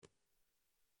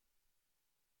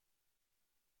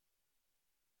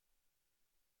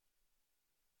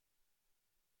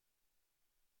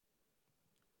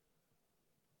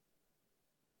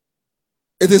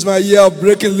It is my year of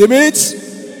breaking limits.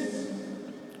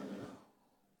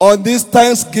 On this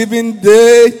Thanksgiving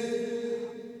Day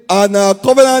and a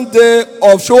covenant day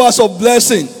of showers of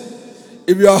blessing,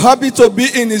 if you are happy to be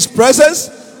in His presence,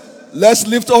 let's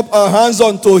lift up our hands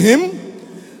unto Him.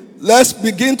 Let's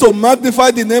begin to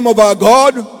magnify the name of our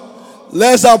God.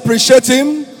 Let's appreciate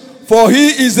Him, for He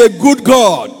is a good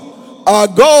God. Our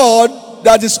God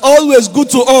that is always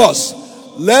good to us.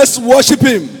 Let's worship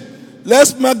Him.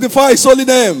 Let's magnify His holy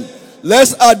name.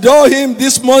 Let's adore Him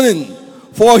this morning,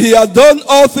 for He has done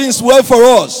all things well for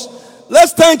us.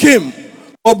 Let's thank Him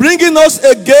for bringing us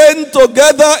again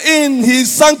together in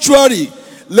His sanctuary.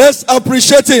 Let's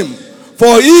appreciate Him,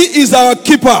 for He is our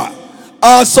keeper,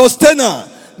 our sustainer,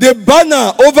 the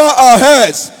banner over our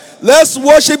heads. Let's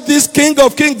worship this King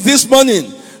of Kings this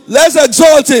morning. Let's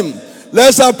exalt Him.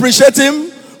 Let's appreciate Him,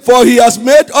 for He has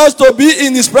made us to be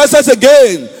in His presence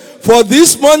again. For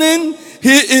this morning,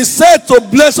 He is set to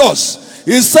bless us.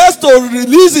 He is set to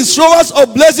release His showers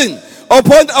of blessing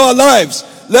upon our lives.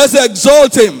 Let's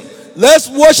exalt Him. Let's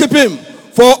worship Him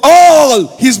for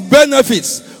all His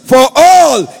benefits. For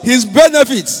all His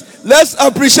benefits. Let's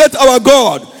appreciate our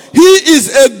God. He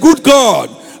is a good God.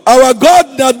 Our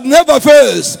God that never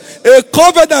fails. A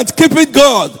covenant keeping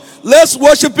God. Let's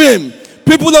worship Him.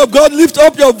 People of God, lift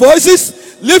up your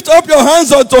voices. Lift up your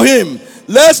hands unto Him.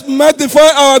 Let's magnify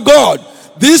our God.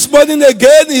 This morning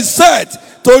again is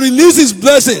set to release His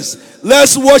blessings.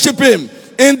 Let's worship Him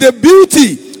in the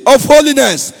beauty of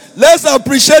holiness. Let's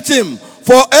appreciate Him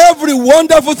for every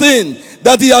wonderful thing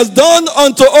that He has done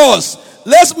unto us.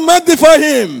 Let's magnify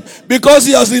Him because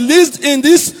He has released in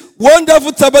this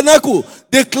wonderful tabernacle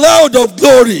the cloud of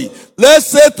glory. Let's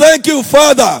say thank you,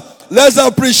 Father. Let's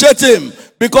appreciate Him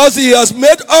because He has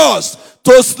made us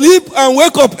to sleep and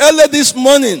wake up early this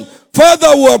morning.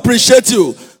 Father, we appreciate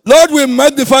You. Lord, we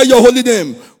magnify Your holy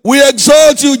name. We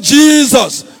exalt You,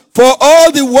 Jesus, for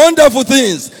all the wonderful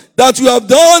things that You have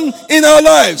done in our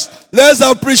lives. Let's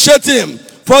appreciate Him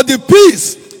for the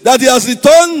peace that He has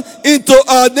returned into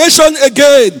our nation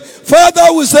again.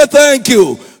 Father, we say thank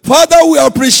You. Father, we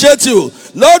appreciate You.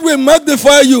 Lord, we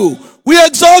magnify You. We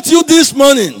exalt You this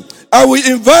morning, and we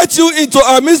invite You into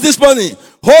our midst this morning.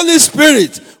 Holy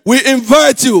Spirit, we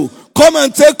invite You. Come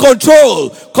and take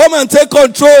control. Come and take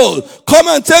control. Come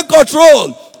and take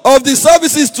control of the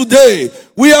services today.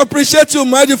 We appreciate You,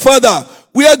 mighty Father.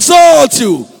 We exalt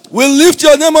You. We lift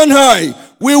Your name on high.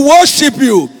 We worship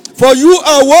You, for You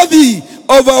are worthy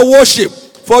of our worship.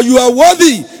 For You are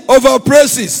worthy of our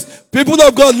praises. People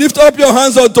of God, lift up your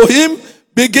hands unto Him.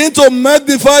 Begin to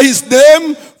magnify His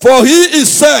name, for He is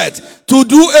set to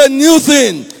do a new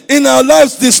thing in our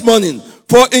lives this morning.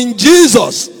 For in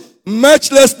Jesus'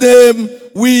 matchless name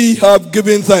we have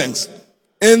given thanks.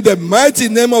 In the mighty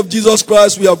name of Jesus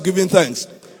Christ we have given thanks.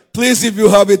 Please, if you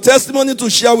have a testimony to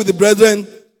share with the brethren,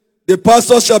 the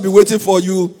pastor shall be waiting for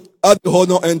you at the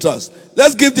honor entrance.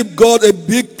 Let's give God a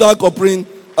big thank offering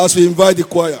as we invite the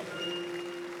choir.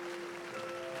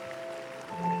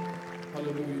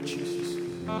 Hallelujah, Jesus.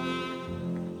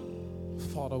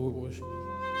 Father, we worship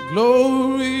You.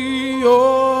 Glorious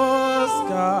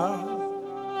God,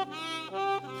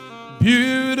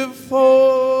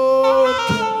 beautiful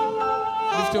King.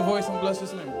 Lift your voice and bless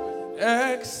His name.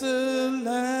 Excellent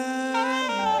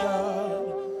God,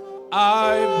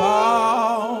 I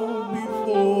bow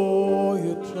before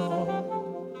Your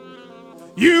throne.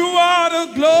 You are the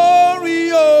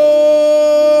glorious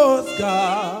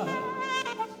God.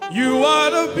 You are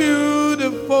the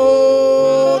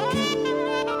beautiful King.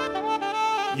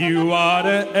 You are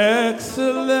the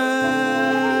excellent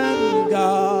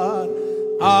God.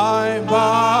 I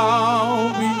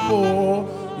bow before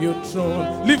Your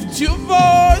throne. Lift your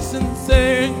voice and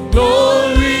sing,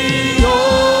 glorious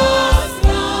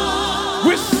God.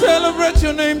 We celebrate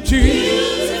Your name,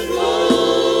 Jesus.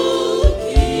 Beautiful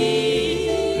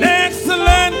King.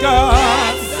 Excellent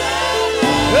God.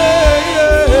 Excellent.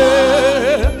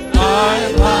 Hey,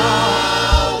 I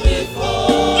bow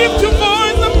before. Lift your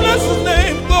voice and bless His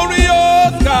name,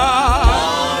 glorious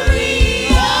God.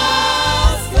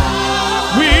 Glorious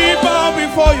God. We bow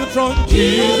before Your throne,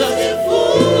 Jesus.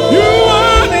 You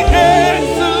are the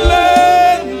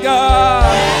excellent God.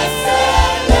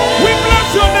 Excellent. We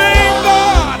bless Your name,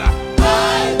 God.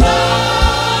 I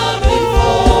bow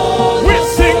before. We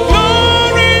sing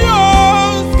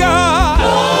glorious God.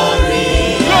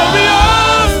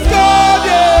 Glorious God,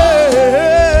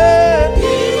 yeah.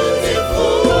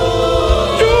 Beautiful.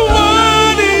 You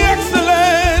are the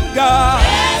excellent God.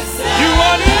 Excellent. You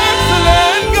are the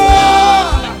excellent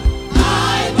God.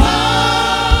 I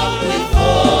bow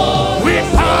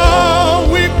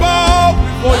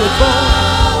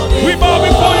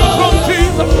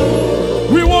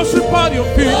at your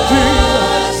feet,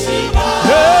 Jesus.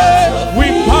 Hey, we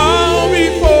bow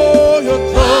before your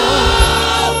throne.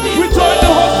 We join the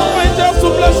host of angels to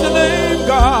bless your name,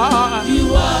 God.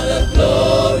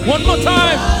 One more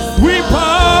time. We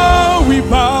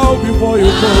bow before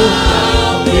your throne.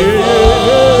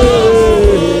 Yeah.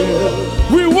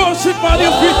 We worship at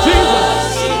your feet, Jesus.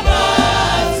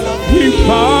 We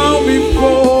bow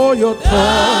before your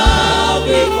throne.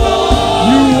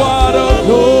 You are the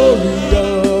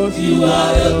glorious. You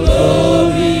are the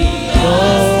glorious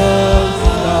God.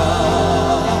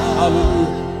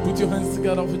 Hallelujah. Put your hands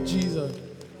together for Jesus.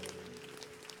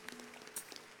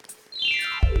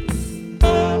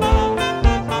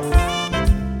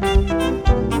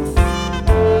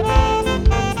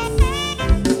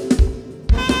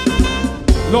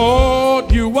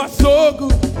 Lord, you are so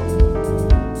good.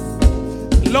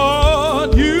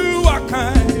 Lord, you are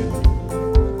kind.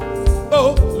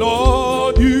 Oh,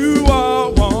 Lord, you are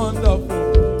wonderful.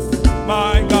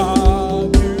 My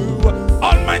God, you are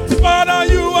Almighty Father,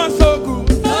 you are so good.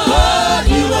 Lord,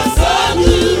 you are so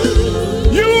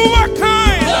good. You are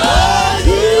kind. Lord,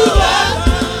 you are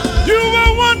kind. You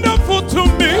are wonderful to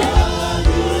me.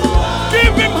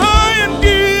 Give him high and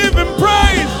give him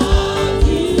praise.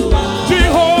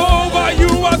 Jehovah,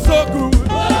 you are so good.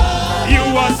 You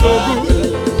are so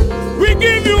good. We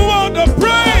give you all the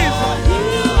praise.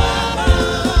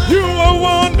 You are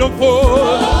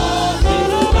wonderful.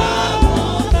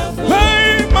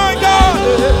 Hey, my God.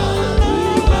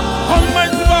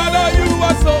 Almighty Father, you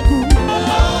are so good.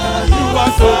 You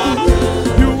are so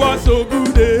good. You are so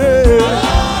good.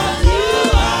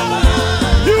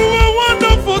 You are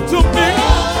wonderful to me.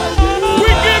 We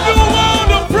give you all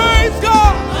the praise,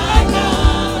 God.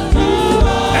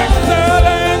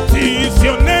 Excellent is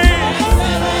your name.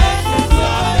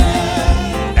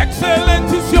 Excellent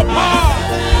is your power.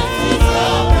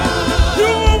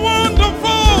 You are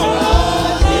wonderful.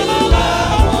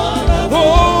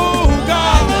 Oh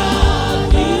God.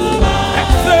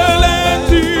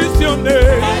 Excellent is your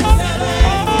name.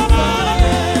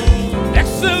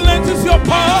 Excellent is your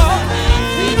power.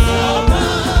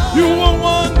 You are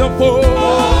wonderful.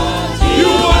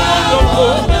 You are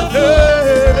wonderful.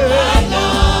 Hey.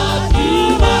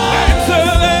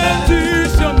 Excellent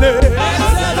is your name.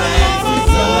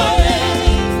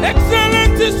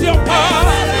 Excellent is your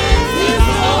power.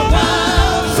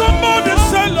 Somebody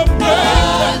celebrate.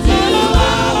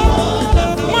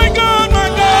 My God, my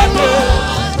God.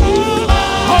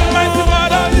 Almighty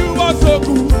Father, you are so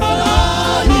good.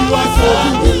 You are so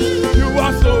good. You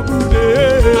are so good.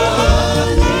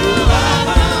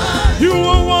 You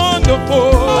are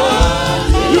wonderful.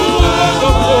 You are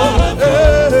wonderful.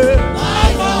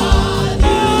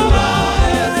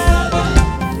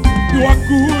 You are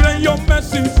good and your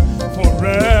mercies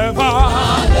forever.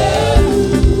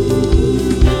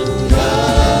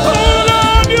 Oh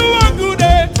Lord, you are good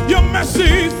and your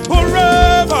mercies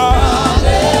forever.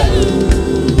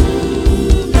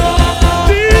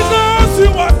 Jesus,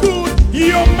 you are good,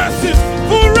 your mercies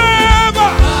forever.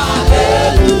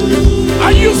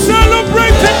 Are you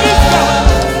celebrating this God?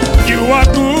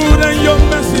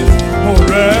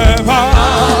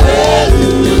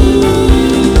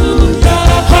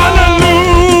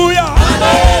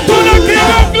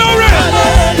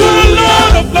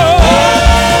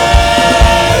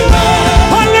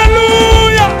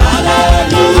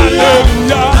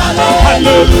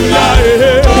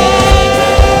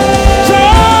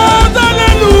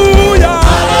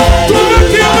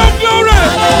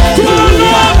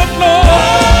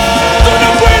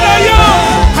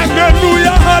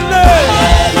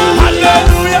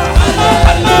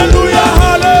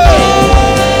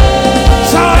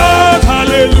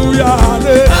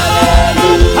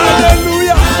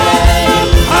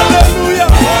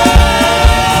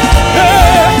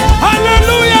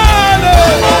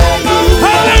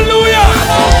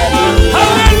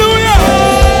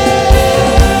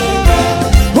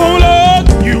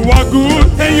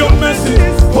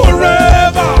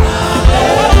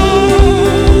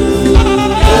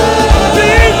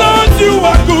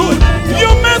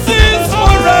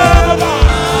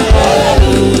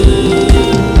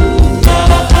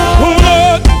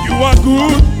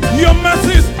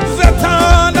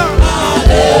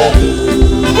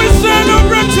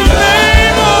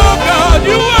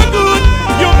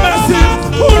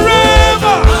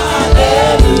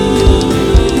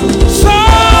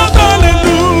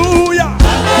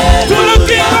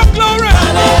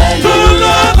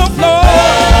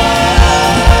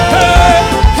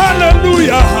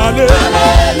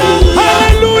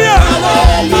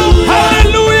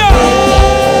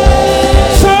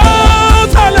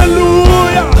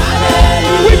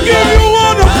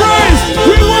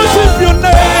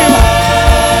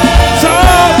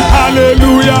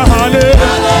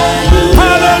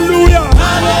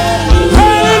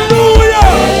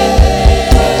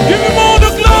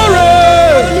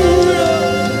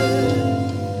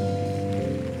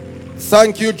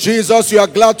 Thank you, Jesus. You are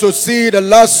glad to see the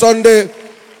last Sunday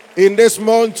in this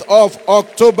month of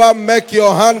October. Make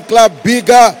your hand clap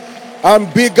bigger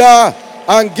and bigger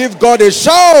and give God a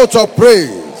shout of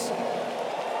praise.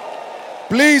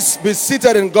 Please be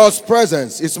seated in God's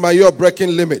presence. It's my year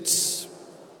breaking limits.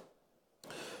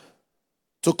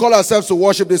 To call ourselves to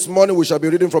worship this morning, we shall be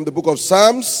reading from the book of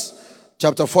Psalms,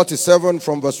 chapter 47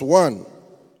 from verse 1.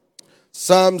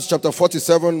 Psalms chapter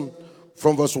 47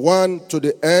 from verse 1 to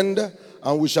the end,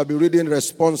 and we shall be reading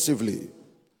responsively.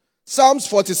 Psalms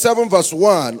 47 verse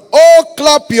 1. Oh,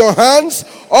 clap your hands,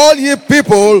 all ye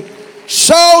people,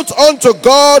 shout unto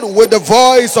God with the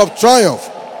voice of triumph.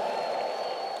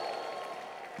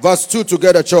 Verse 2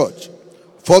 together, church.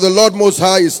 For the Lord Most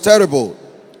High is terrible.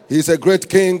 He is a great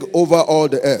king over all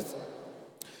the earth.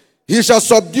 He shall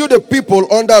subdue the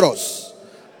people under us,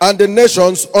 and the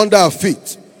nations under our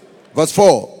feet. Verse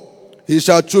 4. He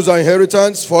shall choose our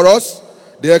inheritance for us,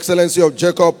 the excellency of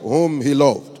Jacob, whom he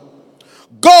loved.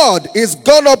 God is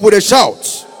gone up with a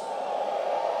shout.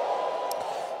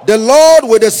 The Lord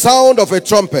with the sound of a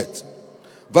trumpet.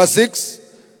 Verse 6.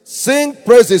 Sing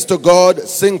praises to God,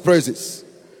 sing praises.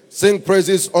 Sing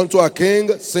praises unto our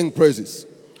King, sing praises.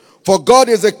 For God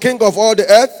is the King of all the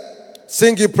earth.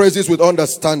 Sing ye praises with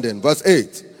understanding. Verse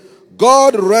 8.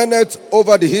 God reigneth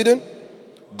over the hidden.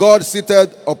 God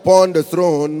seated upon the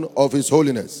throne of his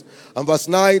holiness. And verse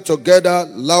 9, together,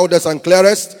 loudest and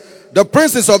clearest, the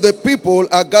princes of the people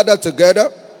are gathered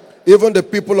together, even the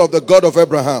people of the God of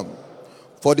Abraham.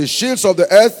 For the shields of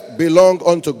the earth belong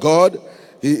unto God.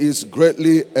 He is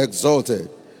greatly exalted.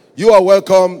 You are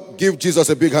welcome. Give Jesus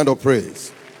a big hand of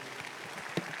praise.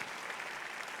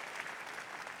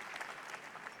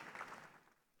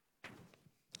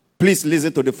 Please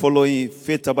listen to the following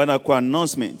Faith Tabernacle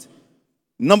announcement.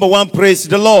 Number 1, praise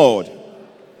the Lord.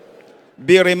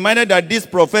 Be reminded that this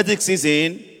prophetic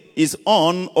season is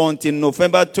on until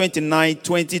November 29,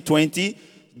 2020.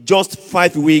 Just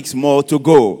 5 weeks more to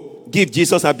go. Give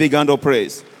Jesus a big hand of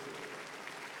praise.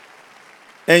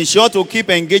 Ensure to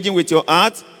keep engaging with your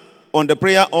heart on the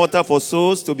prayer altar for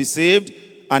souls to be saved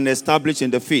and established in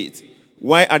the faith,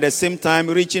 while at the same time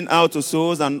reaching out to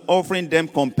souls and offering them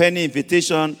compelling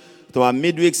invitation to our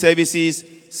midweek services,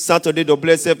 Saturday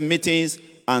WSF meetings,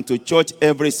 and to church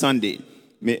every Sunday.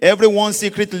 May everyone's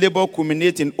secret labor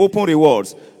culminate in open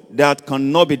rewards that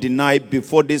cannot be denied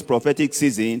before this prophetic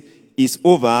season is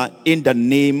over, in the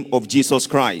name of Jesus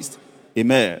Christ.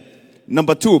 Amen.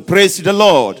 Number 2, praise the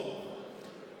Lord.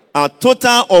 A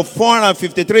total of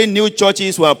 453 new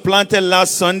churches were planted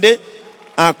last Sunday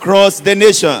across the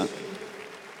nation.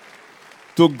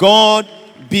 To God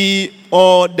be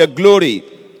all the glory.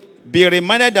 Be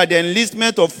reminded that the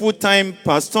enlistment of full-time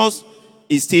pastors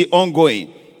is still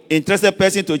ongoing. Interested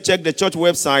person to check the church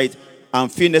website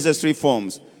and fill necessary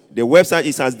forms. The website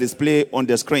is as displayed on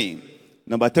the screen.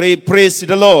 Number 3, praise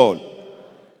the Lord.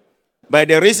 By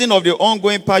the reason of the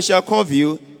ongoing partial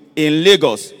curfew in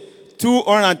Lagos,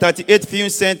 238 film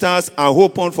centers are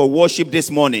open for worship this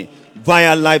morning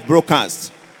via live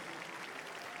broadcast.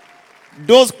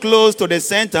 Those close to the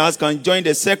centers can join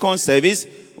the second service,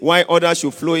 while others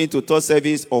should flow into third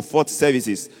service or fourth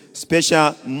services.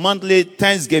 Special monthly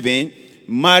Thanksgiving,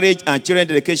 marriage, and children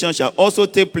dedication shall also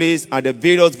take place at the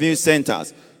various viewing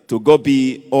centers. To God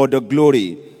be all the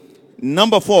glory.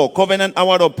 Number 4, Covenant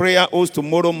Hour of Prayer holds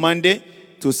tomorrow Monday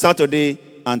to Saturday,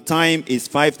 and time is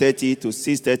 5:30 to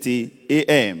 6:30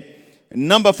 a.m.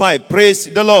 Number 5, praise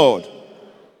the Lord.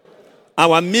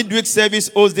 Our midweek service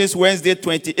holds this Wednesday,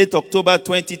 28 October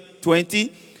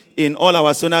 2020, in all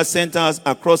our zonal centers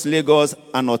across Lagos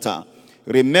and Ota.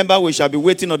 Remember, we shall be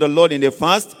waiting on the Lord in the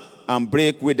fast and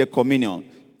break with the communion.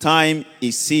 Time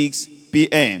is 6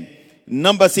 p.m.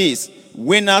 Number 6,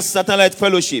 Winners Satellite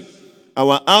Fellowship.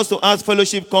 Our house-to-house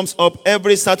fellowship comes up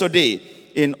every Saturday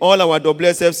in all our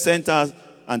WSF centers,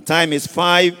 and time is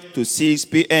 5 to 6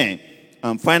 p.m.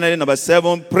 And finally, number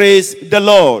 7, praise the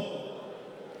Lord.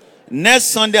 Next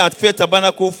Sunday at Faith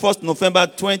Tabernacle, 1st November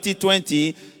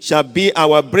 2020, shall be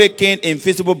our Breaking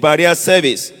Invisible Barrier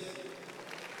service.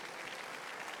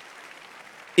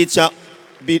 It shall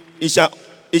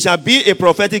be a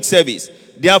prophetic service.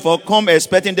 Therefore, come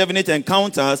expecting definite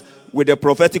encounters with the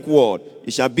prophetic word.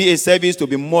 It shall be a service to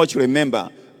be much remembered.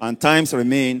 And times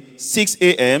remain 6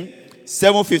 a.m.,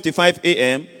 7:55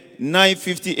 a.m.,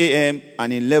 9:50 a.m.,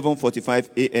 and 11:45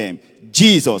 a.m.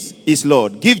 Jesus is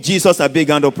Lord. Give Jesus a big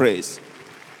hand of praise.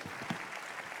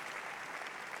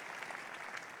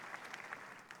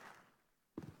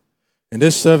 In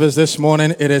this service this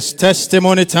morning, it is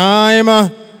testimony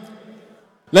time.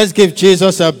 Let's give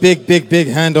Jesus a big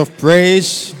hand of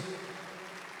praise.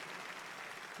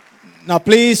 Now,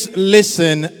 please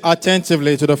listen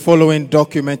attentively to the following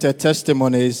documented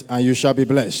testimonies, and you shall be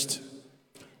blessed.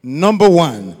 Number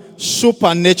 1,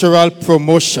 supernatural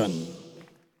promotion.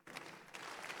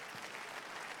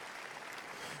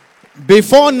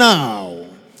 Before now,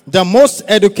 the most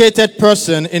educated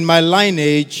person in my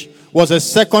lineage was a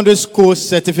secondary school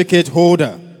certificate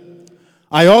holder.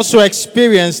 I also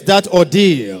experienced that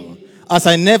ordeal as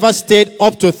I never stayed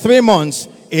up to 3 months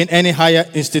in any higher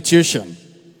institution.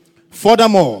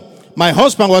 Furthermore, my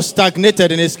husband was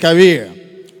stagnated in his career,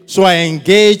 so I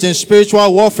engaged in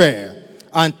spiritual warfare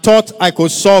and thought I could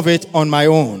solve it on my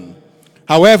own.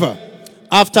 However,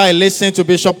 after I listened to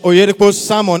Bishop Oyedepo's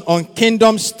sermon on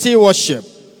kingdom stewardship,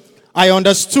 I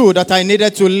understood that I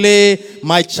needed to lay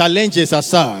my challenges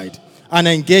aside and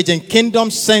engage in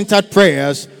kingdom-centered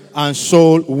prayers and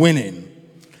soul winning.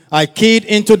 I keyed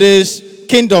into these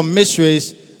kingdom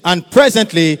mysteries, and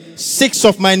presently 6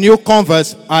 of my new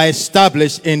converts are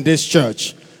established in this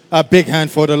church. A big hand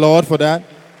for the Lord for that.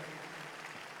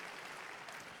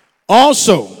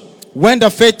 Also, when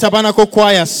the Faith Tabernacle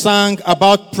Choir sang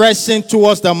about pressing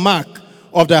towards the mark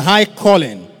of the high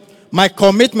calling, my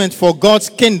commitment for God's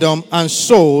kingdom and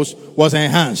souls was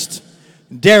enhanced.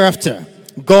 Thereafter,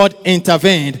 God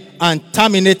intervened and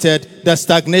terminated the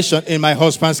stagnation in my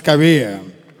husband's career.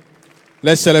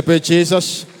 Let's celebrate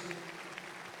Jesus.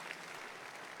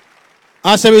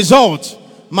 As a result,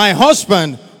 my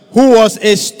husband, who was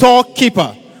a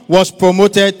storekeeper, was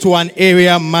promoted to an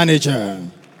area manager.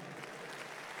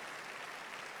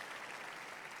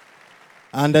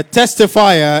 And the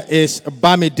testifier is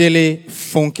Bamidele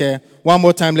Funke. One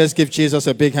more time, let's give Jesus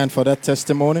a big hand for that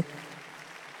testimony.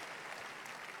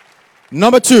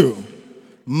 Number 2,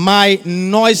 my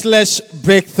noiseless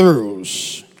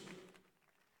breakthroughs.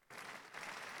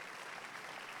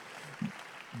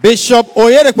 Bishop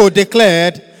Oyedepo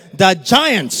declared that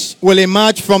giants will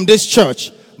emerge from this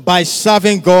church by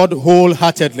serving God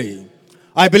wholeheartedly.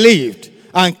 I believed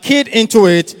and keyed into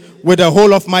it with the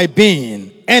whole of my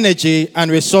being, energy,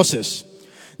 and resources.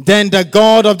 Then the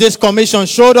God of this commission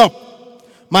showed up.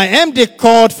 My MD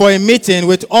called for a meeting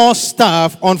with all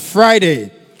staff on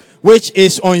Friday, which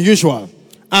is unusual,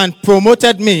 and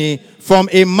promoted me from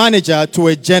a manager to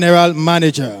a general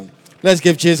manager. Let's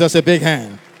give Jesus a big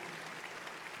hand.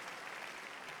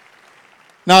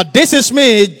 Now, this is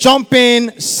me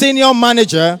jumping senior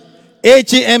manager,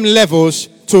 AGM levels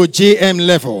to GM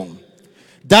level.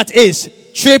 That is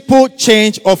triple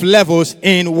change of levels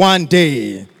in one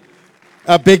day.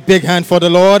 A big hand for the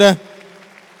Lord.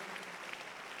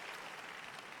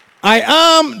 I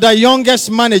am the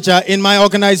youngest manager in my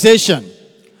organization.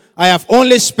 I have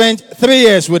only spent 3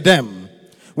 years with them.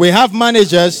 We have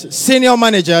managers, senior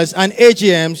managers, and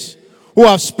AGMs who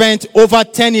have spent over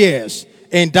 10 years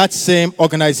in that same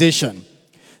organization.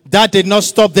 That did not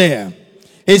stop there.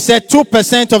 He said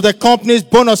 2% of the company's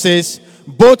bonuses,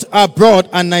 both abroad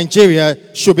and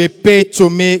Nigeria, should be paid to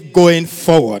me going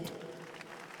forward.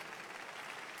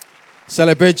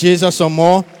 Celebrate Jesus some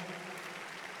more.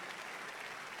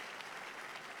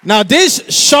 Now, this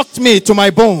shocked me to my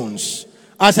bones,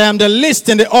 as I am the least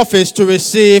in the office to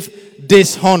receive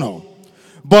this honor.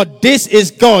 But this is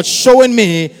God showing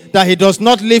me that he does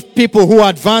not leave people who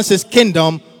advance his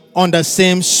kingdom on the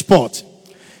same spot.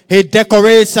 He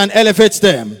decorates and elevates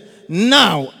them.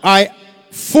 Now I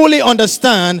fully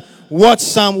understand what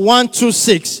Psalm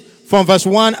 126 from verse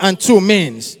 1 and 2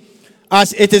 means,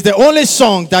 as it is the only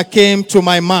song that came to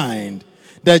my mind.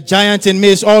 The giant in me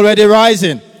is already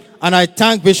rising, and I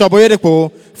thank Bishop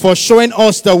Oyedepo for showing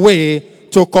us the way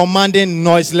to commanding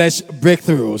noiseless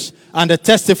breakthroughs. And the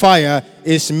testifier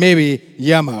is Mary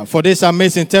Yama. For these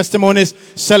amazing testimonies,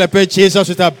 celebrate Jesus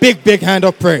with a big hand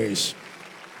of praise.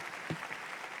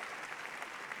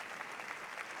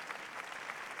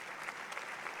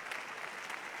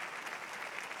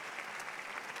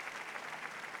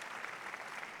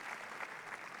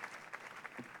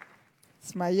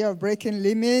 It's my year of breaking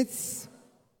limits.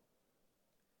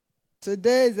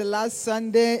 Today is the last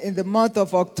Sunday in the month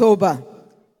of October.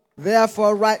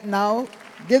 Therefore, right now,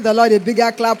 give the Lord a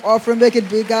bigger clap offering. Make it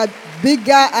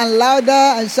bigger and louder,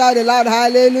 and shout a loud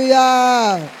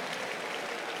hallelujah.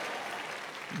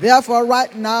 Therefore,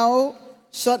 right now,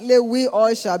 shortly we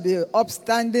all shall be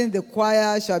upstanding. The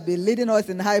choir shall be leading us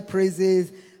in high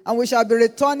praises, and we shall be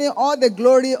returning all the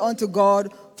glory unto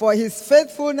God for his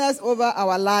faithfulness over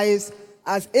our lives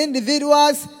as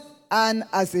individuals and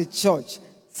as a church.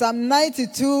 Psalm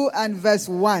 92 and verse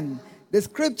 1. The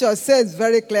scripture says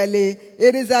very clearly,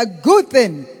 it is a good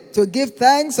thing to give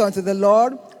thanks unto the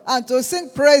Lord and to sing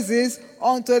praises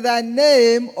unto thy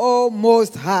name, O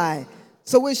Most High.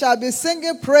 So we shall be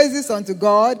singing praises unto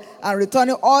God and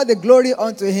returning all the glory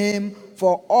unto him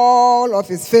for all of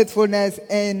his faithfulness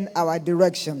in our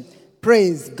direction.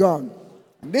 Praise God.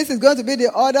 This is going to be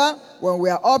the order when we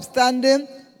are upstanding.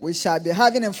 We shall be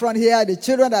having in front here the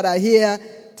children that are here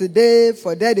today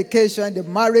for dedication, the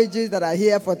marriages that are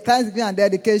here for thanksgiving and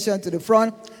dedication to the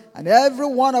front, and every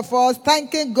one of us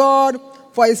thanking God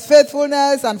for his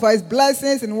faithfulness and for his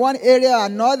blessings in one area or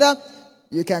another.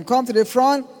 You can come to the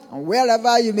front, and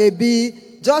wherever you may be,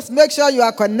 just make sure you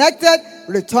are connected,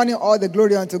 returning all the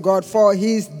glory unto God for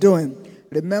his doing.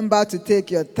 Remember to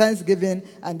take your thanksgiving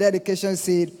and dedication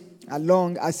seed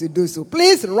along as you do so.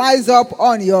 Please rise up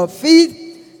on your feet.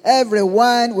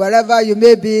 Everyone, wherever you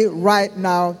may be right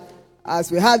now,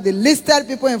 as we have the listed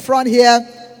people in front here,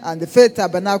 and the Faith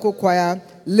Tabernacle Choir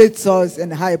leads us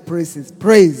in high praises.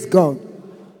 Praise God.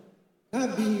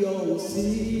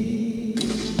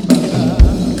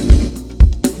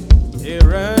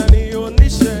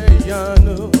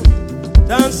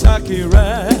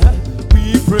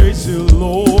 We praise you,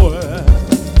 Lord.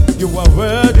 You are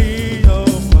worthy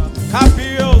of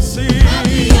happy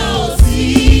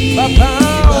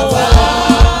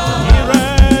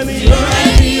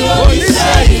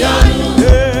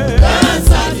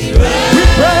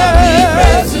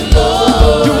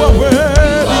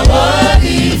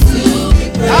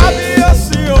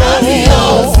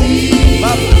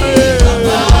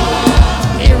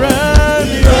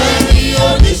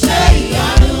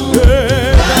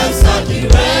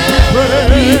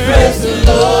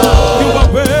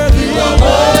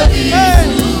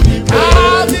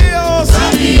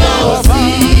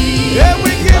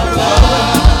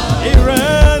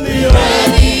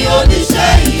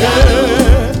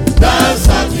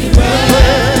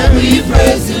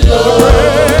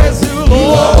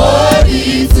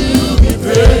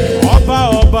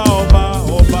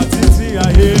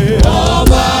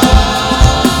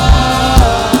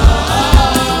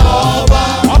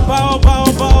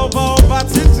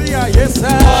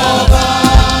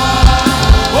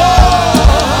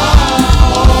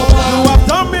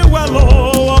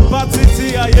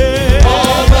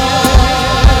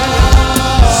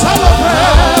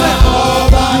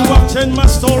my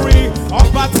story of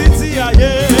Batiti,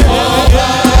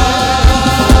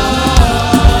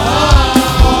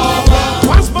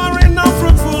 prospering and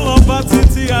fruitful of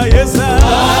Batiti,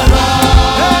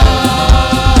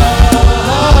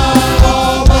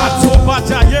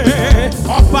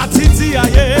 of Batiti,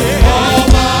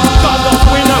 God of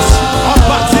winners of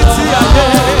Batiti,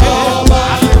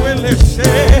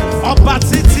 of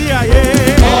Batiti,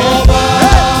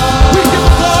 we give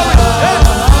glory.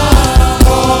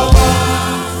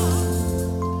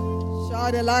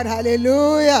 Shout aloud,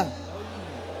 hallelujah.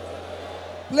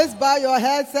 Please bow your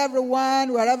heads,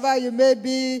 everyone, wherever you may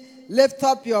be. Lift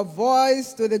up your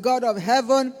voice to the God of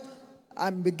heaven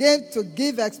and begin to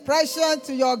give expression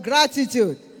to your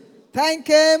gratitude. Thank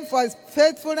him for his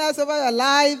faithfulness over your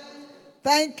life.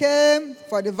 Thank him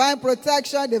for divine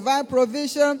protection, divine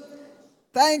provision.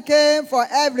 Thank him for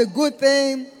every good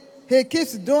thing he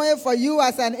keeps doing for you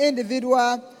as an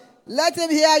individual. Let him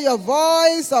hear your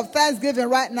voice of thanksgiving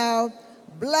right now.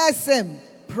 Bless him,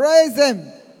 praise him,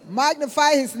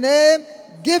 magnify his name,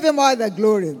 give him all the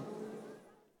glory.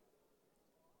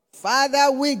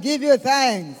 Father, we give you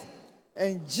thanks.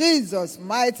 In Jesus'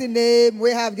 mighty name,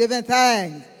 we have given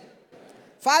thanks.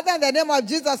 Father, in the name of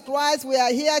Jesus Christ, we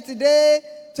are here today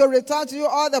to return to you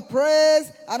all the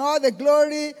praise and all the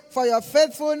glory for your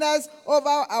faithfulness over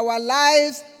our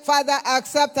lives. Father,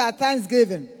 accept our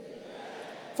thanksgiving.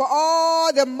 For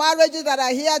all the marriages that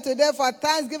are here today for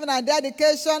thanksgiving and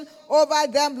dedication over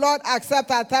them, Lord, accept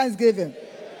our thanksgiving.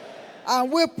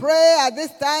 And we pray at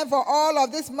this time for all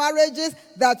of these marriages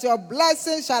that your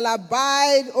blessing shall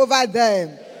abide over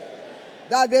them.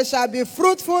 That they shall be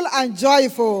fruitful and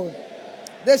joyful.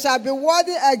 They shall be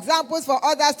worthy examples for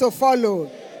others to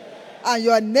follow. And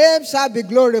your name shall be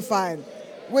glorified.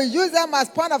 We use them as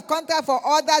point of contact for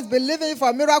others believing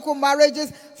for miracle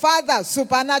marriages. Father,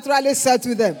 supernaturally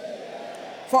settle them.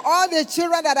 For all the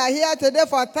children that are here today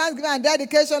for thanksgiving and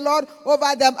dedication, Lord,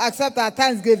 over them accept our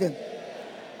thanksgiving.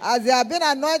 As they have been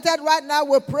anointed right now,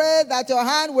 we pray that your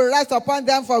hand will rest upon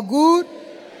them for good.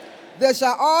 They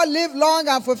shall all live long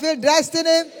and fulfill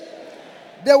destiny.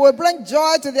 They will bring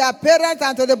joy to their parents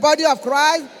and to the body of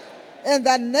Christ. In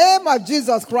the name of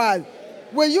Jesus Christ.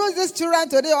 We use these children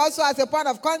today also as a point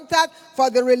of contact for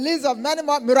the release of many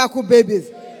more miracle babies.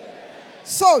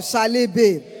 So shall it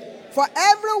be. For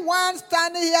everyone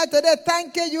standing here today,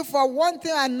 thanking you for one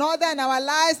thing or another in our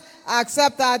lives,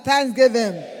 accept our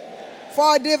thanksgiving.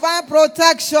 For divine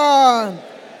protection.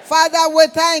 Father, we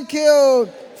thank you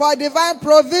for divine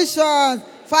provisions.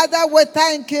 Father, we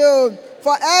thank you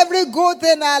for every good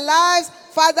thing in our lives.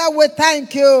 Father, we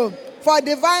thank you for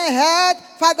divine health.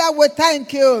 Father, we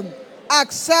thank you.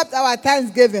 Accept our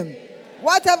thanksgiving.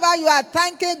 Whatever you are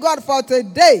thanking God for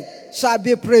today shall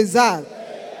be preserved.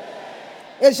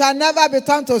 It shall never be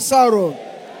turned to sorrow.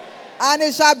 And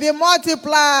it shall be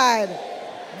multiplied.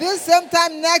 This same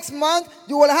time next month,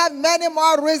 you will have many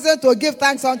more reasons to give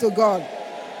thanks unto God.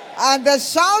 And the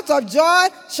shout of joy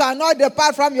shall not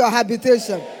depart from your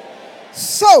habitation.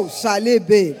 So shall it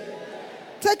be.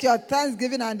 Take your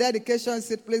thanksgiving and dedication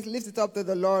seat, please lift it up to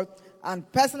the Lord and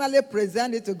personally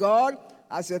present it to God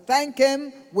as you thank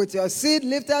Him with your seed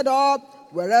lifted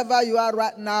up wherever you are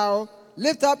right now.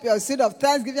 Lift up your seed of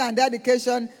thanksgiving and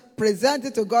dedication. Present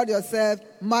it to God yourself.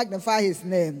 Magnify His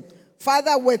name.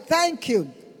 Father, we thank you.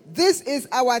 This is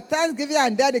our thanksgiving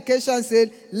and dedication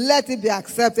seed. Let it be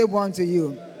acceptable unto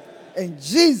you. In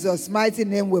Jesus' mighty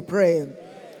name we pray.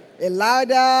 A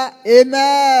louder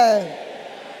amen.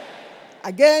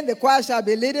 Again, the choir shall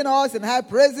be leading us in high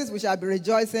praises. We shall be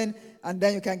rejoicing. And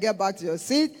then you can get back to your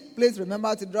seat. Please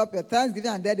remember to drop your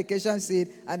thanksgiving and dedication seed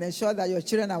and ensure that your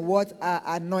children and what are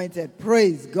anointed.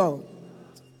 Praise God.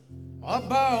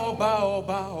 Oba, oba,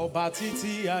 oba, oba,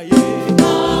 titi aye.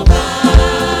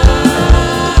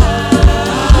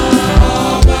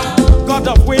 God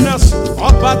of winners,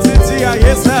 oba titi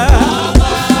aye, sir.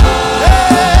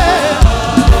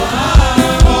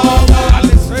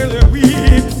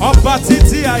 Oba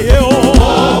titi aye,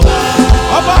 oh.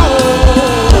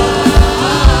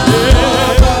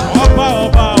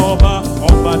 Oba,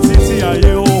 oba titi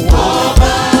aye, oh.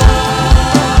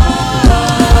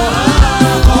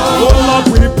 Oh Lord,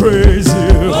 we praise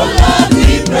you. Oh Lord, we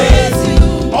praise you.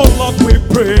 Oh Lord, we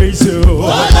praise you.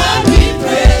 Oh Lord, we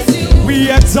praise you. We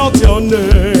exalt your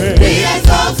name. We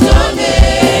exalt your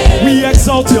name. We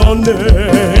exalt your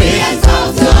name. We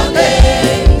exalt your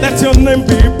name. Let your name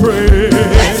be praised.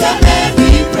 Let your name be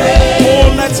praised. Oh,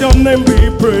 let your name be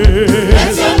praised.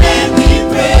 Let your name be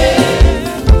praised.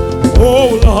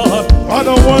 Oh Lord, what a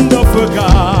wonderful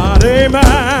God. Amen.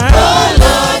 Oh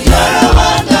Lord, you're a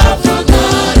wonderful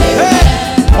God. Amen.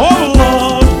 Oh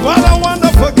Lord, what a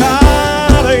wonderful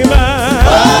God. Amen.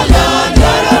 Oh Lord,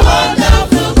 you're a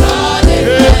wonderful God.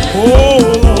 Amen. Oh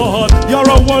Lord, you're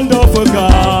a wonderful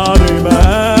God.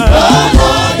 Amen. Oh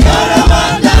Lord, you're a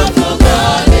wonderful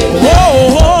God. Amen.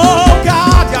 Oh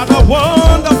God, you're a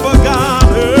wonderful God.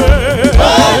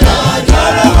 Oh Lord,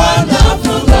 you're a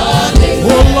wonderful God. Amen.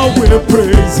 Oh Lord, we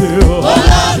praise you. Oh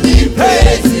Lord, we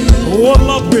praise you. Oh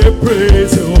Lord, we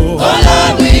praise you. Oh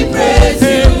Lord, we praise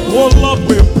you. Oh Lord,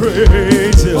 we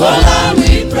praise you. Oh Lord,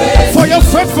 we praise you. For your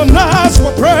faithfulness, we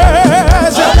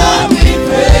praise you. Oh Lord, we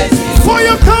praise you. For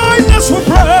your kindness, we Oh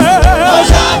praise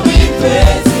you. Lord, we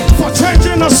praise you. For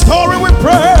changing the story, we Oh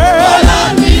praise.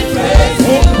 Lord, we praise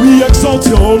you. Oh, we exalt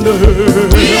your name.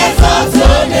 We exalt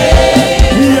your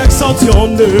name. We exalt your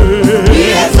name. We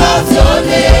exalt your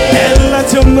name. And let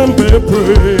your name be Let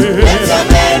praised. your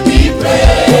name be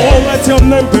praised. Oh, let your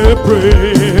name be Let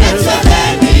praised. your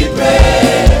name be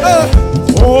praised.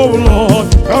 Oh Lord,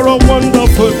 you're a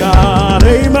wonderful God.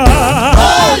 Amen.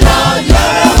 Oh Lord, you're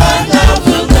a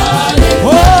wonderful God. Oh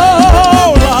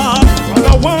Lord, you're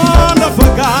a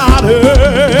wonderful God. Oh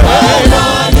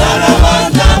Lord, you're a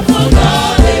wonderful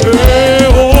God. Hey,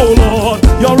 oh Lord,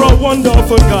 you're a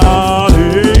wonderful God.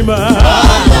 Amen. Oh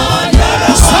Lord, you're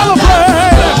a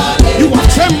Celebrate. You have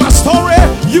changed my story.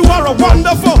 You are a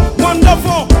wonderful,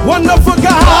 wonderful, wonderful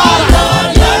God.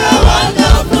 Lord, you're a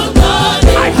wonderful God.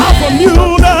 I have a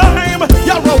new name.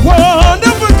 You're a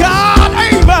wonderful God.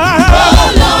 Amen.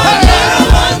 Oh Lord, you're a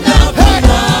wonderful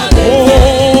God.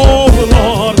 Oh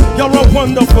Lord, you're a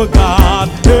wonderful God.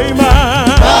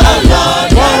 Amen. Oh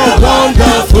Lord, You're a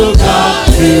wonderful God.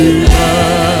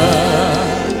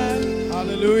 Amen.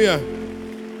 Hallelujah.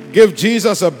 Give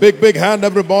Jesus a big, big hand,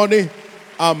 everybody.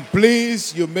 And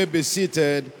please, you may be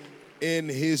seated in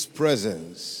His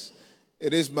presence.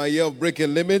 It is my year of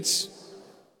breaking limits.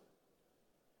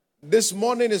 This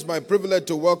morning is my privilege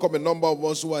to welcome a number of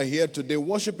us who are here today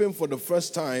worshiping for the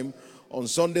first time on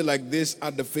Sunday like this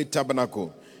at the Faith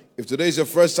Tabernacle. If today is your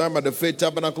first time at the Faith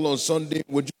Tabernacle on Sunday,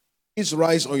 would you please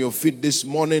rise on your feet this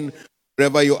morning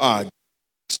wherever you are?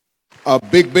 A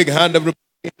big, big hand, everybody,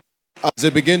 as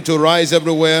they begin to rise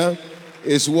everywhere,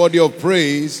 is worthy of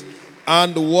praise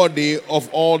and worthy of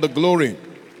all the glory.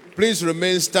 Please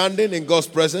remain standing in God's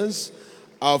presence.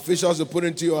 Our officials will put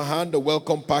into your hand the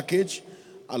welcome package.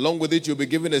 Along with it, you'll be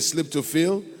given a slip to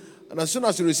fill. And as soon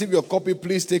as you receive your copy,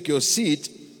 please take your seat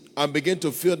and begin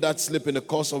to fill that slip in the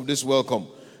course of this welcome.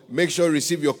 Make sure you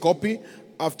receive your copy,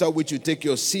 after which you take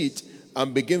your seat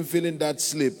and begin feeling that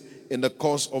sleep in the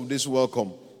course of this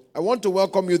welcome. I want to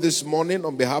welcome you this morning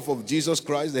on behalf of Jesus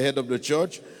Christ, the head of the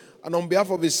church, and on behalf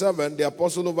of his servant, the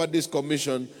apostle over this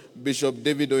commission, Bishop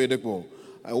David Oyedepo.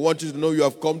 I want you to know you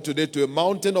have come today to a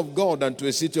mountain of God and to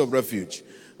a city of refuge.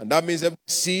 And that means every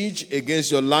siege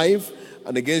against your life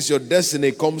and against your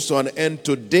destiny comes to an end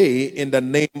today in the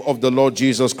name of the Lord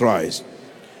Jesus Christ.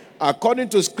 According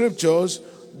to scriptures,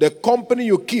 the company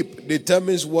you keep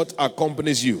determines what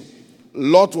accompanies you.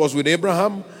 Lot was with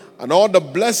Abraham, and all the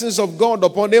blessings of God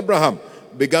upon Abraham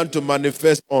began to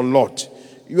manifest on Lot.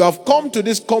 You have come to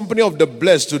this company of the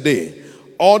blessed today.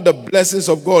 All the blessings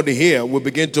of God here will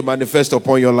begin to manifest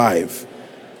upon your life.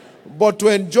 But to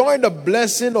enjoy the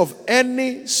blessing of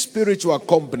any spiritual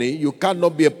company, you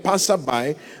cannot be a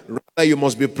passerby, rather you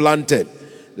must be planted.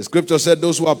 The scripture said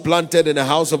those who are planted in the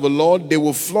house of the Lord, they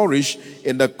will flourish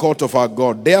in the court of our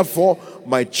God. Therefore,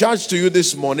 my charge to you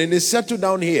this morning is settle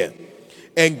down here.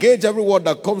 Engage every word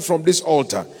that comes from this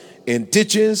altar in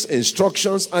teachings,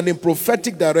 instructions, and in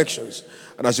prophetic directions.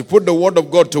 And as you put the word of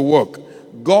God to work,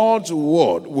 God's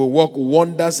word will work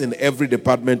wonders in every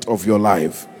department of your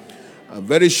life. And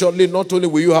very shortly, not only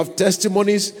will you have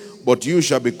testimonies, but you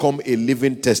shall become a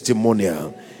living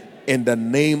testimonial in the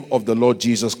name of the Lord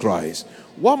Jesus Christ.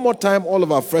 One more time, all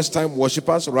of our first-time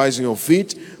worshipers, rise on your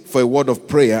feet for a word of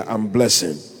prayer and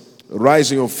blessing.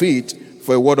 Rise on your feet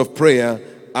for a word of prayer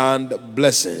and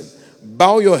blessing.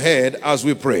 Bow your head as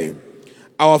we pray.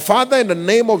 Our Father, in the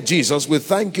name of Jesus, we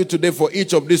thank you today for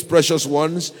each of these precious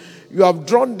ones. You have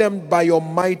drawn them by your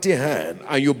mighty hand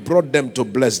and you brought them to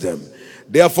bless them.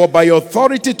 Therefore, by your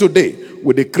authority today,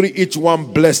 we decree each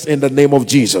one blessed in the name of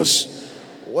Jesus.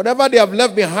 Whatever they have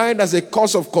left behind as a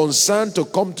cause of concern to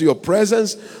come to your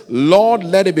presence, Lord,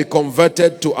 let it be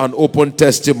converted to an open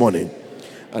testimony.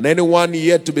 And anyone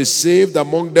yet to be saved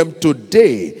among them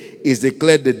today is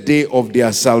declared the day of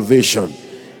their salvation.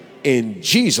 In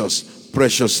Jesus'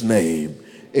 precious name.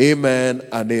 Amen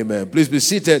and amen. Please be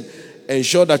seated.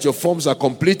 Ensure that your forms are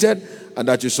completed and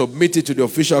that you submit it to the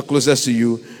official closest to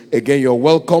you. Again, you're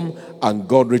welcome and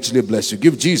God richly bless you.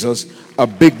 Give Jesus a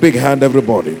big, big hand,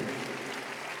 everybody.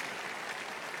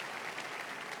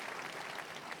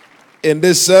 In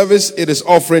this service, it is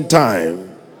offering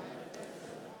time.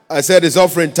 I said it's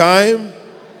offering time.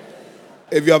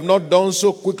 If you have not done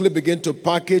so, quickly begin to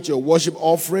package your worship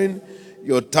offering,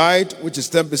 your tithe, which is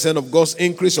 10% of God's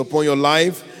increase upon your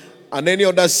life, and any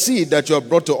other seed that you have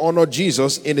brought to honor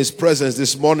Jesus in his presence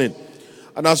this morning.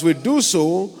 And as we do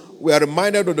so, we are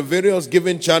reminded of the various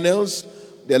giving channels,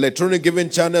 the electronic giving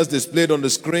channels displayed on the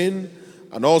screen,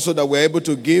 and also that we're able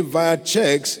to give via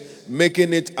checks,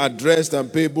 making it addressed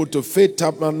and payable to Faith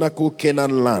Tabernacle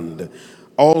Canaan Land.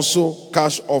 Also,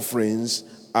 cash offerings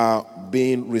are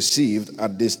being received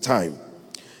at this time.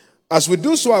 As we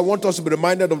do so, I want us to be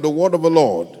reminded of the word of the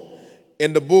Lord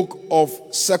in the book of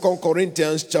 2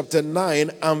 Corinthians chapter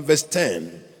 9 and verse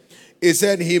 10. It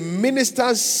said, he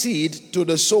ministers seed to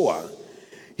the sower.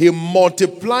 He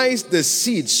multiplies the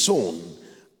seed sown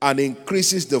and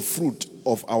increases the fruit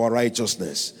of our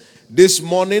righteousness. This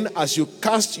morning, as you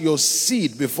cast your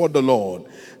seed before the Lord,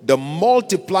 the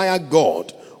multiplier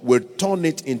God will turn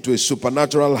it into a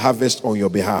supernatural harvest on your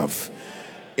behalf.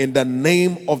 In the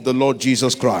name of the Lord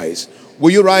Jesus Christ.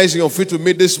 Will you rise on your feet with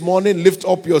me this morning? Lift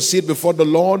up your seed before the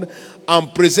Lord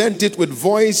and present it with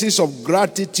voices of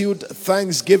gratitude,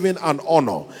 thanksgiving, and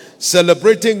honor.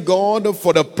 Celebrating God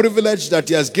for the privilege that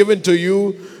he has given to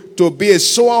you to be a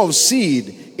sower of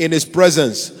seed in his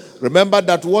presence. Remember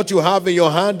that what you have in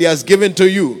your hand, he has given to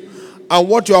you. And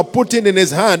what you are putting in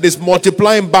his hand is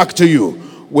multiplying back to you.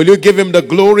 Will you give him the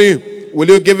glory? Will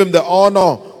you give him the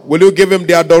honor? Will you give him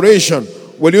the adoration?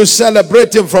 Will you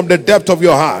celebrate him from the depth of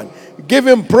your heart? Give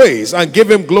him praise and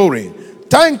give him glory.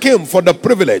 Thank him for the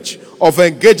privilege of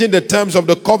engaging the terms of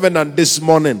the covenant this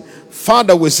morning.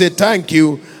 Father, we say thank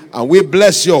you and we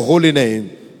bless your holy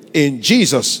name. In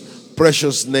Jesus'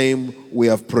 precious name we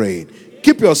have prayed.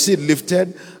 Keep your seat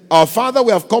lifted. Our Father,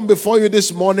 we have come before you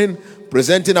this morning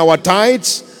presenting our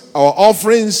tithes, our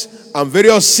offerings, and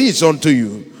various seeds unto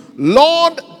you.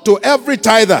 Lord, to every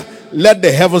tither, let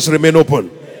the heavens remain open.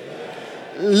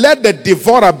 Let the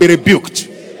devourer be rebuked.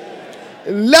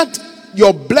 Let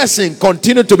your blessing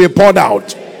continue to be poured out.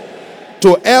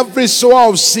 To every sower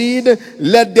of seed,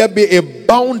 let there be a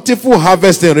bountiful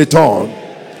harvest in return.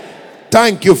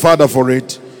 Thank you, Father, for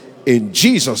it. In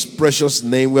Jesus' precious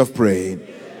name we have prayed.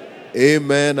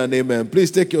 Amen and amen. Please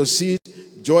take your seat.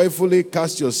 Joyfully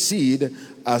cast your seed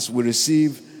as we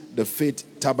receive the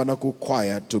Faith Tabernacle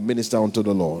Choir to minister unto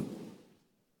the Lord.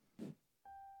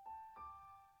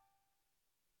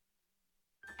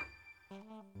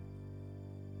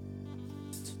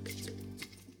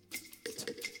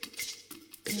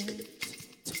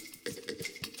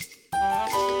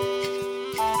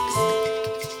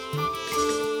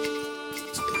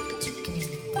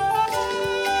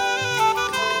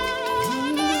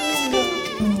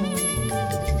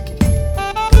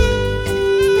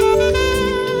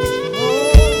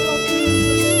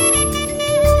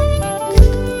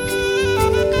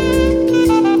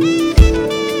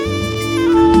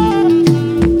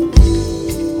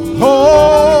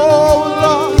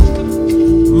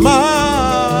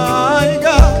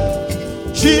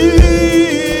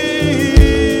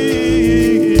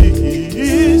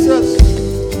 Jesus,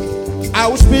 I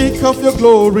will speak of your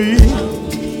glory.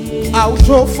 I will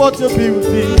show forth your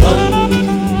beauty.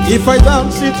 If I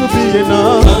dance, it will be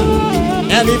enough.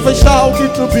 And if I shout,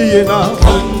 it will be enough.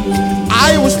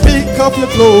 I will speak of your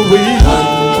glory.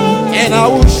 And I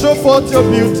will show forth your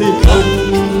beauty.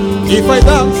 If I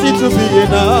dance, it will be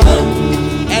enough.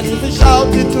 And if I shout,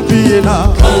 it will be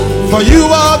enough. For you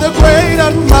are the great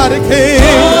and mighty King,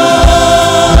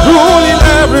 ruling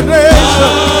every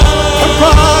nation. And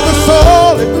Father,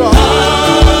 soul, and God,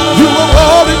 you are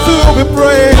worthy to be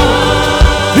praised.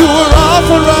 You are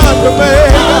Alpha and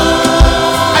Omega.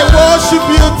 I worship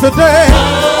you today.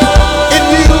 In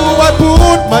you I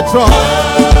put my trust.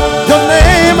 Your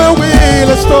name I will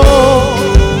restore.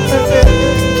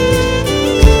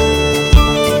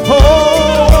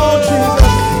 Oh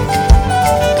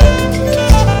Jesus.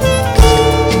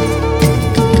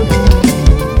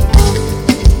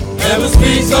 Heaven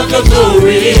speaks of your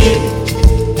glory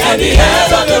and the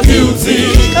end of your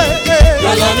beauty.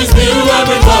 Your love is new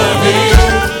every morning,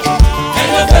 and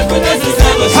your faithfulness is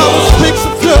ever How sure. speaks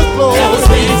of your glory Heaven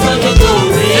speaks of your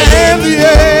glory and the and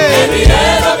end. the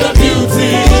end of your beauty.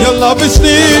 Your love is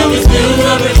Your love new is new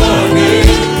every morning,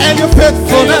 and your and your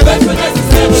faithfulness. faithfulness is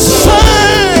ever sure.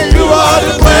 Say you are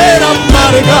the great and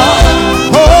mighty God.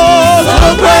 Oh, so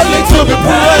greatly to be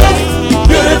praised.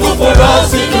 Beautiful for all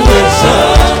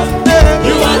situations.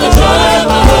 You are the joy of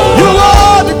my home. You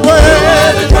are the You great.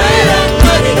 are the great and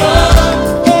mighty God.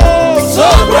 So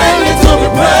greatly to be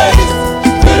praised.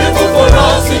 Beautiful for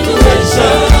all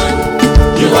situations.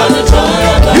 You are the joy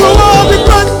of the You home. are the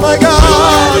great, my You are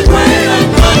God. the great and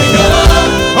mighty God.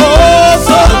 Oh,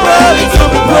 so Greatly greatly to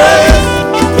be praised.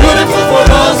 Beautiful for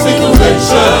all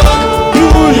situations. You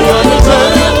are the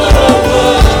joy of the whole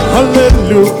world.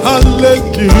 hallelujah,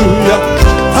 hallelujah,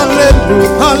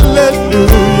 hallelujah,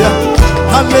 hallelujah,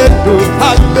 hallelujah,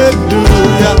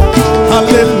 hallelujah,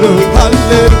 hallelujah,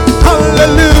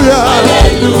 hallelujah,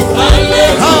 Hallelujah,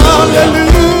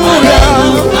 hallelujah,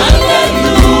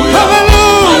 hallelujah,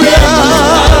 hallelujah.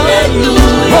 hallelujah.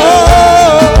 Oh,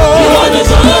 You are the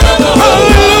joy of the whole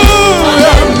world.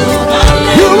 hallelujah.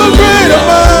 You are great and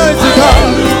mighty God.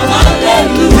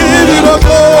 Give you the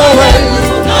glory.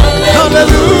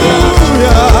 Hallelujah.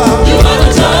 You are the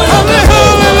joy of the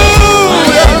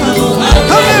Hallelujah.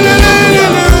 Hallelujah.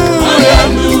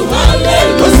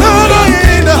 Hosanna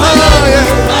in the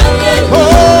highest. Oh,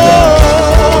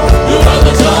 You are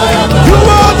the joy of the you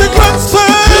are the great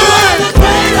Saint.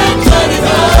 great and mighty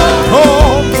God.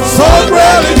 Oh, so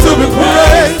greatly to be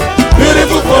praised.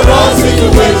 Beautiful for all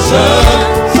situations.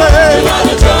 Say, You are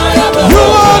the joy of the you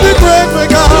whole are the great my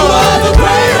You God. are the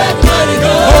great and mighty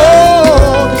God.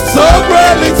 Oh, so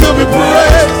greatly to be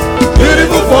praised.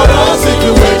 Beautiful for all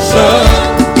situations.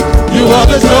 You are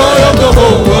the joy of the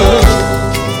whole world.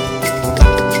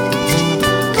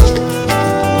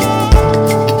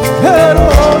 Hello,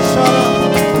 Shana.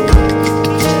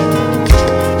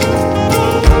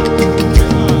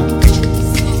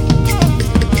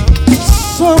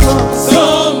 Summer,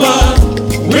 Summer,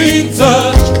 winter,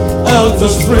 autumn,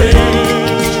 spring.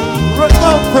 red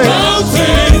mountains,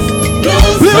 Mountains,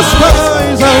 blue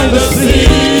skies and the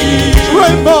sea,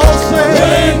 rainbow sails.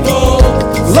 rainbow,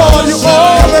 Lord, you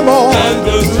own them all. and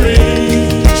the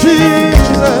dream.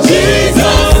 Jesus,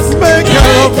 Jesus, maker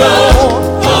of all.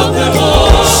 of them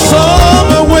all.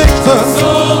 Summer, winter,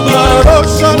 red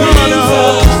ocean,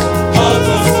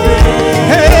 Autumn, spring.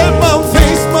 hey,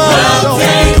 mountains, mountains.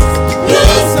 Mountains,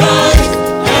 blue skies,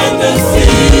 and the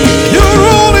sea. You're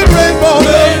rolling rainbow,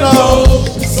 Rainbow,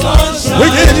 sunshine, we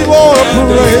give you all the and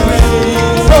the praise. rain.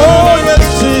 Oh, yes,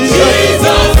 Jesus.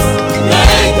 Jesus,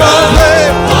 maker of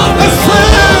them all. Let's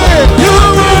sing. You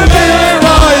will be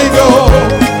right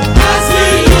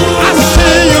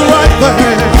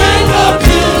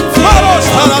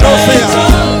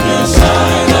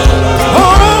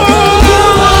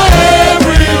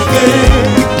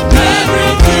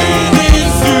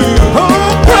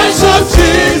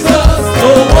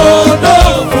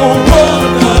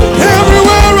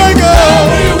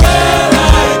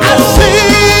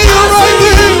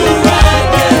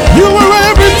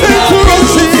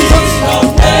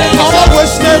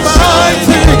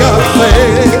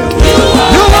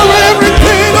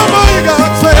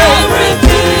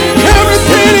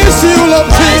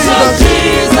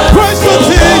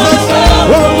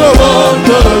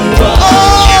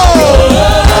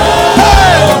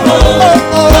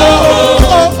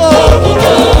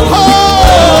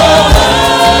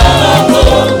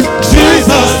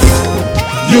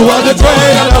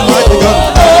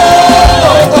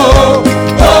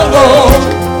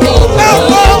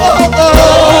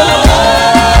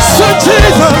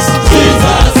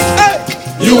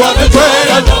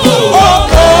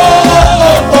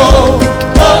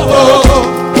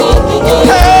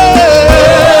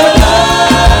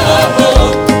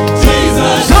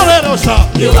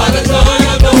You are the joy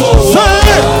of the whole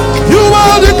Say, you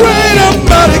are the great and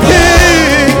mighty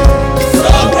King. So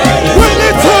great and When they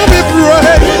told me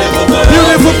pray,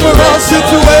 beautiful for our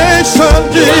situation,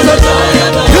 Jesus.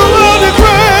 You are the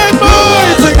great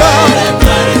mighty God.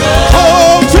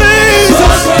 Oh,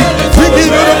 Jesus, we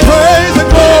give you the praise and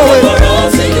glory.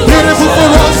 Beautiful for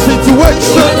our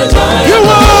situation. You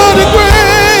are the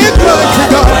great mighty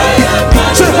God.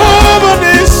 Jehovah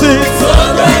Nissi,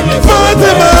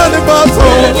 mighty man in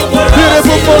battle.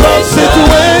 Beautiful for our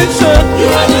situation.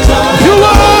 You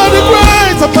are the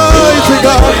great and mighty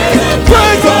God.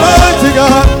 Great and mighty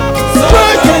God.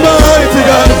 Great and mighty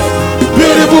God.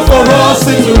 Beautiful for our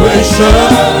situation.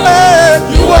 Hey,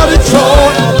 you are the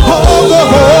joy of the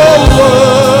whole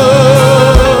world.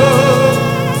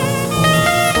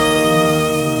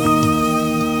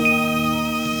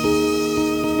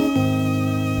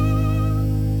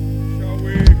 Shall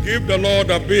we give the Lord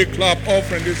a big clap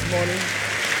offering this morning?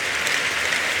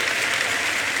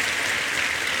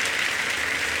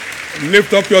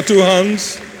 Lift up your two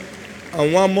hands,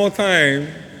 and one more time,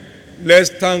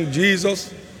 let's thank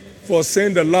Jesus for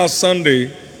saying the last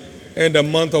Sunday in the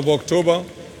month of October.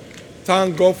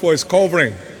 Thank God for His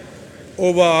covering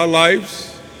over our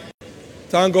lives.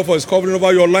 Thank God for His covering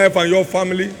over your life and your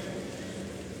family.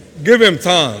 Give Him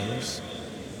thanks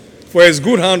for His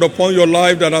good hand upon your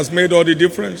life that has made all the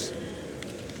difference.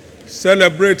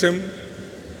 Celebrate Him.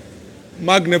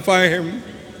 Magnify Him.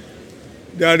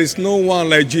 There is no one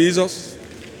like Jesus.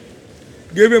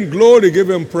 Give Him glory, give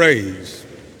Him praise.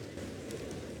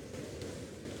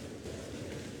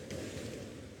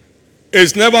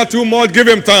 It's never too much. Give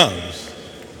Him thanks.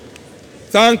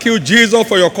 Thank you, Jesus,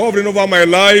 for your covering over my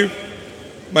life,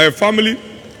 my family,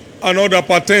 and all that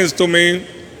pertains to me.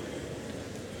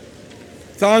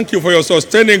 Thank you for your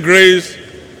sustaining grace.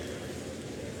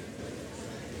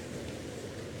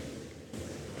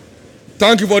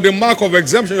 Thank you for the mark of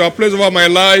exemption you have placed over my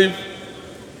life.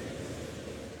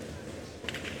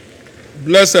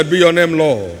 Blessed be your name,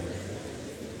 Lord.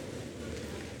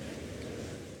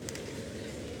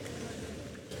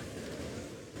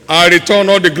 I return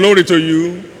all the glory to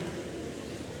you.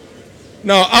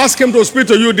 Now ask Him to speak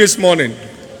to you this morning.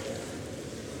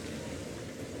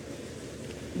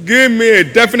 Give me a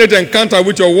definite encounter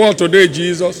with your word today,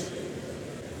 Jesus.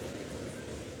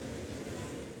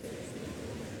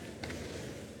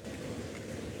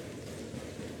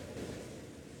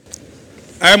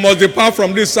 I must depart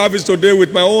from this service today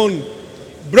with my own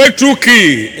breakthrough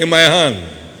key in my hand.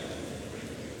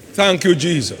 Thank you,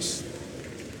 Jesus.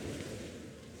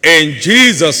 In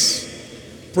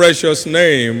Jesus' precious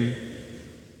name,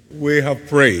 we have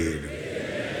prayed.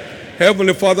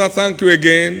 Heavenly Father, thank you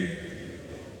again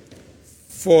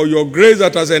for your grace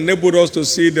that has enabled us to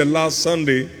see the last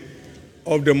Sunday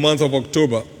of the month of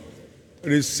October.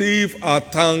 Receive our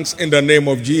thanks in the name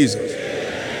of Jesus.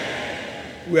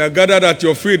 We are gathered at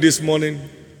your feet this morning.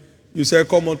 You say,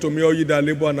 come unto me, all ye that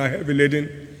labor and are heavy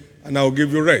laden, and I will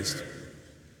give you rest.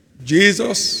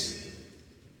 Jesus,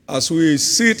 as we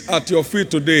sit at your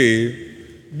feet today,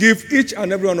 give each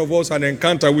and every one of us an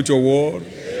encounter with your word,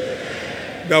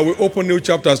 that we open new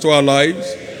chapters to our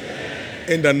lives,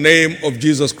 in the name of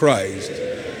Jesus Christ.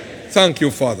 Thank you,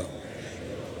 Father.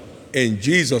 In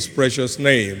Jesus' precious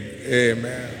name,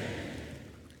 amen.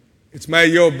 It's my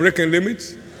year of breaking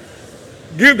limits.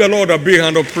 Give the Lord a big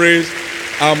hand of praise,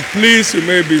 and please, you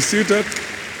may be seated.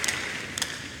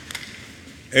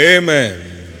 Amen.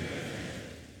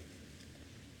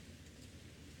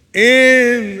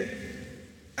 In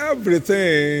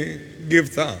everything, give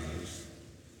thanks.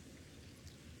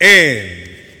 In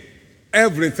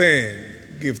everything,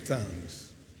 give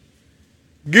thanks.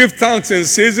 Give thanks in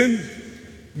season.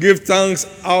 Give thanks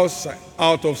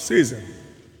out of season.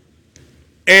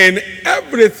 In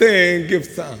everything, give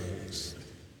thanks.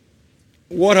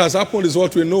 What has happened is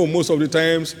what we know most of the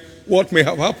times. What may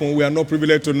have happened, we are not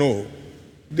privileged to know.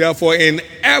 Therefore, in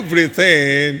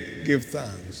everything, give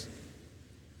thanks.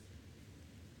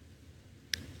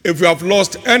 If you have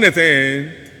lost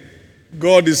anything,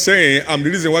 God is saying, I'm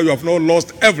the reason why you have not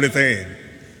lost everything.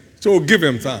 So give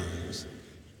Him thanks.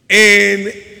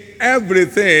 In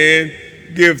everything,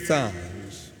 give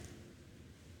thanks.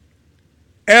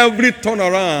 Every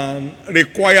turnaround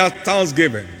requires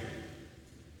thanksgiving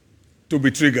to be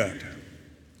triggered.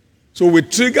 So we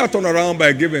trigger turnaround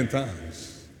by giving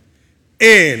thanks.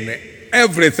 In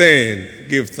everything,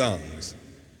 give thanks.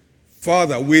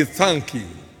 Father, we thank you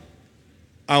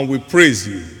and we praise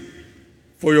you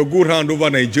for your good hand over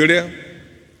Nigeria.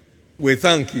 We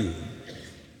thank you.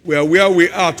 We are where we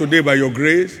are today by your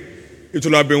grace. It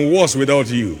would have been worse without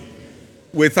you.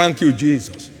 We thank you,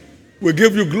 Jesus. We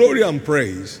give you glory and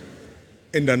praise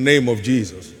in the name of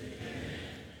Jesus.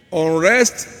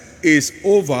 Unrest is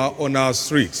over on our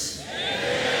streets.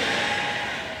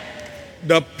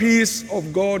 The peace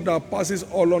of God that passes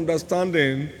all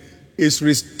understanding is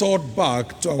restored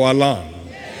back to our land.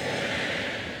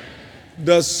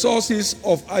 The sources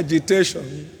of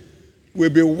agitation will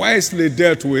be wisely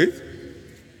dealt with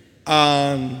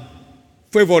and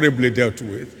favorably dealt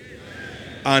with,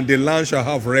 and the land shall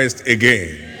have rest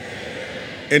again.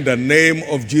 In the name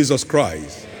of Jesus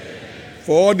Christ.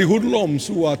 For all the hoodlums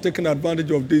who are taking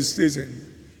advantage of this season,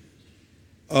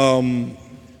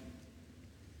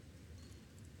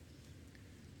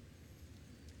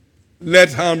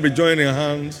 let hand be joined in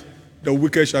hands. The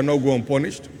wicked shall not go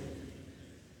unpunished.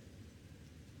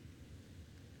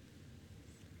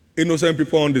 Innocent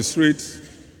people on the streets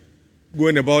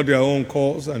going about their own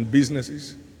calls and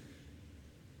businesses.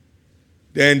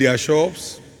 They're in their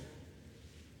shops.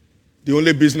 The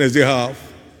only business they have.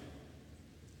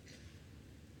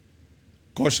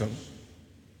 Caution.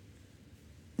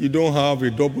 You don't have a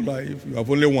double life. You have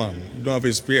only one. You don't have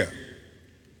a spare.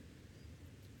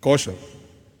 Caution.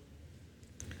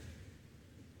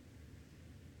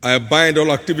 I bind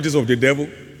all activities of the devil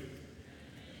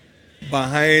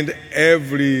behind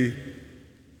every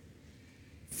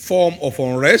form of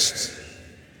unrest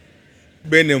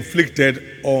being inflicted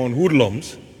on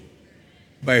hoodlums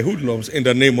by hoodlums in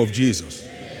the name of Jesus.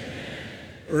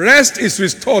 Rest is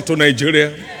restored to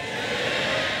Nigeria.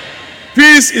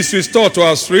 Peace is restored to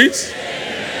our streets.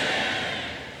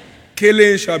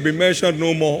 Killing shall be mentioned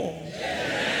no more.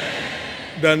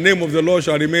 The name of the Lord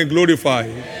shall remain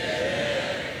glorified.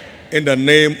 In the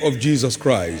name of Jesus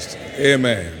Christ.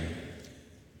 Amen.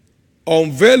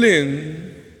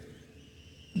 Unveiling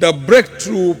the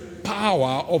breakthrough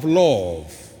power of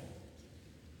love.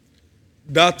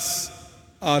 That's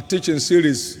our teaching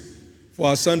series for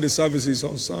our Sunday services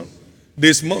on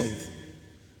this month.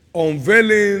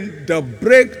 Unveiling the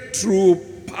breakthrough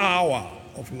power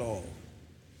of love.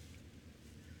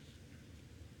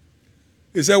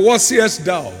 He said, what seest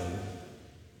thou?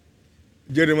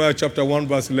 Jeremiah chapter 1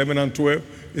 verse 11 and 12.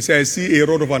 He said, I see a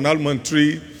rod of an almond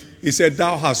tree. He said,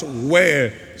 thou hast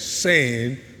well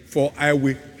said, for I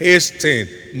will hasten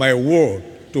my word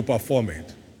to perform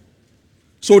it.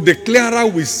 So the clearer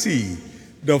we see,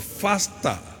 the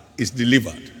faster is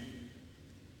delivered.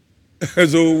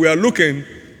 So we are looking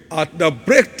at the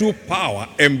breakthrough power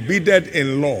embedded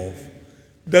in love.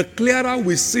 The clearer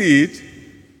we see it,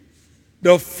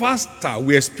 the faster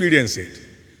we experience it.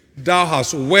 Thou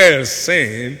hast well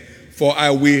said, for I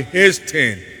will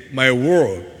hasten my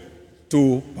word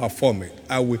to perform it.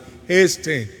 I will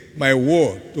hasten my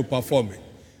word to perform it.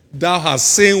 Thou hast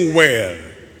seen well.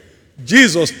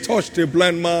 Jesus touched a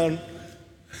blind man.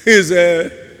 He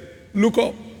said, look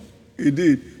up. He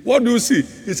did. What do you see?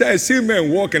 He said, I see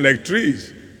men walking like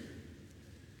trees.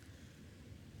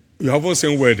 You haven't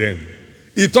seen well then.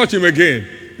 He touched him again.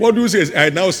 What do you say? I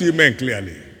now see men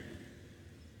clearly.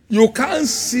 You can't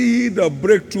see the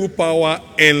breakthrough power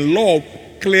in love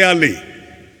clearly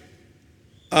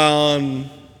and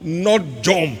not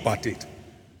jump at it.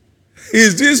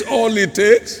 Is this all it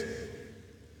takes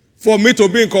for me to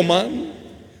be in command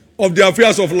of the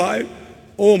affairs of life?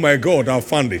 Oh my God, I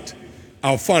found it.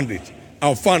 I found it.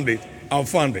 I found it. I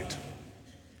found it.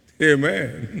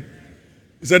 Amen.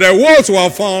 He said, the words were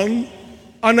found,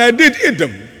 and I did eat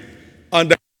them,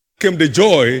 and there came the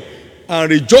joy and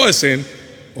rejoicing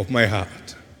of my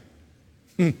heart.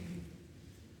 You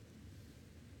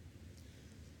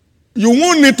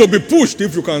won't need to be pushed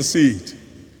if you can see it.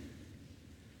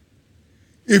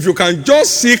 If you can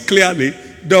just see clearly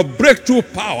the breakthrough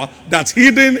power that's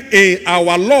hidden in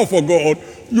our love for God,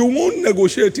 you won't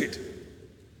negotiate it.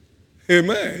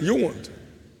 Amen. You won't.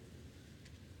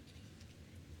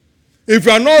 If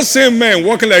you are not seeing men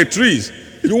walking like trees,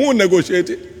 you won't negotiate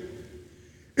it.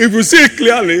 If you see it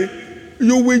clearly,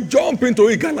 you will jump into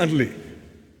it gallantly.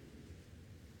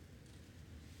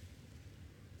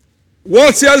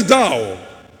 What sayest thou?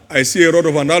 I see a rod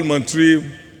of an almond tree.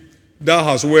 Thou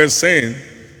hast well said,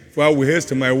 for I will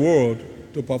hasten my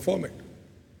word to perform it.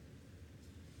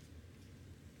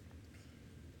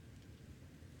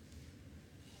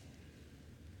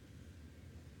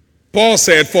 Paul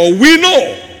said, for we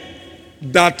know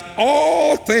that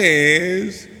all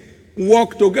things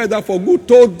work together for good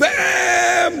to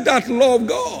them that love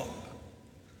God.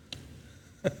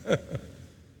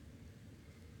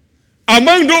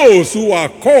 Among those who are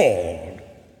called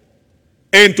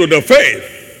into the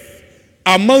faith,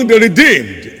 among the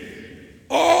redeemed,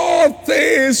 all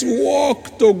things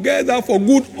work together for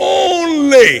good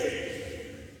only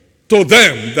to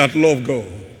them that love God.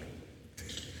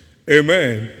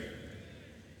 Amen.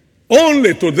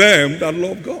 Only to them that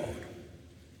love God.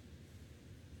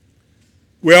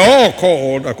 We are all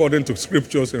called, according to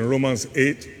scriptures in Romans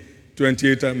 8,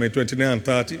 28, 29 and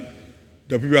 30.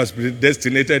 The people he has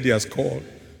predestinated, he has called.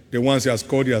 The ones he has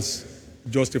called, he has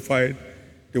justified.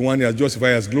 The one he has justified,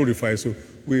 he has glorified. So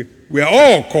we are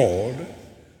all called.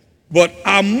 But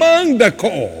among the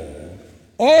called,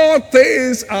 all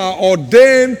things are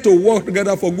ordained to work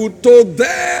together for good to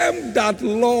them that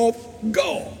love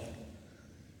God.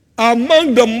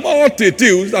 Among the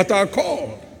multitudes that are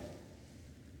called,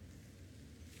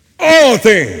 all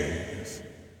things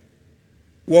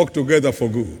work together for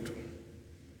good.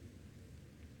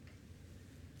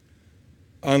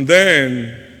 And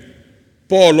then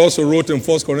Paul also wrote in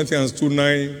 1 Corinthians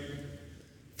 2:9,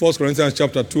 1 Corinthians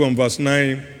chapter 2 and verse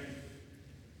 9,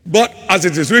 but as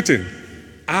it is written,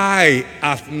 eye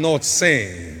hath not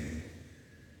seen,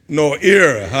 nor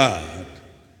ear heard,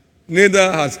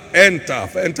 neither has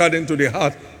entered into the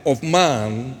heart of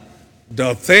man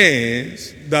the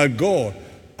things that God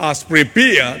has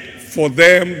prepared for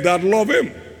them that love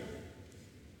him.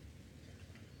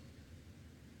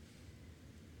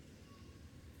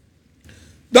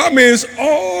 That means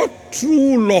all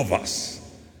true lovers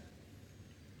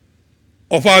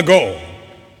of our God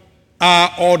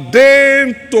are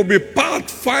ordained to be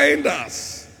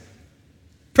pathfinders,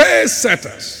 pace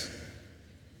setters,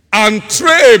 and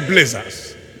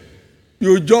trailblazers.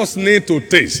 You just need to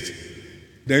taste,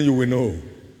 then you will know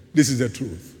this is the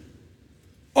truth.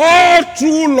 All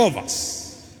true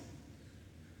lovers,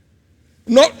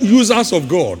 not users of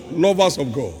God, lovers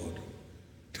of God.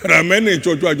 There are many in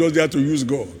church who are just there to use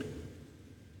God.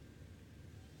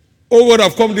 Oh God,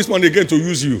 I've come this morning again to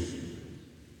use you.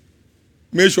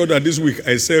 Make sure that this week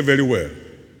I say very well.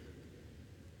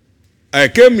 I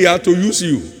came here to use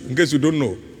you, in case you don't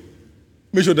know.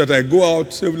 Make sure that I go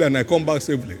out safely and I come back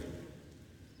safely.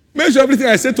 Make sure everything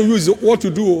I say to you is what to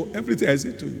do. Everything I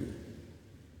say to you.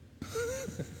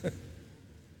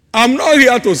 I'm not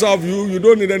here to serve you. You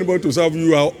don't need anybody to serve you.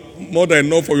 You are more than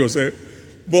enough for yourself.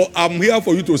 But I'm here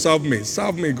for you to serve me.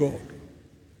 Serve me, God.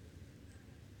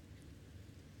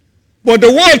 But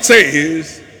the word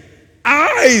says,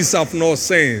 eyes have not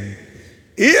seen,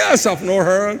 ears have not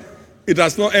heard, it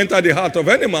has not entered the heart of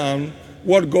any man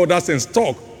what God has in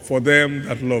stock for them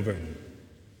that love him.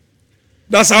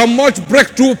 That's how much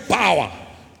breakthrough power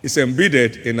is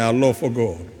embedded in our love for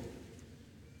God.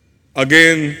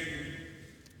 Again,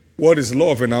 what is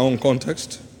love in our own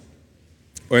context?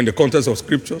 Or in the context of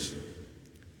scriptures?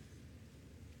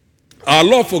 Our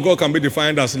love for God can be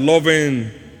defined as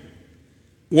loving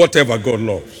whatever God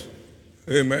loves.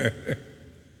 Amen.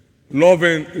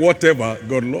 Loving whatever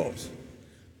God loves.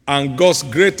 And God's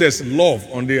greatest love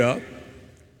on the earth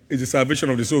is the salvation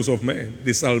of the souls of men.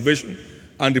 The salvation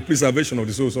and the preservation of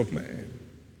the souls of men.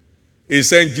 He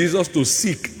sent Jesus to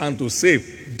seek and to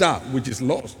save that which is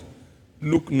lost.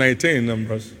 Luke 19 and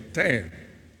verse 10.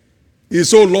 He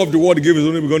so loved the world, he gave his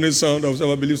only begotten Son, that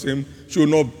whosoever believes in him should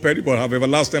not perish but have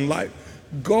everlasting life.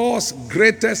 God's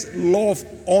greatest love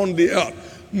on the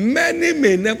earth. Many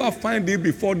may never find it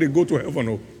before they go to heaven.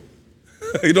 No.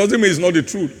 It doesn't mean it's not the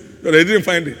truth, but they didn't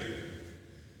find it.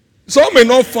 Some may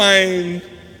not find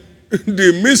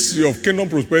the mystery of kingdom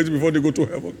prosperity before they go to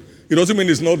heaven. It doesn't mean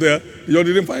it's not there, they just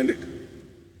didn't find it.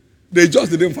 They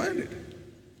just didn't find it.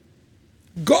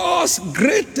 God's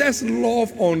greatest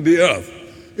love on the earth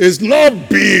is not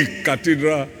big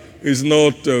cathedral, it's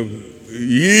not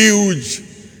huge,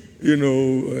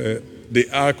 the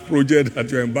Ark project that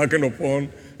you're embarking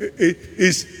upon.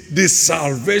 It's the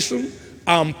salvation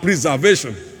and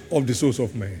preservation of the souls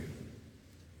of men.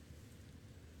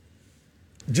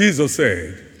 Jesus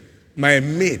said, my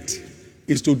mate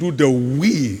is to do the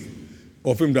will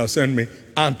of him that sent me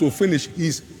and to finish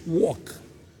his work.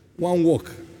 One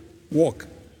work.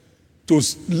 To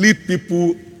lead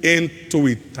people into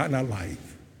eternal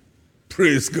life.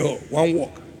 Praise God. One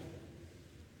work.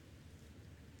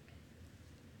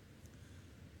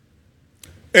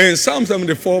 In Psalm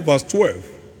 74 verse 12,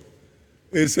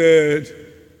 it said,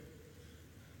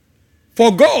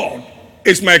 for God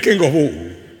is my King of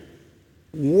all,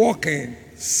 working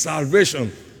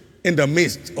salvation in the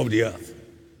midst of the earth.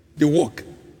 The work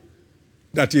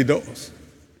that he does.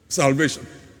 Salvation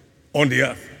on the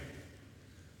earth.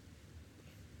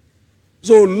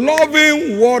 So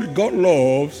loving what God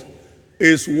loves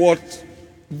is what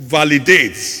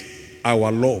validates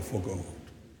our love for God.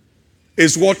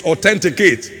 It's what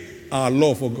authenticates our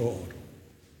love for God.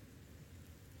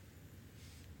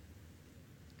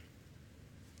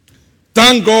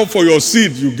 Thank God for your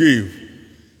seed you gave.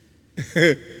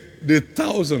 The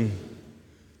 1,000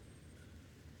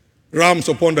 Rams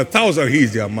upon the 1,000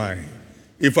 hills, they are mine.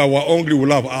 If I were hungry,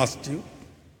 would I have asked you?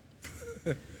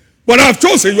 But I have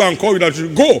chosen you and called you that you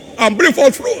should go and bring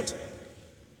forth fruit.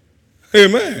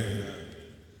 Amen.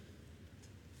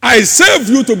 I saved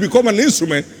you to become an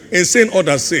instrument in seeing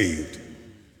others saved.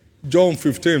 John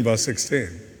 15, verse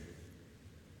 16.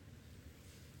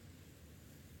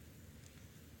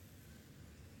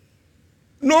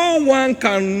 No one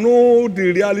can know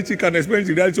the reality, can experience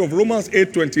the reality of Romans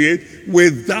 8:28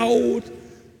 without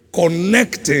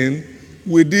connecting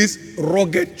with this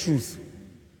rugged truth.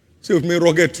 Say with me,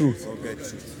 rugged truth. Rugged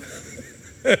truth.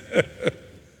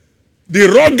 The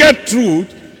rugged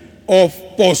truth of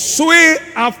pursuing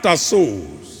after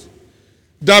souls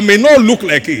that may not look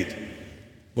like it,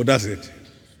 but that's it.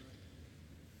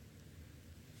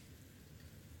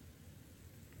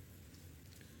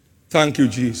 Thank you,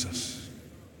 Jesus.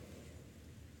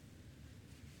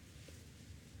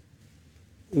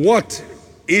 What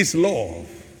is love?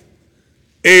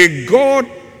 A God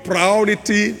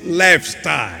priority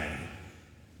lifestyle.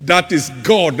 That is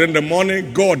God in the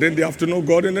morning, God in the afternoon,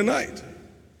 God in the night.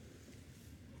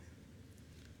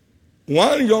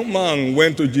 One young man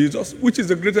went to Jesus, which is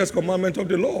the greatest commandment of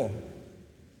the law.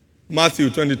 Matthew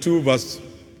 22, verse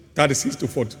 36 to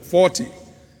 40.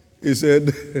 He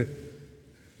said,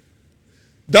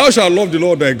 Thou shalt love the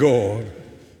Lord thy God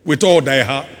with all thy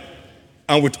heart,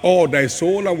 and with all thy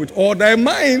soul, and with all thy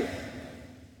mind.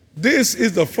 This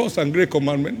is the first and great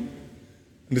commandment.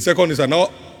 And the second is an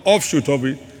offshoot of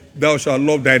it. Thou shalt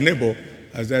love thy neighbor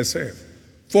as thyself.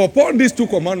 For upon these two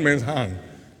commandments hang,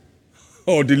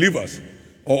 or delivers,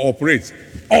 or operates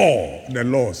all the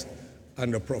laws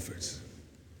and the prophets.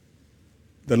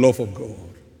 The love of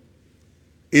God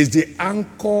is the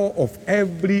anchor of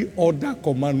every other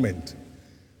commandment.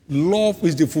 Love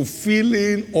is the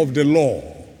fulfilling of the law.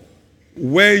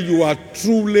 When you are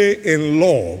truly in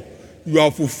love, you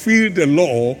have fulfilled the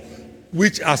law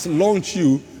which has launched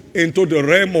you into the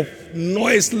realm of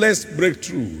noiseless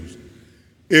breakthroughs.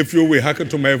 If you will hearken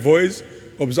to my voice,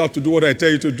 observe to do what I tell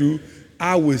you to do,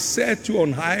 I will set you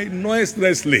on high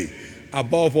noiselessly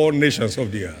above all nations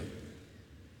of the earth.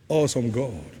 Awesome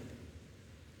God.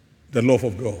 The love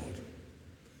of God.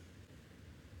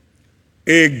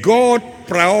 A God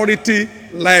priority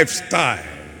lifestyle.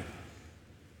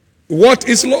 What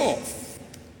is love?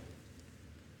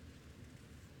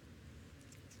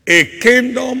 A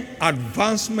kingdom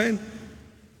advancement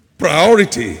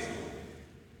priority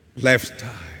lifestyle.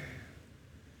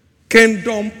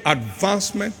 Kingdom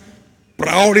advancement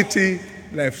priority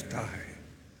lifestyle.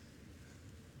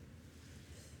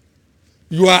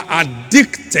 You are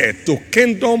addicted to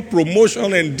kingdom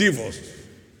promotion endeavors.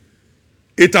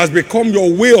 It has become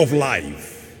your way of life.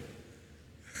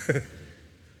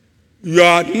 You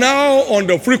are now on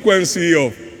the frequency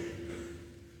of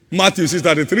Matthew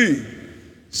 6:33.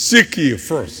 Seek ye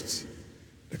first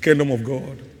the kingdom of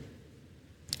God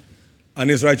and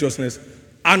his righteousness,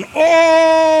 and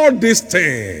all these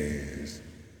things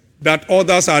that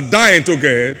others are dying to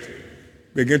get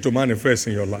begin to manifest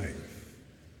in your life.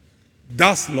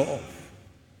 That's love.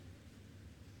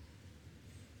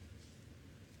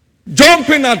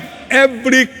 Jumping at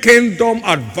every kingdom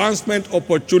advancement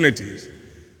opportunities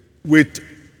with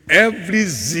every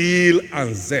zeal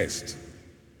and zest.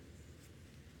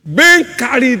 Being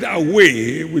carried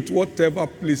away with whatever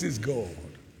pleases God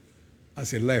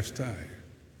as a lifestyle.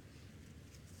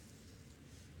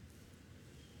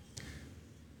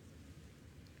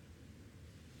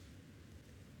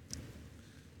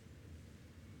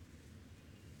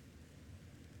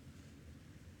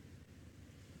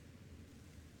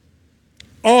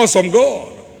 Awesome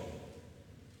God.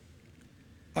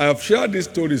 I have shared this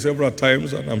story several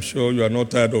times, and I'm sure you are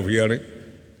not tired of hearing.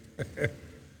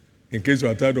 In case you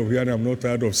are tired of hearing, I'm not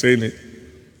tired of saying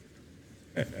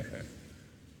it.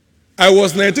 I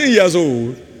was 19 years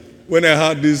old when I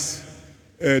had this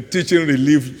teaching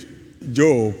relief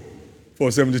job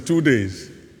for 72 days.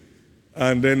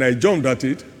 And then I jumped at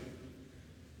it.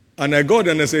 And I got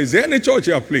there and I said, is there any church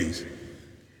here, please?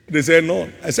 They said, no.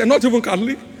 I said, not even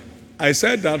Catholic? I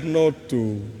said that not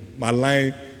to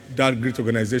malign that great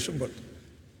organization, but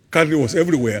Catholic was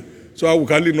everywhere, so I would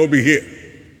hardly not be here.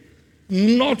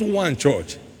 Not one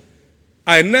church.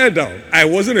 I knelt down. I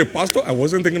wasn't a pastor. I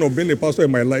wasn't thinking of being a pastor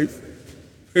in my life.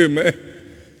 Amen.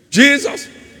 Jesus,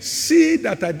 see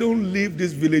that I don't leave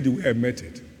this village where I met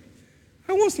it.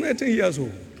 I was 19 years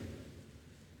old.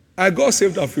 I got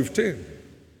saved at 15.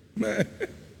 Man.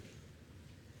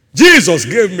 Jesus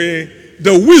gave me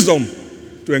the wisdom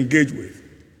to engage with.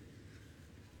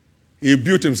 He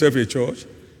built himself a church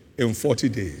in 40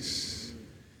 days.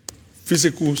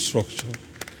 Physical structure,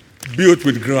 built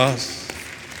with grass.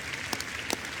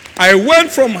 I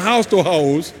went from house to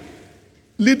house,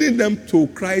 leading them to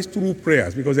Christ through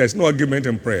prayers, because there's no argument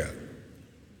in prayer.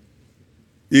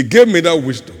 He gave me that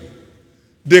wisdom.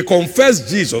 They confessed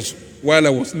Jesus while I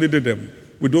was leading them.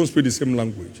 We don't speak the same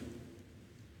language.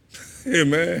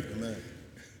 Amen. Amen.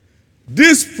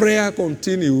 This prayer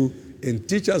continued in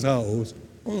teacher's house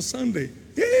on Sunday.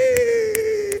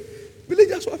 Yay!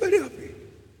 Villagers were very happy.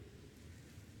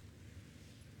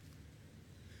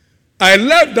 I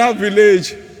left that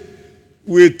village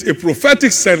with a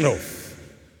prophetic send-off.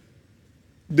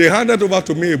 They handed over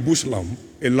to me a bush lamp,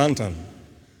 a lantern,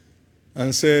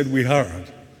 and said, we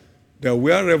heard that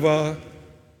wherever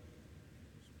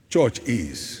church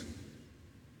is,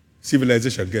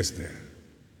 civilization gets there.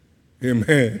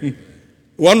 Amen.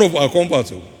 One of our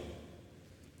converts,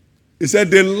 he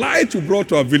said, the light you brought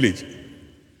to our village,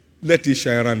 let it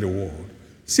shine around the world.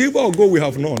 Silver or gold we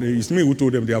have none. It's me who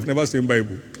told them they have never seen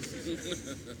Bible.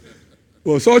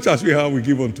 Well, such as we have, we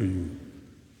give unto you.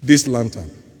 This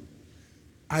lantern.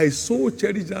 I so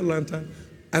cherished that lantern,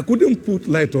 I couldn't put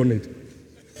light on it.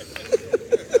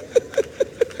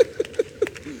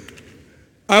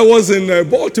 I was in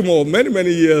Baltimore many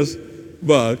years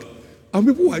back, and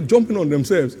people were jumping on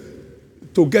themselves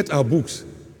to get our books.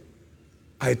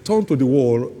 I turned to the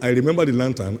wall, I remember the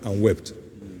lantern, and wept.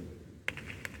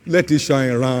 Let it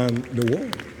shine around the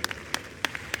world.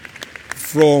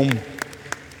 From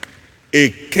a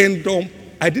kingdom,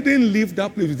 I didn't leave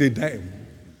that place with a dime,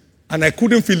 and I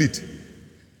couldn't feel it.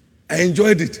 I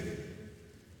enjoyed it.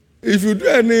 If you do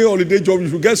any holiday job, you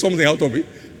should get something out of it.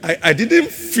 I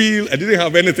didn't feel, I didn't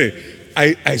have anything.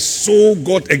 I so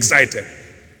got excited.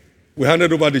 We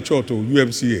handed over the church to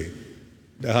UMCA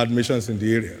that had missions in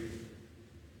the area.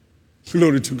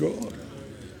 Glory to God.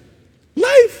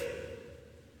 Life.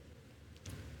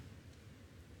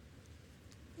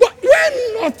 But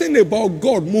when nothing about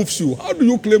God moves you, how do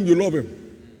you claim you love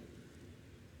Him?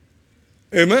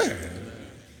 Amen.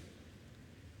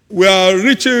 We are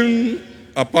reaching,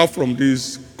 apart from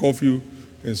this curfew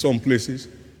in some places,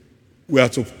 we are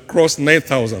to cross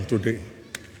 9,000 today.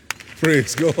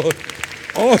 Praise God.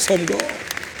 Awesome God.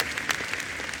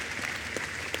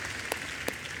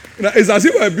 Now, it's as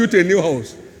if I built a new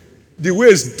house. The way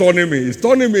it's turning me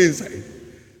inside.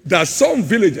 That some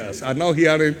villagers are now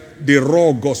hearing the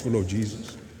raw gospel of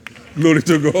Jesus. Glory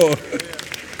to God.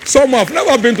 Some have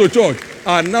never been to church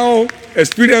are now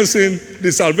experiencing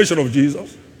the salvation of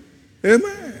Jesus.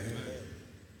 Amen.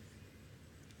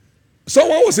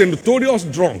 Someone was a notorious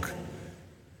drunk.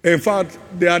 In fact,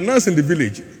 they announced in the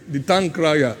village, the town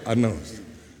crier announced,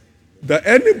 that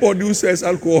anybody who says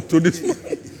alcohol to this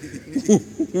man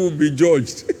will be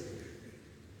judged.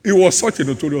 He was such a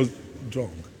notorious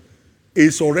drunk.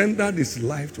 He surrendered his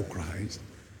life to Christ.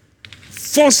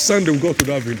 First Sunday we got to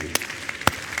that village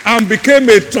and became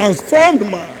a transformed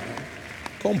man.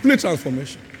 Complete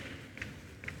transformation.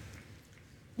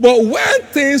 But when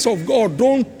things of God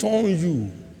don't turn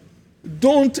you,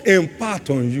 don't impart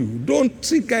on you, don't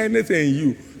trigger anything in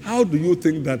you, how do you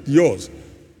think that yours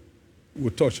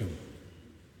will touch Him?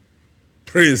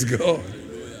 Praise God.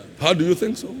 How do you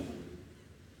think so?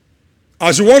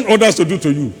 As you want others to do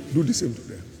to you, do the same to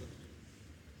them.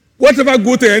 Whatever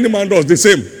good thing any man does, the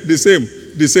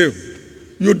same.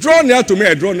 You draw near to me,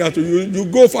 I draw near to you. You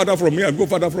go farther from me, I go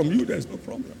farther from you. There's no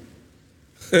problem.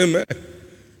 Amen.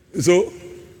 So,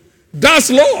 that's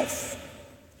love.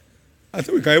 I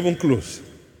think we can even close.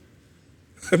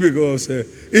 Because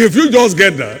if you just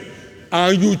get that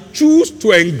and you choose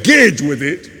to engage with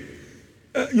it,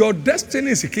 your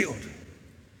destiny is secured.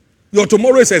 Your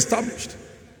tomorrow is established.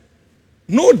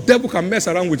 No devil can mess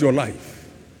around with your life.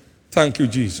 Thank you,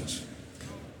 Jesus.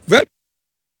 Very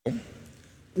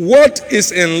what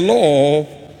is in love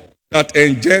that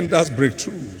engenders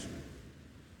breakthroughs?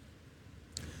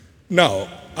 Now,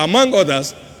 among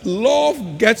others,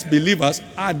 love gets believers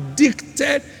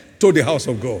addicted to the house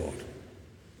of God.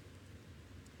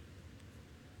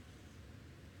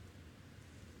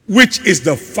 Which is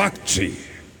the factory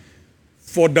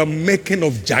for the making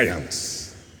of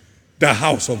giants, the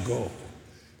house of God.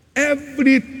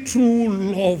 Every true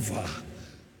lover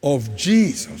of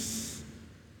Jesus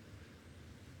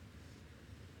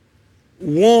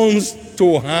wants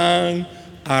to hang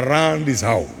around his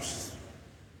house.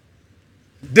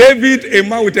 David, a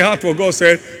man with a heart for God,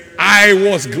 said, I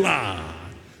was glad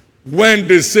when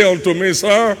they say unto me,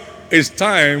 sir, it's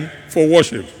time for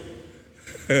worship.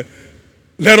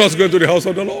 Let us go to the house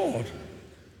of the Lord.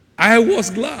 I was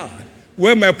glad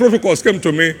when my protocols came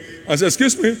to me and said,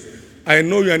 excuse me, I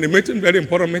know you're in a meeting, very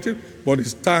important meeting, but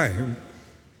it's time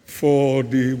for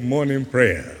the morning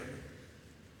prayer.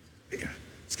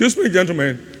 Excuse me,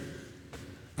 gentlemen.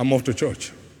 I'm off to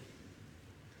church.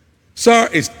 Sir,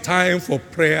 it's time for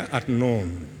prayer at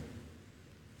noon.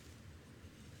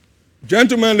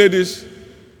 Gentlemen, ladies,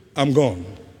 I'm gone.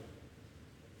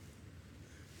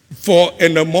 For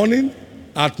in the morning,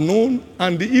 at noon,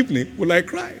 and the evening, will I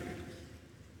cry?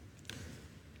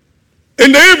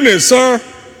 In the evening, sir,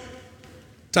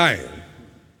 time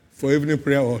for evening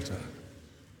prayer altar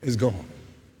is gone.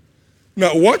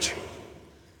 Now watch.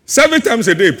 7 times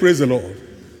a day, praise the Lord.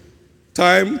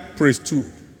 Time, praise 2.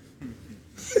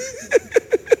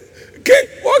 King,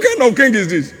 what kind of king is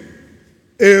this?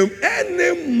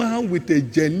 Any man with a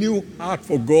genuine heart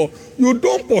for God, you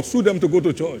don't pursue them to go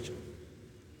to church.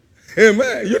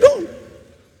 Amen. You don't.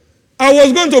 I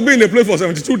was going to be in a place for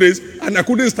 72 days and I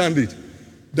couldn't stand it.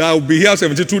 That I'll be here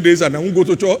 72 days and I won't go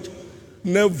to church.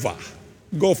 Never.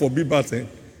 God forbid bad thing.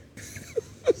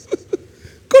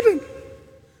 Couldn't.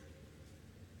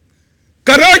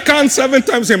 Can I count 7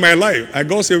 times in my life? I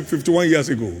got saved 51 years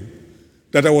ago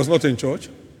that I was not in church.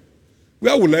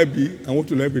 Where will I be and what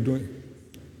will I be doing?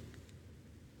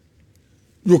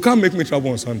 You can't make me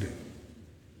travel on Sunday.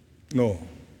 No.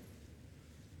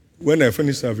 When I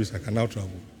finish service, I can now travel.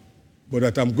 But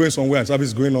that I'm going somewhere and service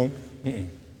is going on,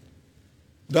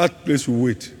 that place will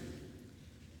wait.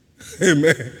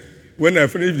 Amen. When I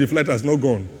finish, if the flight has not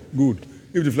gone, good.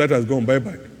 If the flight has gone,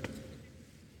 bye-bye.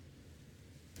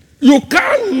 You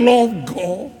can't love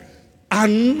God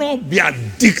and not be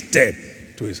addicted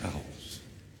to his house.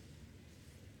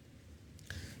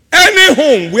 Any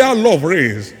home where love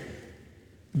reigns,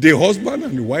 the husband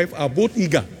and the wife are both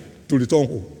eager to return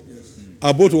home. Yes.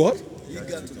 Are both what? Eager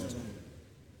to return.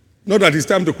 Not that it's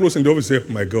time to close in the office and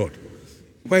say, my God,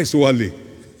 why is so early?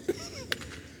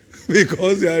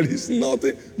 Because there is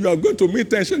nothing. You are going to meet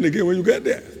tension again when you get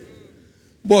there.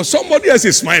 But somebody else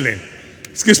is smiling.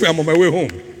 Excuse me, I'm on my way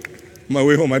home. My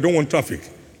way home. I don't want traffic.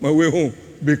 My way home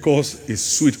because it's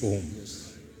sweet home.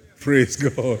 Yes. Praise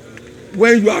God.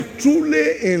 When you are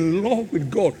truly in love with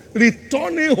God,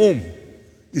 returning home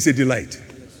is a delight.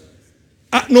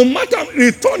 No matter,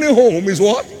 returning home is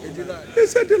what? A delight.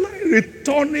 It's a delight.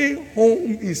 Returning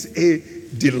home is a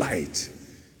delight.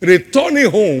 Returning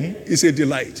home is a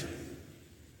delight.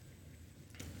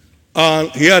 And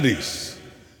hear this,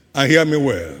 and hear me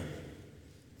well.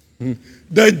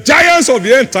 The giants of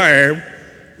the end time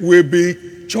will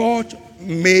be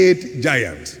church-made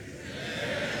giants.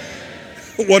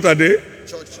 What are they?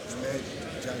 Church-made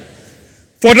giants.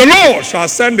 For the Lord shall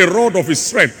send the rod of his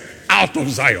strength out of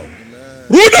Zion.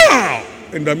 Rule down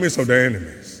in the midst of the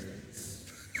enemies.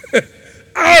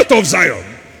 Out of Zion.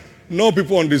 No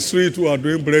people on the street who are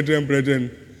doing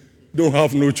brethren, don't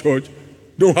have no church,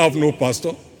 don't have no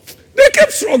pastor. They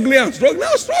kept struggling and struggling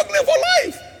for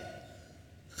life.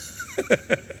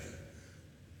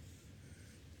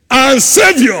 And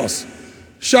saviors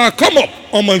shall come up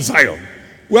on Mount Zion.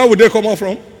 Where would they come up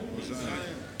from?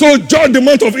 To judge the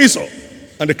month of Esau.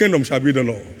 And the kingdom shall be the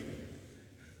Lord.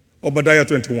 Obadiah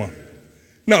 21.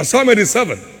 Now, Psalm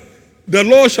 87. The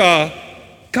Lord shall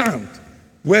count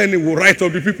when he will write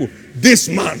of the people. This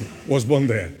man was born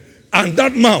there. And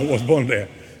that man was born there.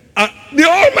 The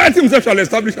Almighty himself shall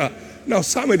establish her. Now,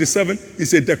 Psalm 87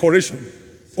 is a decoration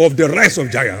of the rise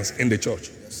of giants in the church.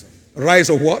 Yes, rise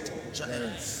of what?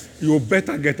 Giants. You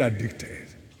better get addicted.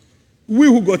 We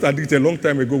who got addicted a long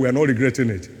time ago, we are not regretting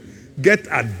it. Get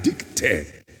addicted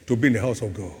to be in the house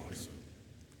of God.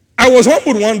 I was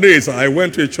humbled one day, so I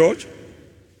went to a church,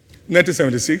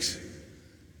 1976,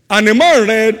 and a man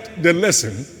read the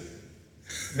lesson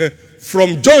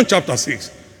from John chapter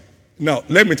 6. Now,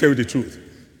 let me tell you the truth.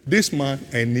 This man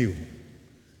I knew.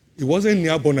 He wasn't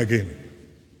near born again.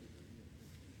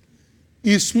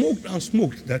 He smoked and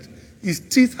smoked that his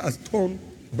teeth has turned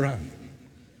brown.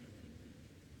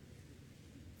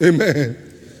 Amen.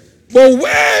 But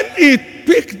when he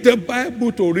picked the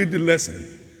Bible to read the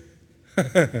lesson,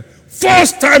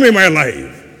 first time in my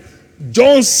life,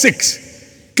 John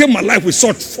 6 came alive with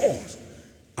such force.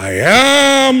 I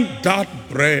am that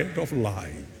bread of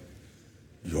life.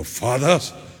 Your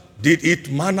fathers did eat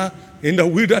manna in the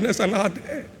wilderness and are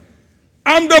dead.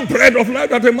 I'm the bread of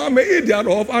life that a man may eat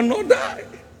thereof and not die.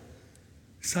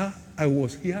 Sir, I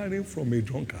was hearing from a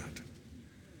drunkard.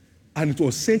 And it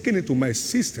was sinking into my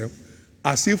system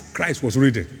as if Christ was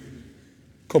reading.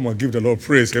 Come on, give the Lord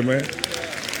praise, amen.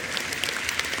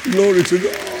 Glory to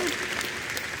God.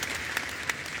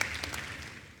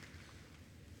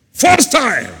 First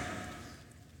time,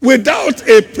 without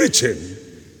a preaching,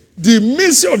 the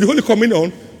mystery of the Holy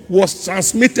Communion was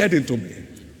transmitted into me.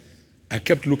 I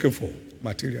kept looking for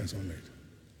materials on it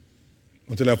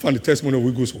until I found the testimony of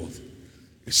Wigglesworth.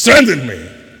 It strengthened me.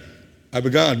 I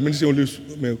began administering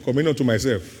only communion to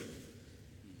myself,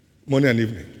 morning and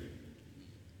evening.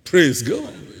 Praise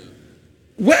God.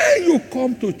 When you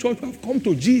come to church, you have come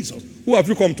to Jesus. Who have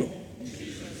you come to?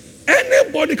 Jesus.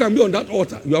 Anybody can be on that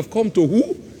altar. You have come to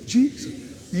who?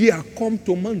 Jesus. Ye have come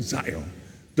to Mount Zion,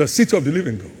 the city of the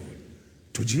living God,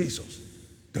 to Jesus,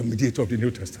 the mediator of the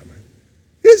New Testament.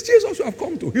 It's Jesus you have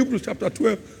come to. Hebrews chapter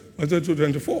 12, verse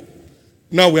 24.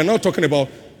 Now we are not talking about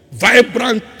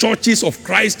vibrant churches of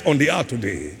Christ on the earth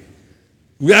today.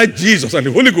 We are Jesus and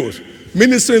the Holy Ghost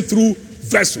ministering through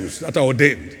vessels that are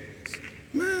ordained.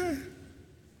 Man,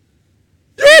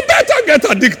 you better get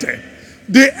addicted.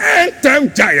 The end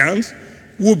time giants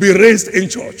will be raised in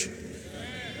church.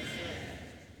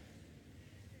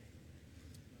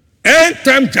 End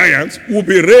time giants will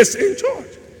be raised in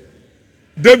church.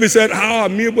 David said, how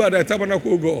amiable at the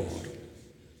tabernacle of God.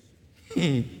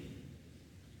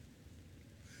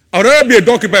 I'd rather be a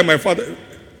donkey by my father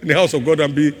in the house of God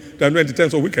than be than in the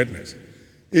tents of wickedness.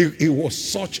 He was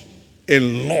such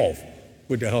in love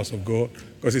with the house of God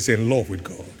because he's in love with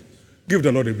God. Give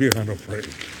the Lord a big hand of praise.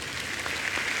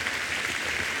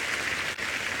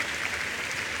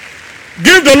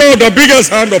 Give the Lord the biggest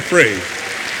hand of praise.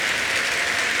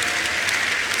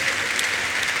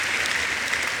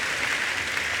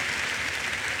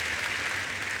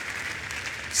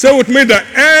 Say with me, the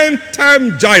end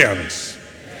time giants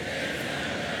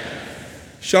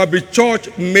shall be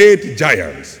church-made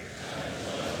giants.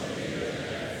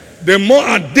 The more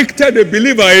addicted a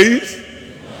believer is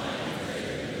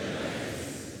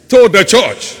to the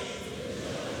church,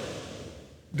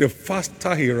 the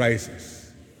faster he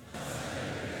rises.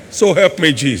 So help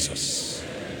me, Jesus.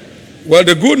 Well,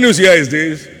 the good news here is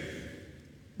this.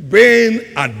 Being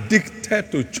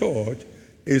addicted to church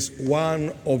is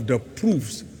one of the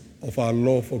proofs of our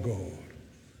love for God.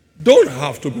 Don't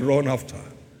have to be run after.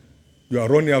 You are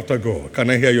running after God. Can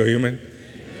I hear your amen?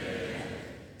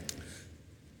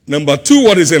 Number two,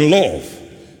 what is in love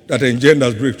that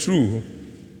engenders breakthrough?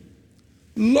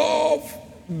 Love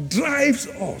drives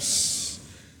us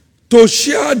to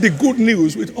share the good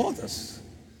news with others.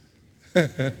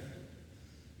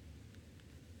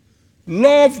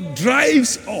 Love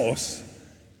drives us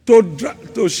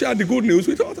to share the good news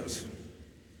with others.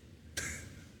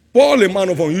 Paul, a man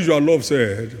of unusual love,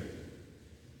 said,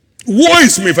 woe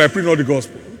is me if I preach not the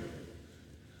gospel.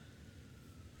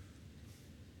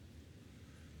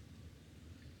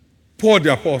 Paul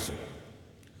the apostle,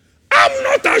 I'm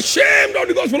not ashamed of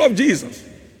the gospel of Jesus.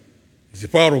 It's the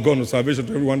power of God and salvation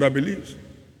to everyone that believes.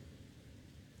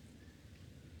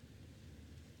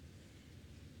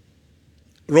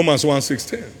 Romans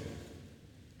 1:16.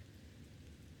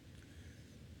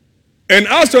 In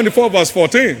Acts 24 verse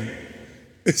 14,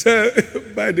 it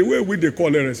said, by the way we they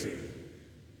call heresy.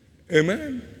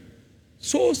 Amen.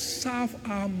 So serve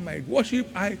I might, worship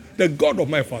I, the God of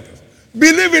my fathers.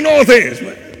 Believe in all things,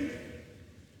 man.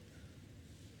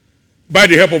 By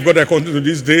the help of God, I continue to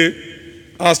this day.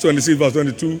 Acts 26 verse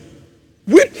 22.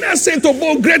 Witnessing to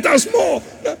both great and small.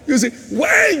 You see,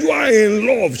 when you are in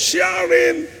love,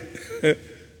 sharing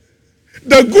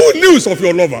the good news of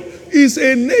your lover is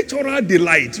a natural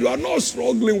delight. You are not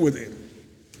struggling with it.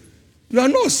 You are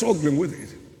not struggling with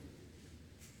it.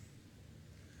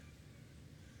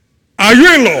 Are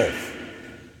you in love?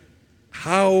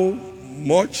 How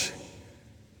much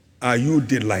are you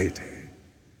delighted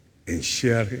in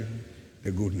sharing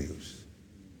the good news?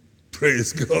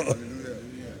 Praise God.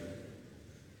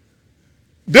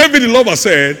 David the lover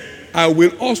said, I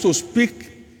will also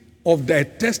speak of thy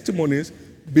testimonies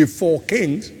before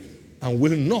kings and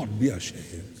will not be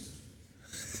ashamed.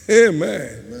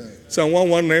 Amen. Psalm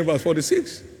 119 verse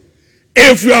 46.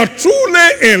 If you are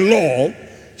truly in love,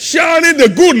 sharing the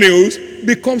good news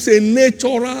becomes a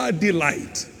natural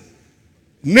delight.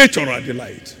 Natural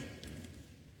delight.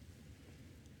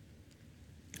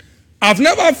 I've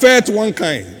never felt one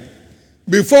kind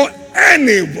before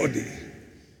anybody,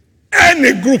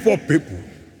 any group of people.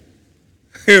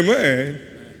 Amen.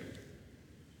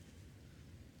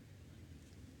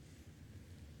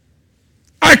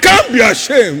 I can't be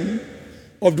ashamed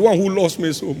of the one who loves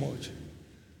me so much.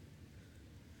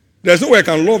 There's no way I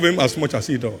can love him as much as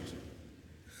he does.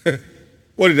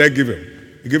 What did I give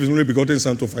him? He gave his only begotten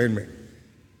son to find me.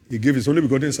 He gave his only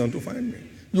begotten son to find me.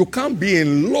 You can't be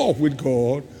in love with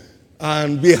God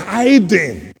and be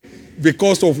hiding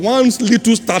because of one's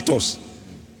little status.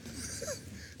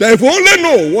 That if you only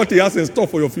know what he has in store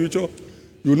for your future,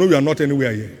 you know you are not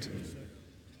anywhere yet.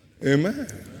 Amen.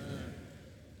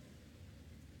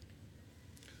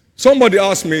 Somebody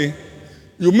asked me,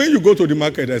 you mean you go to the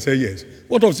market? I say, yes.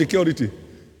 What of security?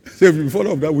 I say, if you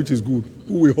follow that which is good,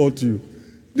 who will hurt you?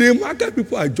 The market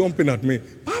people are jumping at me.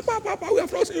 Papa, we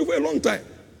have not seen you for a long time.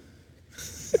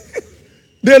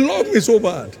 They love me so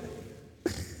bad.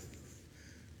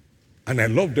 And I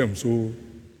love them so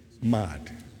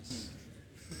mad.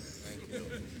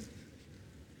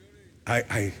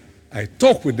 I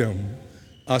talk with them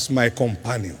as my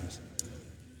companions,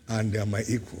 and they are my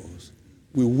equals.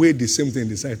 We weigh the same thing in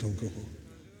the sight of God.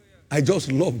 I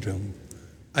just love them.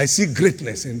 I see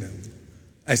greatness in them.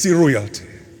 I see royalty.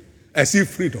 I see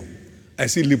freedom. I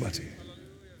see liberty.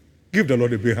 Give the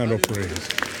Lord a big hand of praise.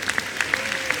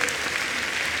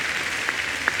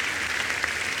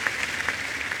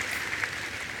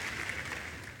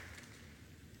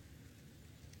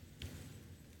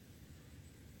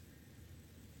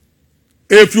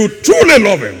 If you truly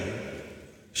love him,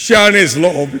 sharing his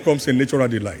love becomes a natural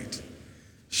delight.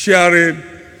 Sharing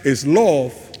his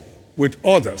love with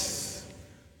others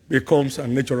becomes a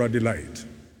natural delight.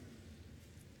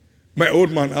 My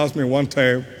old man asked me one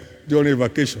time during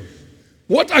vacation,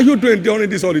 what are you doing during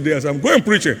this holiday? I said, I'm going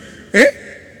preaching. Eh?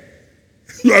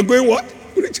 You are going what?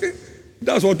 Preaching?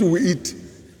 That's what we eat.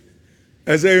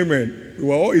 I said, amen. We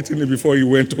were all eating it before he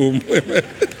went home.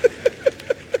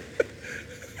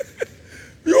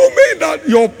 You mean that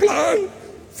your plan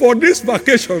for this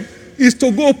vacation is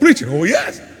to go preaching? Oh,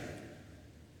 yes.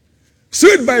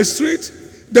 Street by street,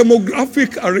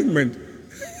 demographic arrangement.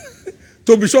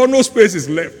 To be sure no space is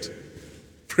left.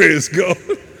 Praise God.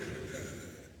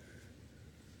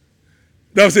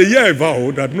 There was a year I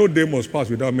vowed that no day must pass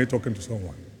without me talking to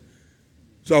someone.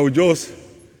 So I would just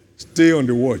stay on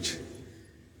the watch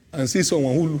and see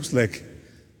someone who looks like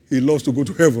he loves to go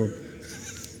to heaven.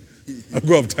 I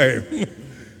go have time.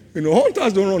 You know,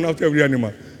 hunters don't run after every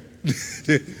animal.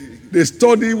 They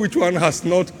study which one has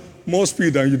not more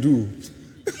speed than you do.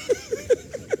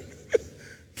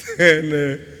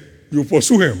 And you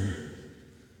pursue him.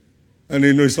 And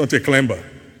you know it's not a climber.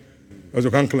 Because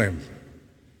you can't climb.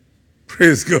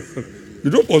 Praise God. You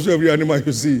don't pursue every animal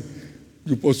you see.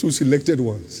 You pursue selected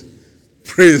ones.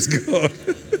 Praise God.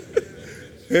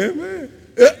 Amen.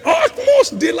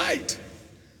 Utmost delight.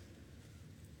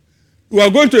 We are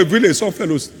going to a village. Some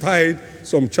fellows tied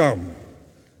some charm.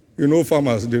 You know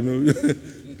farmers, they know.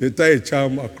 They tie a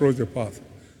charm across the path.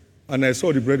 And I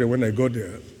saw the brethren when I got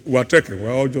there. We were trekking. We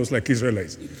were all just like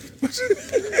Israelites.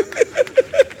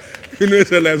 You know,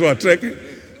 Israelites were trekking.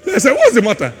 I said, what's the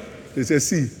matter? They said,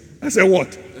 see. I said,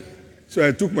 what? So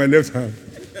I took my left hand.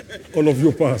 All of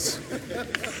you pass.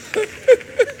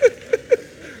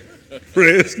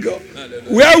 Praise God.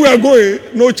 Where we are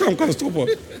going, no charm can stop us.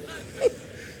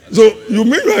 So you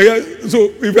mean you are here?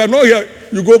 So if you are not here,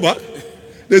 you go back.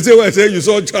 They say, well, I say you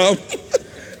saw charm.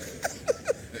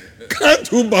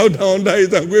 Can't you bow down under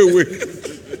it and go away?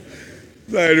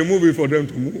 So I remove it for them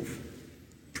to move.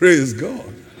 Praise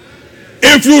God.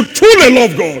 If you truly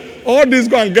love God, all this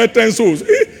go and get 10 souls.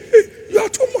 You are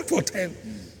too much for 10.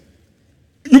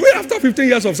 You mean after 15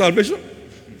 years of salvation,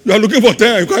 you are looking for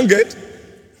 10 and you can't get?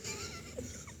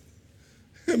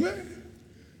 Amen.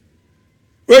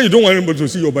 Well, you don't want anybody to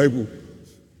see your Bible.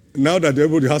 Now that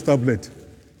everybody has tablet.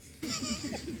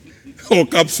 Or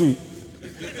capsule.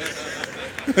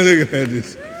 Look at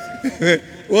this.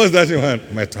 What's that in your hand?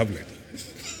 My tablet.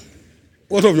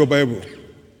 What of your Bible?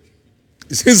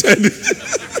 It's inside it.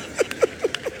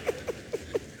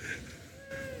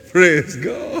 Praise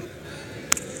God.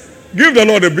 Give the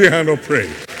Lord a big hand of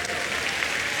praise.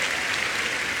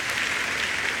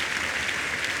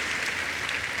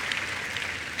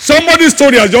 Somebody's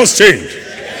story has just changed.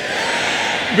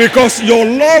 Because your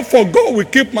love for God will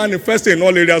keep manifesting in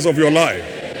all areas of your life.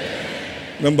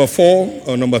 Number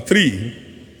 3,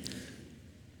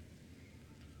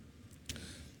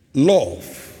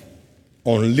 love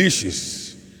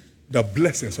unleashes the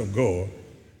blessings of God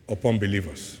upon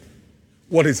believers.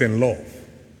 What is in love?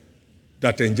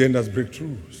 That engenders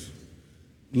breakthroughs.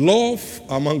 Love,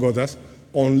 among others,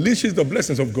 unleashes the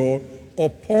blessings of God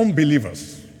upon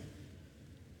believers.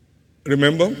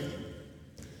 Remember,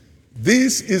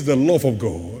 this is the love of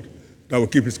God that will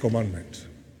keep his commandment.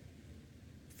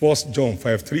 1 John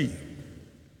 5:3.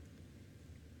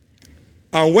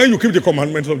 And when you keep the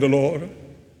commandments of the Lord,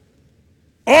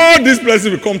 all these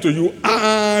blessings will come to you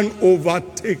and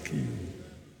overtake you.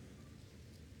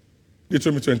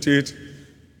 Deuteronomy 28,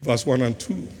 verse 1 and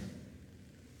 2.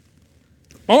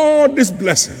 All these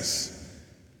blessings.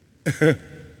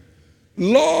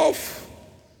 Love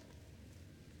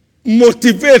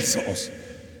motivates us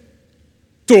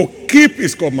to keep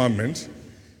his commandments.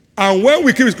 And when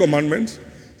we keep his commandments,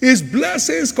 his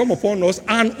blessings come upon us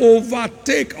and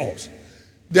overtake us.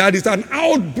 There is an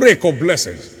outbreak of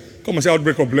blessings. Come and say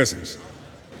outbreak of blessings.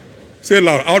 Say it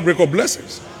loud. Outbreak of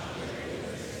blessings.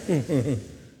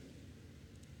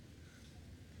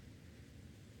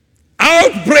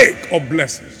 Outbreak of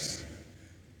blessings.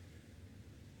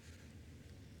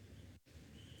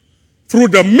 Through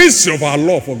the mystery of our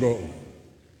love for God.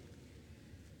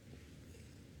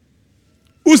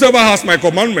 Whosoever has my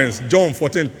commandments, John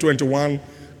 14:21,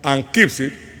 and keeps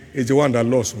it, is the one that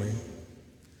loves me.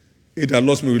 He that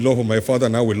loves me will love my Father,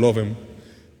 and I will love him,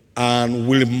 and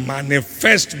will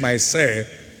manifest myself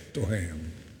to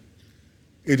him.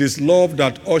 It is love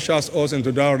that ushers us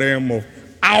into that realm of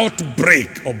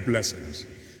outbreak of blessings.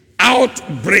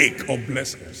 Outbreak of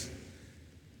blessings.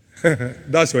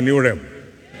 That's your new realm.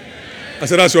 I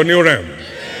said, that's your new realm.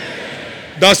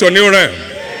 That's your new realm.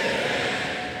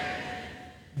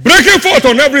 Breaking forth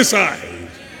on every side.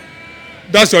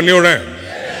 That's your new realm.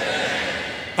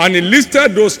 And he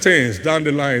listed those things down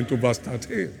the line to verse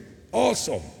 13.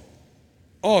 Awesome.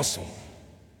 Awesome.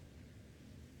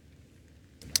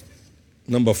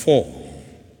 Number 4.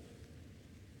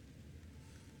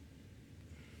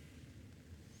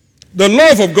 The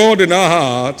love of God in our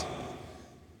heart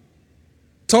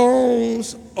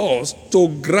turns us to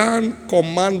grand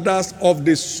commanders of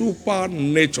the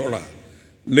supernatural.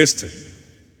 Listen.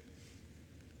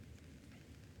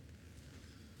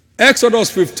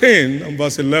 Exodus 15 and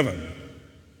verse 11.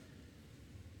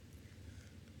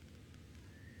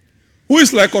 Who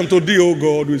is like unto thee, O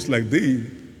God, who is like thee?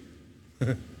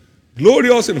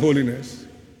 Glorious in holiness,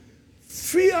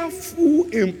 fearful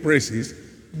in praises,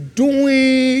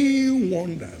 doing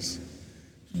wonders.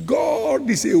 God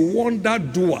is a wonder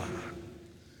doer.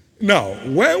 Now,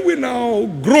 when we now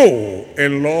grow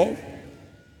in love,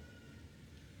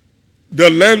 the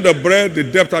length, the breadth, the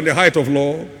depth, and the height of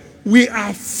love, we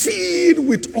are filled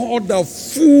with all the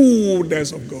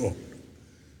fullness of God.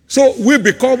 So we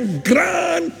become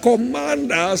grand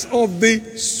commanders of the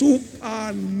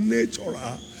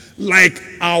supernatural, like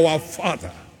our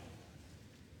Father,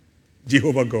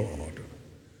 Jehovah God.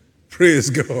 Praise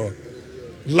God.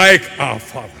 Like our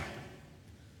Father.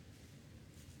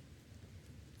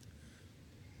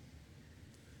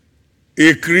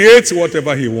 He creates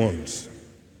whatever he wants.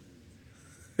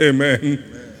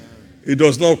 Amen. He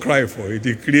does not cry for it.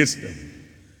 He creates them.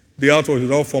 The earth was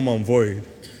without form and void.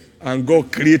 And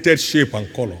God created shape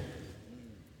and color.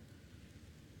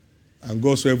 And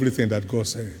God saw everything that God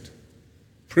said.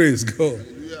 Praise God.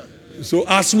 So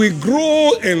as we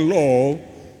grow in love,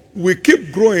 we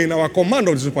keep growing our command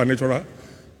of the supernatural.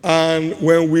 And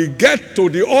when we get to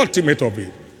the ultimate of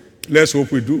it, let's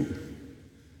hope we do.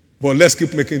 But let's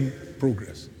keep making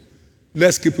progress.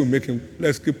 Let's keep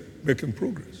making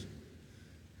progress.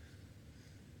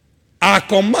 Our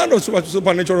command of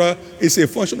supernatural is a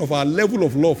function of our level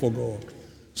of love for God.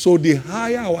 So the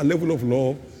higher our level of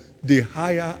love, the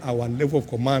higher our level of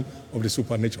command of the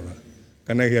supernatural.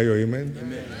 Can I hear your amen?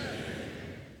 Amen.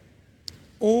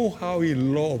 Oh, how he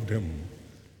loved him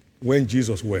when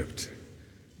Jesus wept.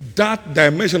 That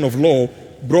dimension of love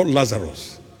brought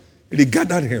Lazarus. He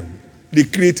gathered him. He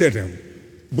created him.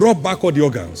 Brought back all the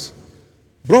organs.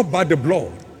 Brought back the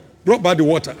blood. Brought back the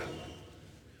water.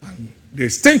 And the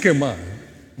stinking man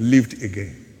lived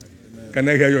again. Amen. Can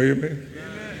I hear your amen?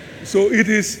 Amen? So it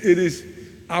is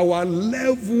our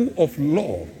level of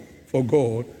love for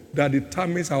God that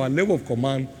determines our level of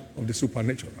command of the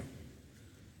supernatural.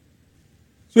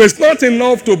 So it's not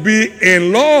enough to be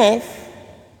in love.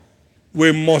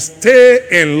 We must stay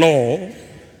in love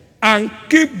and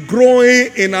keep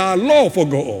growing in our love for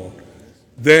God.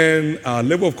 Then our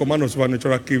level of command of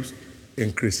supernatural keeps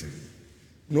increasing.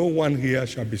 No one here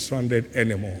shall be stranded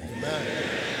anymore. Amen.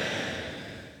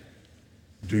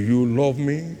 Do you love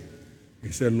me?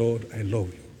 He said, Lord, I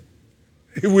love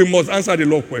you. We must answer the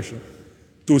love question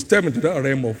to step into that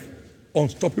realm of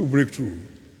unstoppable breakthrough.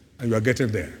 And you are getting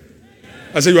there.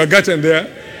 I say, you are getting there.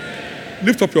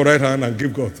 Lift up your right hand and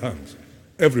give God thanks.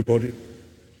 Everybody.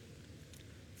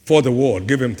 For the word,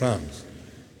 give him thanks.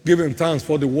 Give him thanks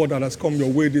for the word that has come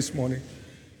your way this morning.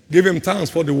 Give him thanks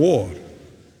for the word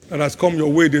that has come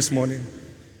your way this morning.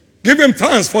 Give him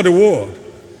thanks for the word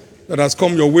that has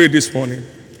come your way this morning.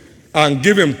 And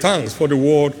give him thanks for the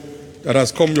word that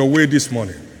has come your way this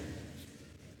morning.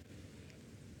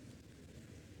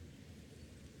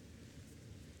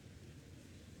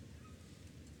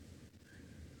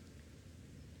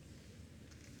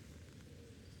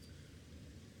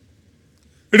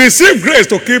 Receive grace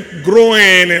to keep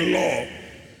growing in love.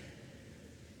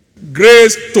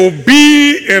 Grace to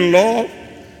be in love.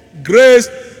 Grace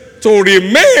to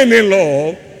remain in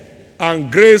love.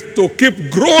 And grace to keep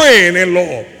growing in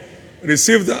love.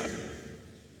 Receive that.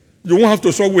 You won't have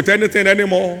to struggle with anything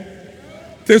anymore.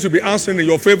 Things will be answering in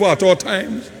your favor at all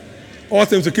times. All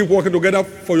things will keep working together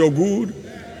for your good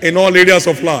in all areas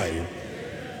of life.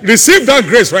 Receive that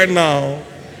grace right now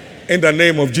in the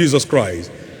name of Jesus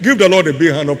Christ. Give the Lord a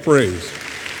big hand of praise.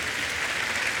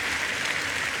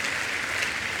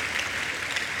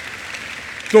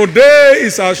 Today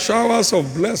is our showers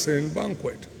of blessing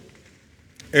banquet.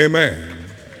 Amen.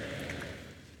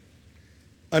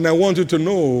 And I want you to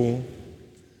know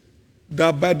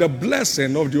that by the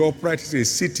blessing of the upright is a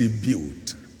city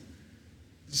built.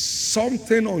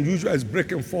 Something unusual is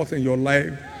breaking forth in your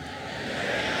life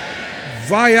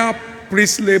via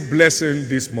priestly blessing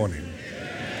this morning.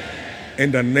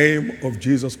 In the name of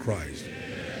Jesus Christ.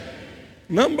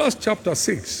 Numbers chapter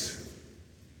 6,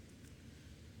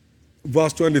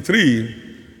 verse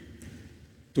 23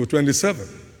 to 27.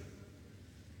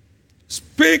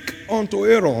 Speak unto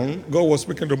Aaron, God was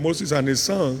speaking to Moses and his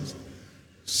sons,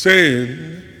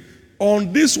 saying,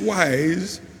 on this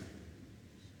wise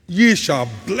ye shall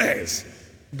bless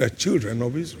the children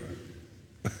of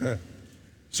Israel.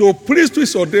 So priesthood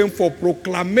is ordained for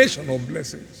proclamation of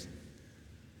blessings,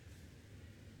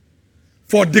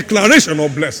 for declaration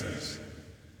of blessings.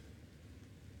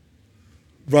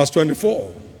 Verse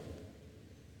 24.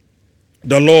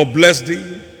 The Lord bless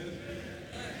thee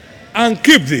and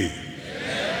keep thee.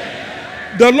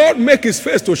 The Lord make his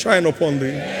face to shine upon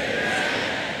thee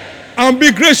and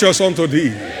be gracious unto thee.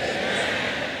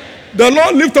 The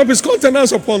Lord lift up his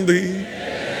countenance upon thee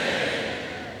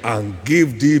and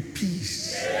give thee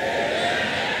peace.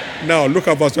 Now look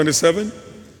at verse 27.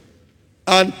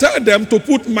 And tell them to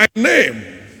put my name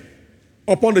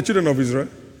upon the children of Israel,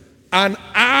 and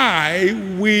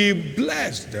I will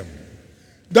bless them.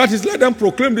 That is, let them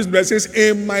proclaim these blessings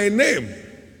in my name,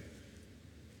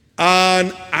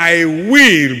 and I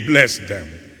will bless them.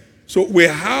 So we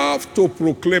have to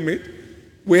proclaim it,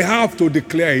 we have to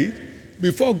declare it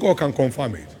before God can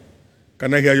confirm it.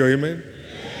 Can I hear your amen?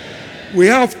 We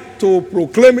have to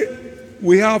proclaim it,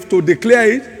 we have to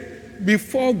declare it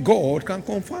before God can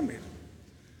confirm it.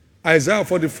 Isaiah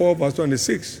 44 verse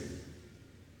 26.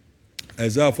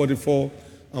 Isaiah 44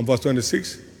 and verse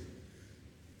 26.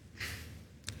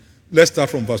 Let's start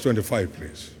from verse 25,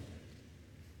 please.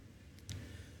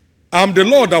 I'm the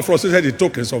Lord that frustrated the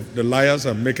tokens of the liars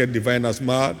and maketh diviners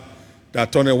mad,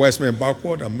 that turneth wise men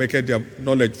backward and maketh their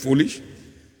knowledge foolish,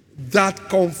 that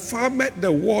confirmeth the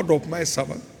word of my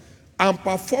servant and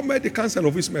performeth the counsel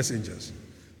of his messengers,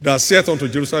 that saith unto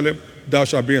Jerusalem, thou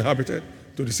shalt be inhabited,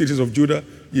 to the cities of Judah,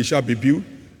 ye shall be built,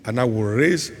 and I will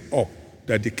raise up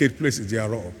the decayed places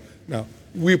thereof. Now,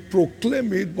 we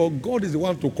proclaim it, but God is the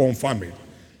one to confirm it.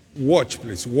 Watch,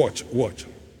 please, watch.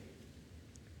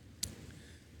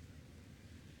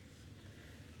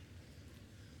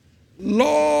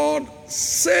 Lord,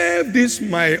 save this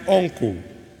my uncle.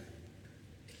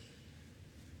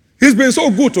 He's been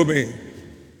so good to me.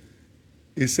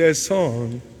 He says,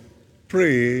 son,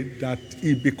 pray that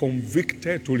he be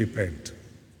convicted to repent.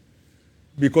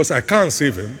 Because I can't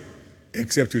save him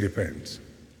except he repents.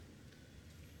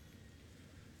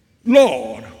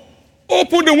 Lord,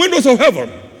 open the windows of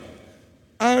heaven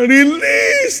and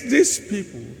release these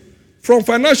people from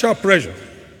financial pressure.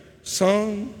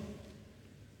 Son,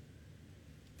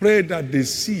 pray that they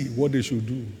see what they should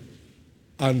do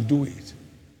and do it.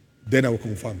 Then I will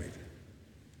confirm it.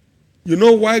 You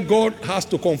know why God has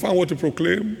to confirm what to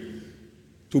proclaim?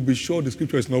 To be sure the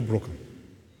scripture is not broken.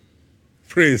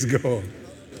 Praise God.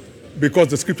 Because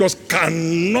the scriptures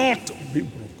cannot be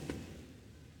broken.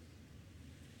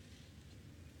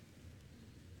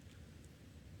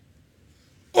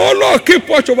 Oh Lord, keep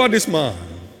watch over this man.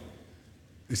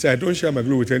 He said, I don't share my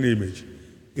glory with any image.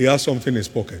 He has something in his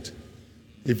pocket.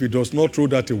 If he does not throw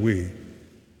that away,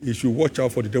 he should watch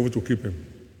out for the devil to keep him.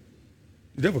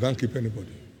 The devil can't keep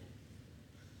anybody.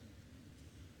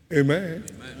 Amen.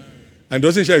 And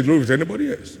doesn't share his glory with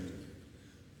anybody else.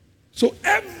 So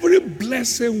every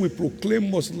blessing we proclaim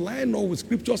must line up with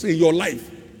scriptures in your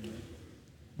life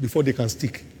before they can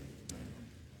stick.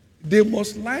 They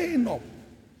must line up.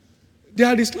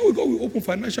 There is no way God will open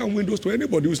financial windows to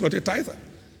anybody who is not a tither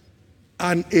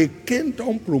and a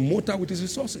kingdom promoter with his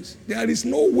resources. There is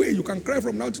no way you can cry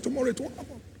from now to tomorrow. It won't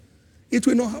happen. It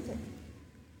will not happen.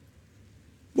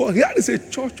 But here is a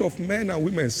church of men and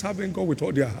women serving God with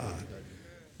all their heart.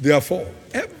 Therefore,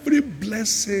 every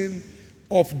blessing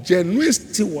of genuine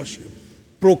stewardship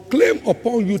proclaimed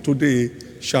upon you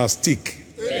today shall stick.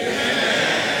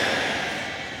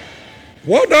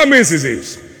 What that means is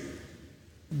this: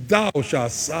 thou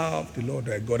shalt serve the Lord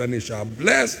thy God, and he shall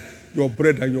bless your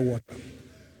bread and your water.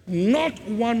 Not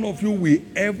one of you will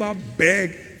ever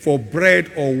beg for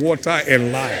bread or water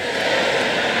in life.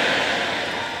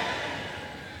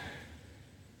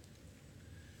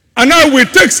 I will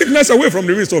take sickness away from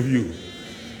the midst of you.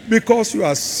 Because you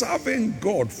are serving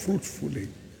God fruitfully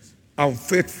and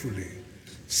faithfully.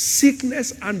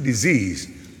 Sickness and disease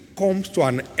comes to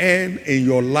an end in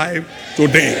your life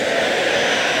today.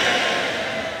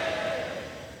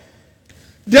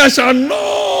 There shall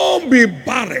none be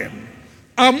barren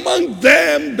among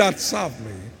them that serve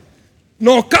me,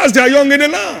 nor cast their young in the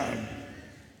land.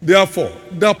 Therefore,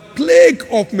 the plague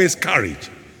of miscarriage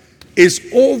is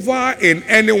over in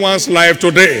anyone's life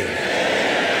today.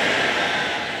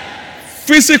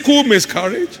 Physical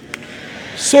miscarriage,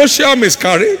 social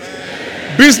miscarriage,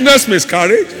 business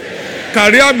miscarriage,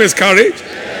 career miscarriage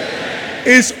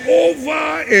is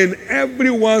over in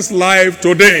everyone's life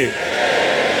today.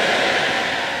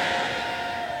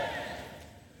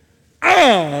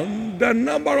 And the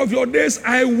number of your days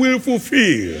I will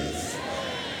fulfill.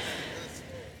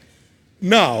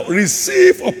 Now,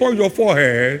 receive upon your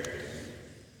forehead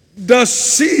the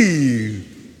seal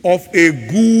of a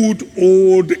good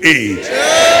old age.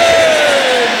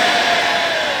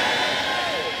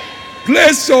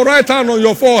 Place your right hand on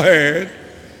your forehead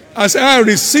and say, I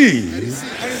receive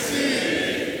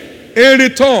in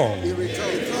return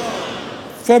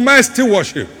for my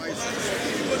stewardship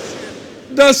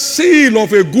the seal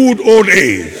of a good old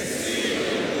age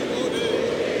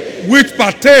which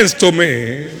pertains to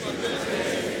me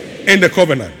in the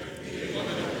covenant.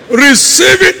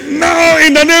 Receive it now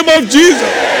in the name of Jesus.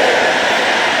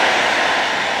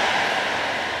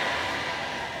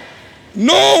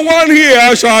 No one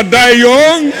here shall die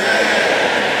young.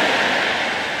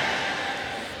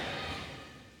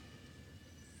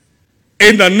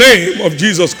 In the name of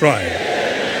Jesus Christ.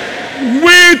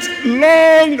 With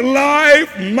long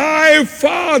life, my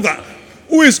Father,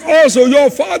 who is also your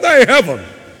Father in heaven,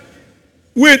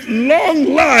 with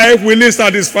long life will he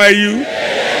satisfy you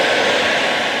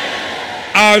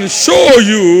and show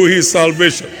you his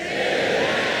salvation.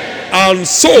 And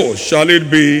so shall it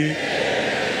be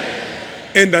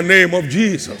in the name of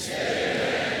Jesus.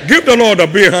 Give the Lord a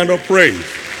big hand of praise.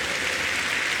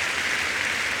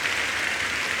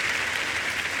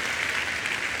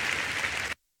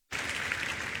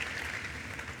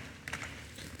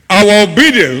 Our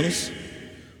obedience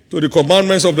to the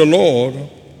commandments of the Lord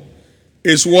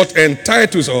is what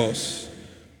entitles us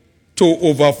to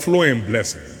overflowing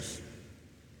blessings.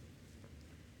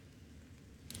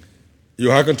 You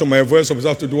hearken to my voice,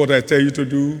 observe to do what I tell you to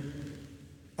do.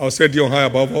 I'll set you on high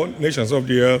above all nations of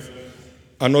the earth,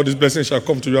 and all these blessings shall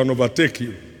come to you and overtake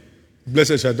you.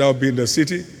 Blessed shall thou be in the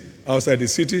city, outside the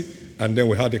city, and then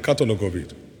we have the catalog of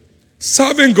it.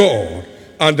 Serving God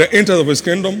and the interest of his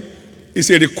kingdom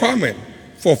is a requirement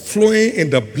for flowing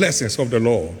in the blessings of the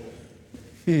Lord.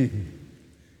 If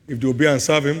they obey and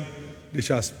serve him, they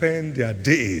shall spend their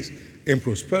days in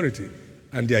prosperity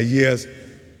and their years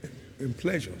in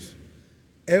pleasures.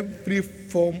 Every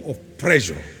form of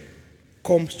pressure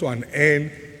comes to an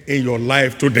end in your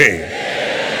life today.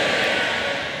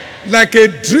 Like a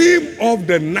dream of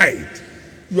the night,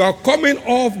 you are coming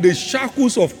off the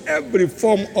shackles of every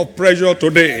form of pressure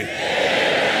today.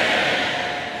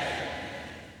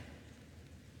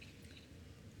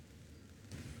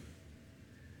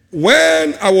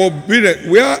 Where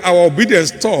our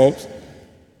obedience stops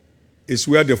is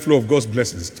where the flow of God's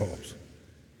blessings stops.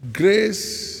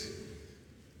 Grace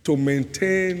to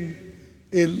maintain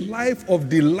a life of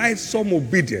delightsome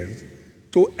obedience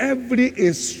to every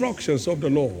instructions of the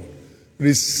Lord.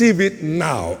 Receive it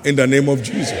now in the name of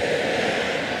Jesus.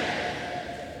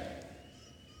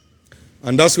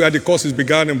 And that's where the courses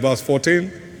began in verse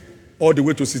 14 all the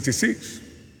way to 66.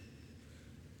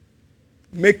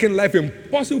 Making life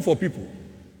impossible for people.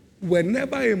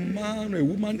 Whenever a man or a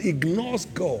woman ignores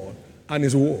God and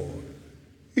his word,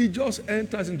 he just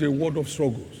enters into a world of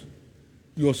struggles.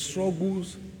 Your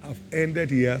struggles have ended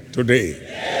here today.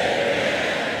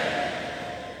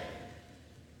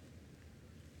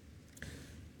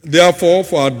 Therefore,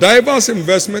 for our diverse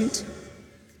investment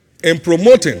in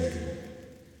promoting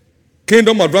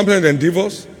kingdom advancement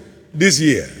endeavors this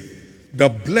year, the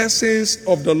blessings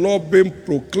of the Lord being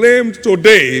proclaimed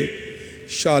today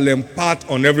shall impart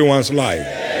on everyone's life.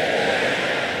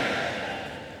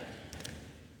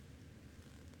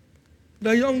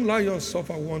 The young lions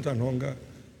suffer want and hunger,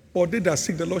 but they that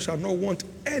seek the Lord shall not want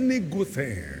any good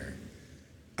thing.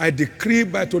 I decree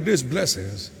by today's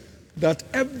blessings that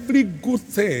every good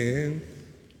thing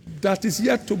that is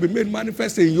yet to be made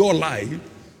manifest in your life,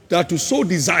 that you so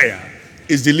desire,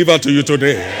 is delivered to you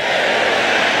today.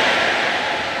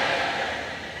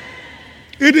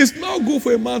 It is not good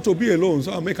for a man to be alone,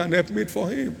 so I'll make an helpmate for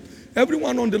him.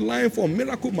 Everyone on the line for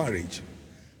miracle marriage,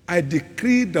 I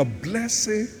decree the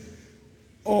blessing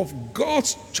of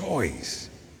God's choice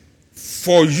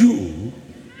for you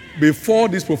before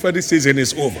this prophetic season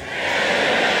is over.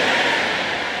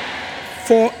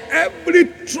 For every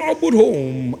troubled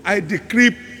home, I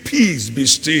decree peace be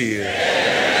still.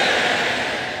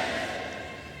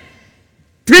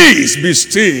 Peace be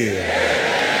still.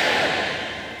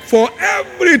 For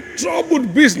every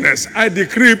troubled business, I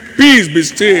decree peace be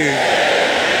still.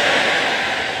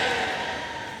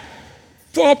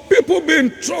 For people being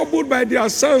troubled by their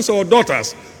sons or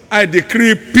daughters, I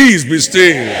decree peace be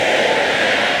still.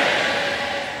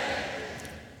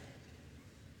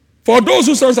 For those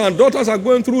whose sons and daughters are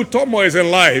going through turmoil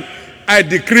in life, I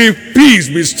decree peace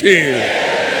be still.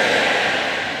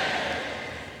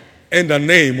 In the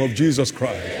name of Jesus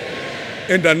Christ.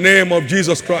 In the name of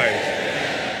Jesus Christ.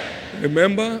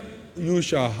 Remember, you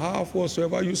shall have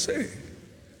whatsoever you say.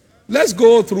 Let's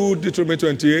go through Deuteronomy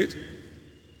 28.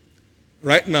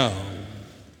 Right now,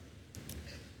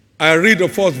 I read the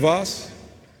first verse,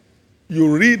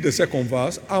 you read the second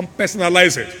verse, and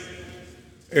personalize it.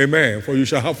 Amen. For you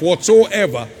shall have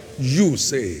whatsoever you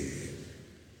say.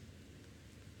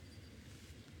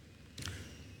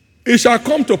 It shall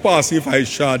come to pass, if I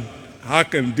shall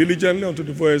hearken diligently unto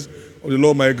the voice of the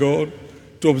Lord my God,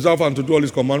 to observe and to do all his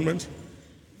commandments,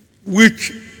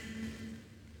 which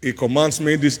he commands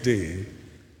me this day,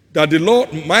 that the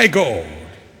Lord my God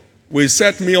will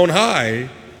set me on high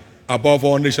above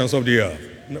all nations of the earth.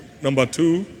 Number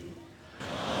 2.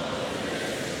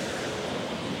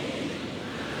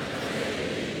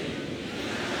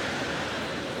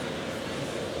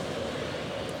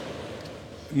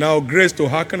 Now grace to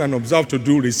hearken and observe to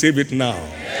do, receive it now.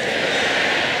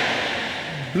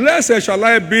 Blessed shall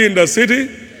I be in the city,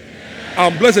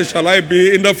 and blessed shall I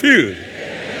be in the field.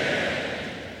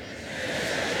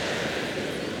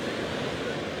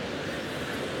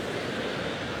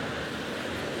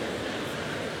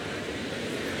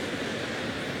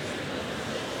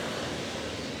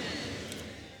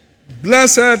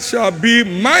 Blessed shall be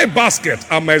my basket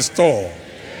and my store.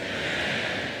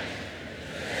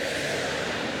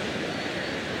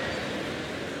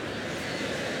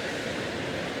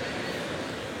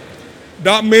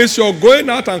 That means your going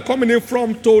out and coming in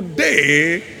from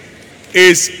today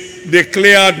is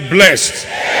declared blessed.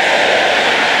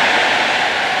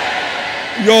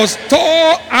 Your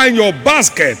store and your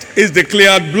basket is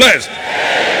declared blessed.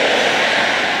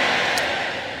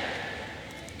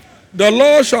 The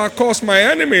Lord shall cause my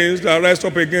enemies that rise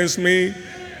up against me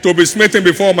to be smitten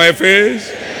before my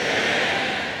face.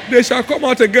 They shall come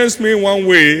out against me one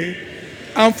way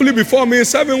and flee before me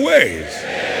 7 ways.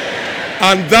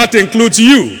 And that includes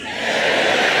you.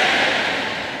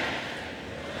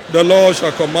 The Lord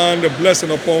shall command a blessing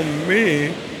upon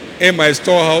me in my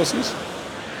storehouses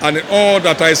and in all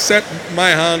that I set my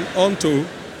hand unto,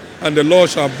 and the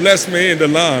Lord shall bless me in the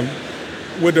land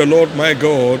which the Lord my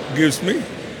God gives me.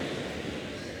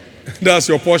 That's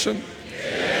your portion.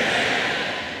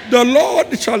 The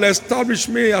Lord shall establish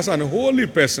me as an holy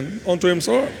person unto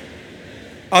himself,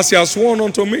 as he has sworn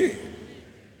unto me.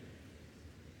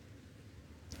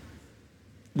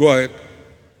 Go ahead.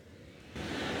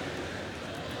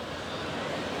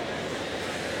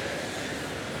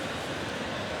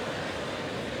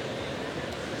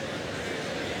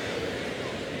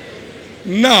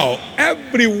 Now,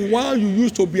 everyone you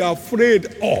used to be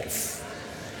afraid of,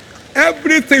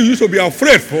 everything you used to be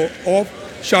afraid of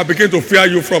shall begin to fear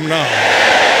you from now.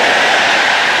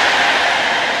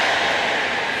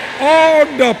 All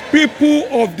the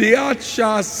people of the earth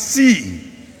shall see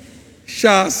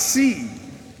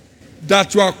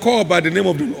that you are called by the name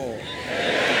of the Lord.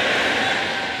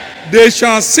 They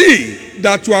shall see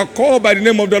that you are called by the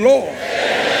name of the Lord,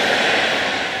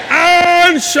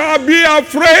 and shall be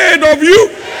afraid of you.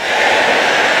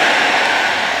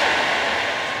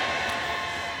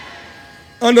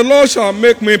 And the Lord shall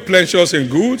make me plenteous in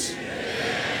goods,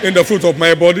 in the fruit of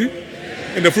my body,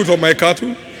 in the fruit of my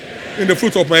cattle, in the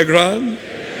fruit of my ground,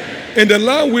 in the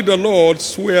land which the Lord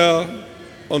sware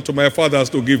unto my fathers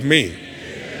to give me.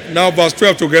 Now verse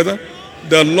 12 together.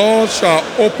 The Lord shall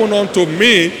open unto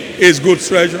me his good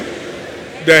treasure,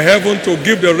 the heaven to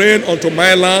give the rain unto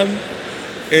my land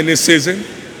in his season,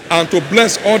 and to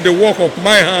bless all the work of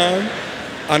my hand,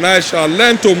 and I shall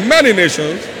lend to many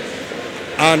nations,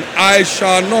 and I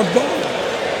shall not borrow.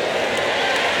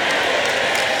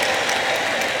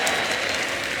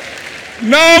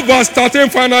 Now verse 13,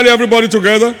 finally everybody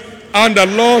together. And the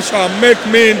Lord shall make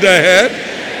me the head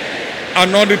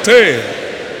and not the tail.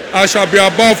 I shall be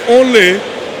above only,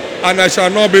 and I shall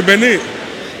not be beneath.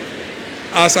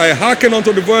 As I hearken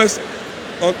unto the voice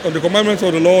of the commandments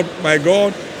of the Lord my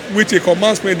God, which he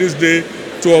commands me this day,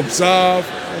 to observe.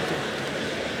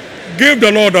 Give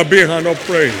the Lord a big hand of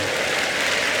praise.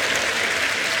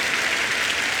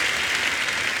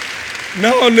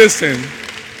 Now listen,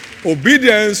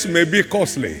 obedience may be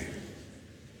costly,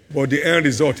 but the end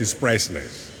result is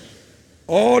priceless.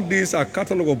 All these are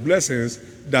catalog of blessings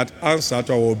that answer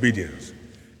to our obedience.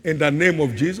 In the name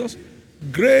of Jesus,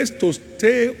 grace to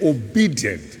stay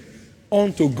obedient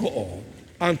unto God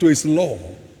and to his law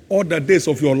all the days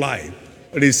of your life.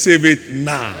 Receive it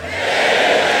now.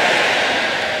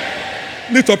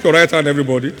 Lift up your right hand,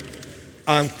 everybody,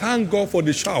 and thank God for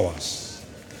the showers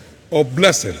of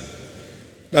blessing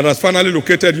that has finally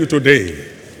located you today.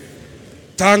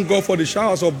 Thank God for the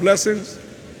showers of blessings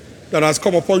that has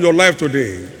come upon your life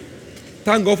today.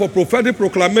 Thank God for prophetic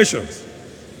proclamations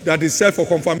that is set for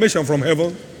confirmation from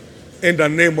heaven in the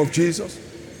name of Jesus.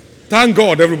 Thank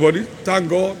God, everybody. Thank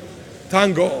God.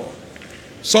 Thank God.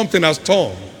 Something has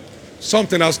turned.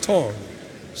 Something has turned.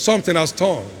 Something has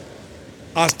turned.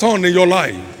 Has turned in your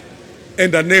life.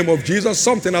 In the name of Jesus,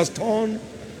 something has turned.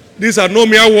 These are no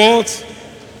mere words.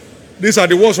 These are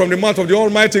the words from the mouth of the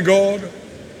Almighty God.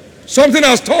 Something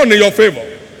has turned in your favor.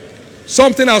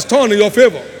 Something has turned in your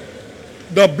favor.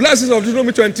 The blessings of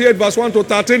Deuteronomy 28 verse 1 to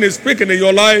 13 is speaking in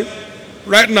your life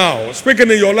right now.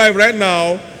 Speaking in your life right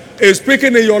now. Is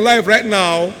speaking in your life right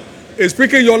now. Is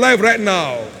speaking in your life right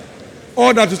now.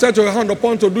 All that you set your hand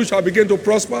upon to do shall begin to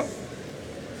prosper.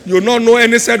 You will not know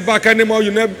any setback anymore.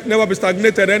 You never be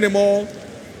stagnated anymore.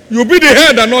 You'll be the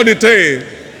head and not the tail.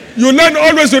 You learn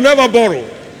always to never borrow.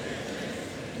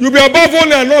 You'll be above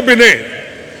only and not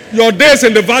beneath. Your days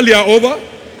in the valley are over.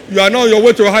 You are now on your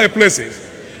way to higher places.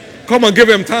 Come and give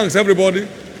him thanks, everybody.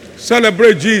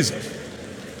 Celebrate Jesus.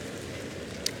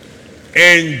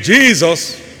 In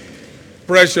Jesus'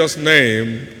 precious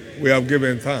name, we have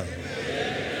given thanks.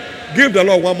 Give the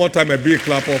Lord one more time a big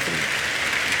clap offering.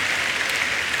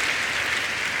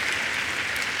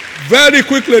 Very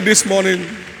quickly this morning,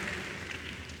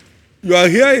 you are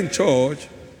here in church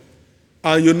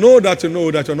and you know that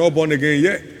you're not born again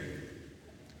yet.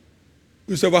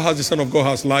 Whosoever has the Son of God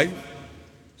has life.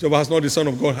 Whosoever has not the Son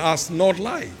of God has not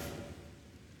life.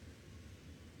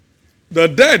 The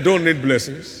dead don't need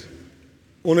blessings.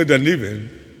 Only the living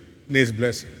needs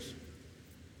blessings.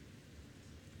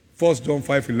 1 John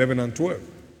 5, 11 and 12.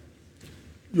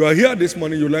 You are here this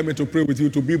morning, you like me to pray with you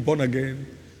to be born again,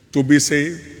 to be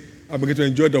saved, and begin to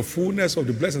enjoy the fullness of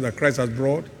the blessings that Christ has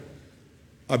brought.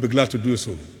 I'll be glad to do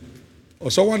so. Or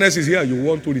someone else is here, you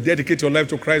want to rededicate your life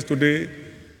to Christ today.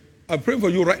 I pray for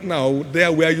you right now,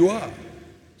 there where you are.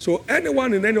 So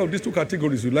anyone in any of these two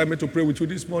categories you'd like me to pray with you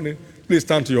this morning, please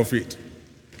stand to your feet.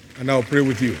 And I'll pray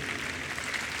with you.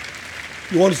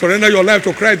 You want to surrender your life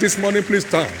to Christ this morning, please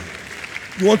stand.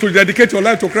 You want to rededicate your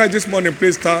life to Christ this morning,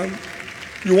 please stand.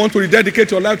 You want to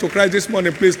rededicate your life to Christ this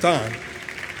morning, please stand.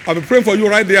 I'll be praying for you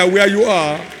right there where you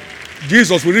are.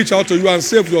 Jesus will reach out to you and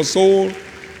save your soul,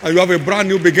 and you have a brand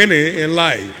new beginning in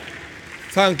life.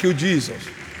 Thank you, Jesus.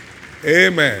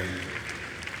 Amen.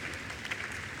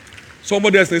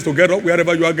 Somebody else needs to get up.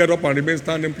 Wherever you are, get up and remain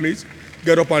standing, please.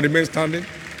 Get up and remain standing.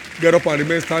 Get up and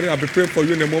remain standing. I'll be praying for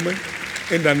you in a moment.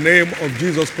 In the name of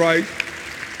Jesus Christ.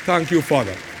 Thank you,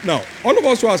 Father. Now, all of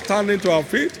us who are standing to our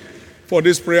feet for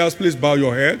these prayers, please bow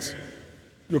your heads.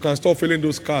 You can stop feeling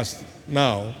those casts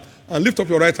now. And lift up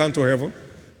your right hand to heaven.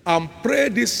 And pray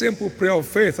this simple prayer of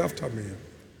faith after me.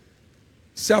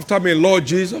 Say after me, Lord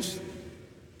Jesus,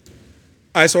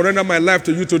 I surrender my life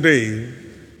to you today.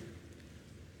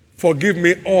 Forgive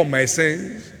me all my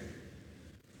sins.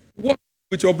 Wash me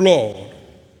with your blood.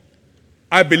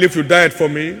 I believe you died for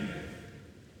me.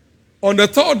 On the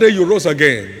third day you rose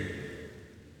again,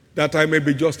 that I may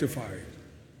be justified.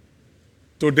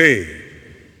 Today,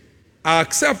 I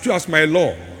accept you as my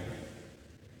Lord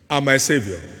and my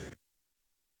Savior.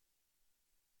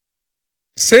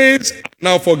 Sins are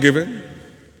now forgiven.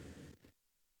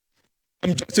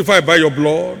 I'm justified by your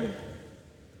blood.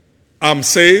 I'm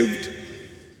saved.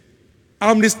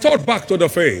 I'm restored back to the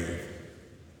faith.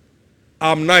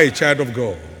 I'm now a child of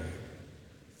God.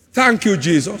 Thank you,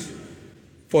 Jesus,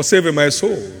 for saving my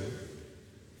soul.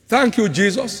 Thank you,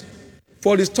 Jesus,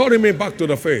 for restoring me back to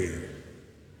the faith.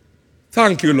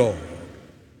 Thank you, Lord.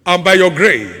 And by your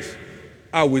grace,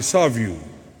 I will serve you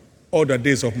all the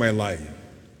days of my life.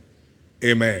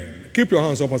 Amen. Keep your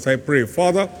hands up as I pray.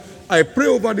 Father, I pray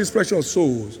over these precious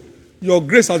souls. Your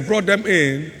grace has brought them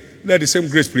in. Let the same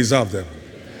grace preserve them.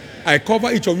 I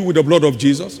cover each of you with the blood of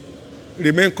Jesus.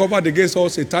 Remain covered against all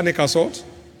satanic assaults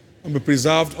and be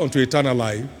preserved unto eternal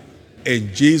life.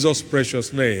 In Jesus'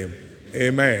 precious name.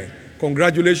 Amen.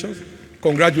 Congratulations.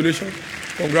 Congratulations.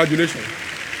 Congratulations.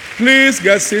 Please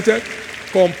get seated.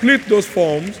 Complete those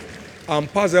forms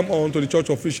and pass them on to the church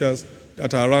officials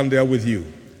that are around there with you.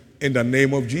 In the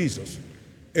name of Jesus.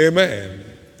 Amen.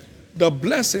 The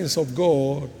blessings of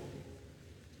God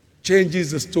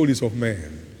changes the stories of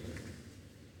men.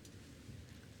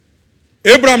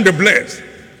 Abraham the blessed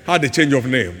had a change of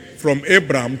name from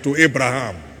Abram to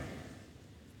Abraham.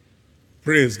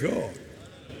 Praise God.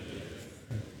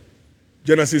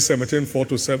 Genesis 17,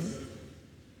 4-7.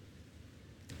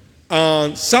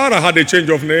 And Sarah had a change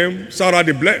of name, Sarah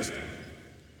the blessed,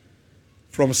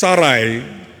 from Sarai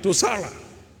to Sarah.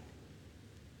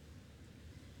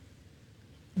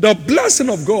 The blessing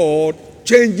of God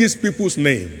changes people's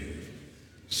name.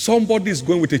 Somebody is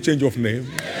going with a change of name.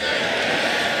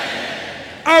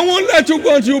 I won't let you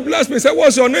go until you bless me. Say,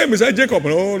 what's your name? He said, Jacob.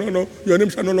 No. Your name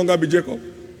shall no longer be Jacob,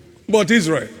 but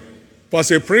Israel. For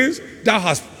as a prince, thou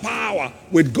hast power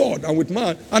with God and with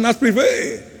man, and has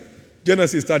prevailed.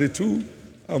 Genesis 32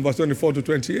 and verse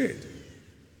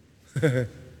 24-28.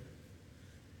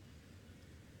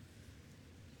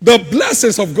 The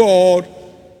blessings of God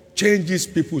changes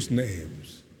people's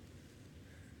names.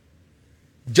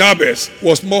 Jabez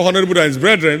was more honorable than his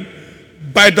brethren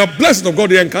by the blessing of God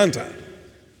he encountered.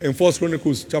 In 1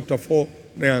 Chronicles chapter 4,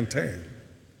 9 and 10.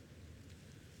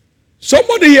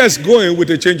 Somebody here is going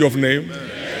with a change of name.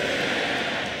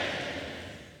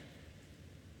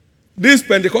 This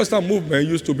Pentecostal movement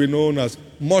used to be known as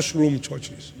mushroom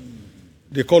churches.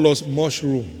 They call us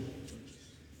mushroom.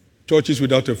 Churches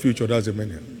without a future, that's the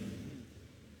meaning.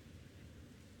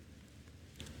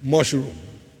 Mushroom.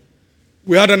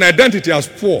 We had an identity as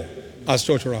poor, as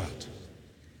church rat.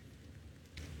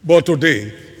 But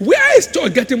today, where is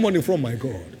church getting money from, my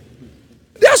God?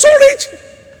 They are so rich.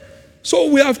 So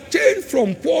we have changed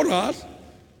from poor rat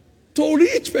to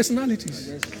rich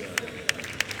personalities.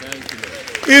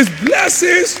 His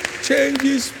blessings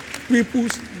changes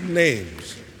people's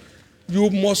names. You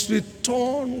must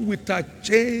return with a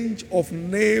change of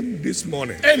name this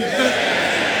morning.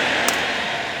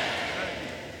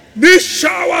 These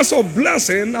showers of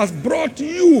blessing has brought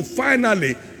you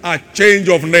finally a change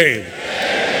of name.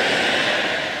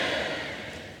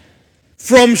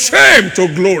 From shame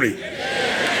to glory.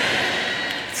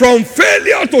 From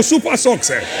failure to super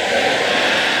success.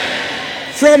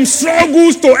 From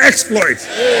struggles to exploits.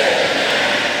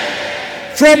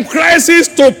 From crisis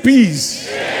to peace.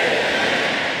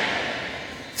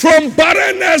 From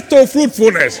barrenness to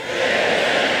fruitfulness.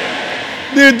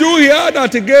 Did you hear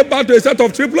that he gave birth to a set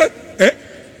of triplets?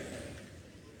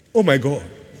 Oh my God.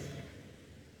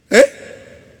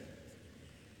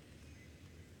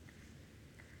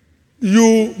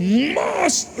 You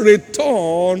must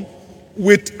return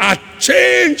with a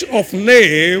change of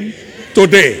name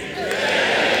today.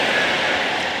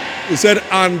 He said,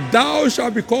 and thou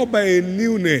shalt be called by a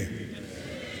new name,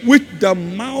 which the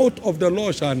mouth of the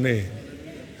Lord shall name.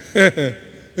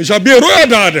 It shall be a royal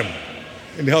diadem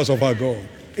in the house of our God.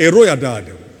 A royal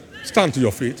diadem. Stand to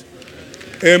your feet.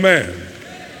 Amen.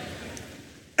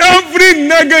 Every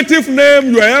negative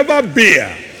name you ever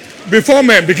bear before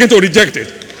men, begin to reject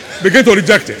it. Begin to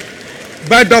reject it.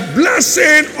 By the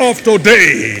blessing of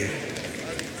today,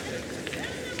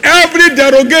 every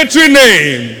derogatory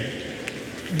name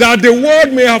that the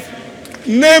world may have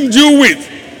named you with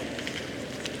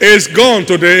is gone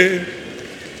today.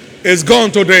 Is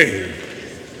gone today.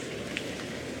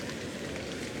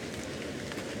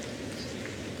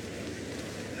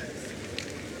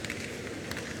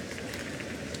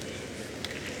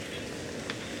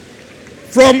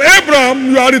 From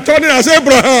Abraham, you are returning as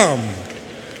Abraham.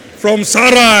 From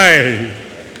Sarai,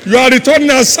 you are returning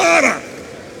as Sarah.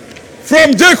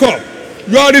 From Jacob,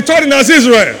 you are returning as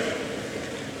Israel.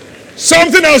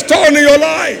 Something has turned in your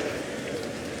life.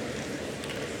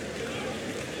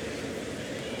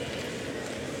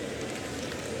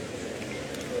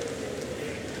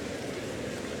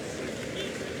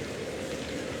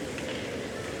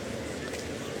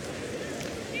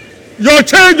 Your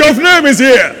change of name is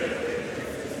here.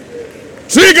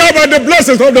 Triggered by the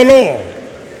blessings of the Lord.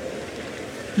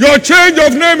 Your change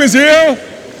of name is here.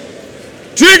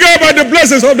 Triggered by the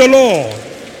blessings of the Lord.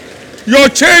 Your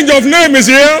change of name is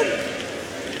here.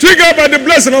 Triggered by the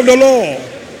blessing of the Lord.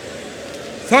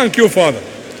 Thank you, Father.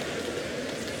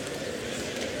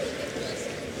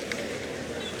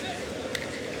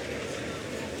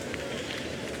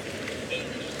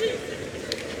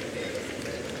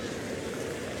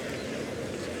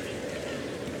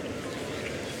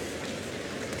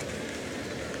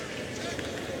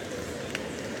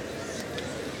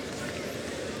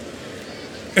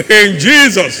 In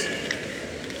Jesus'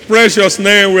 precious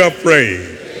name we are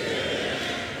praying.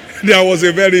 There was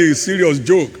a very serious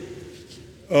joke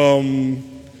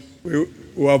we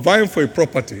were vying for a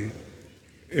property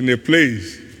in a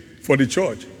place for the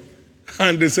church.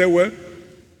 And they said, well,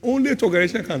 only 8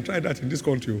 organizations can try that in this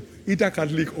country. Either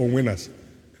Catholic or winners.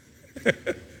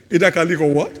 Either Catholic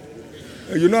or what?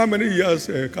 You know how many years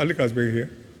Catholic has been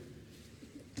here?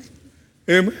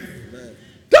 Amen. Amen.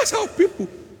 That's how people,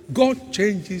 God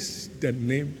changes the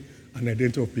name and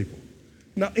identity of people.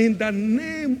 Now, in the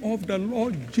name of the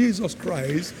Lord Jesus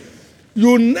Christ,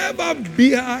 you never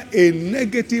bear a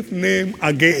negative name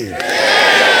again.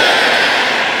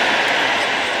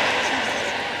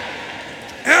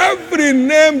 Every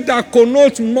name that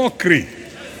connotes mockery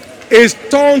is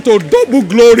turned to double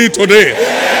glory today.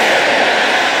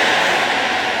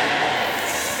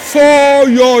 For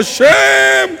your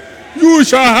shame, you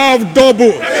shall have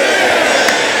double.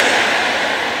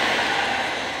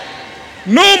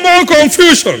 No more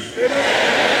confusion.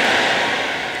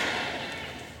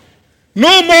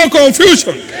 No more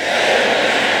confusion.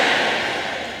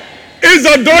 It's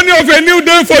the dawning of a new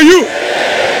day for you.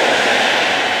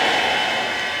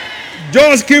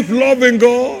 Just keep loving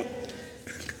God.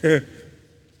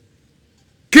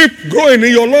 Keep growing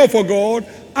in your love for God,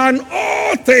 and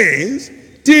all things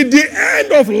till the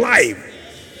end of life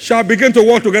shall begin to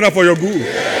work together for your good.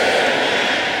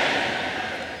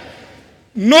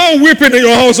 No weeping in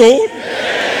your household.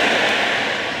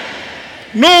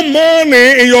 No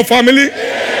mourning in your family.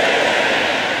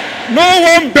 No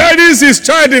one buries his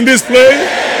child in this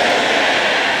place.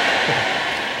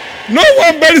 No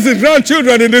one buries his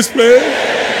grandchildren in this place.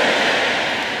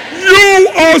 You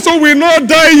also will not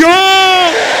die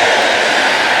young.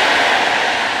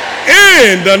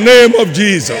 In the name of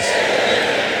Jesus.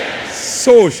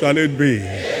 So shall it be.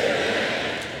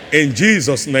 In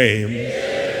Jesus' name.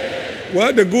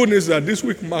 Well, the good news is that this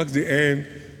week marks the end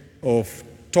of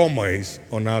turmoil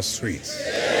on our streets.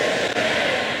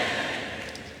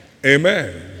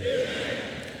 Amen.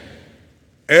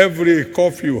 Every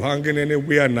curfew hanging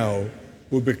anywhere now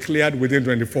will be cleared within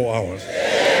 24 hours.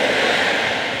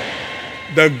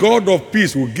 The God of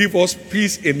peace will give us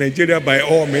peace in Nigeria by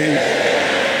all means.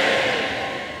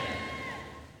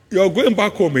 You're going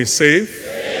back home is safe.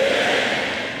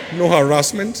 No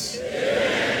harassment.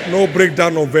 No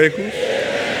breakdown of vehicles.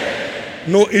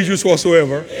 No issues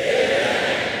whatsoever.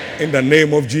 In the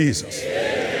name of Jesus.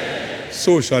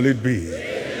 So shall it be.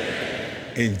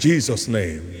 In Jesus'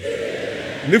 name.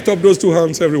 Lift up those two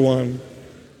hands, everyone,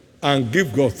 and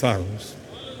give God thanks.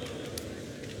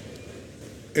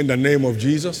 In the name of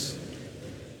Jesus.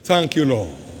 Thank you,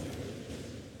 Lord.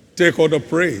 Take all the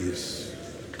praise.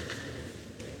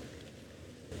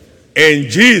 In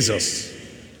Jesus'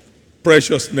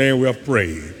 precious name we have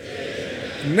prayed.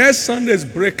 Next Sunday's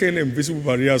Breaking Invisible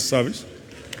Barriers service.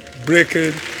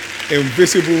 Breaking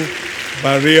Invisible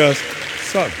Barriers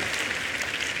service.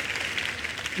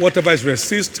 Whatever is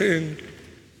resisting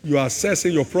you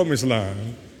accessing your promised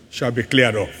land shall be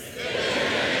cleared off.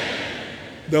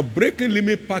 The breaking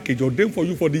limit package ordained for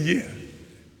you for the year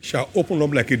shall open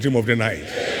up like a dream of the night.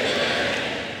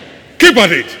 Keep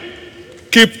at it.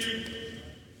 Keep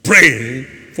praying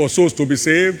for souls to be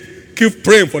saved. Keep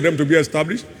praying for them to be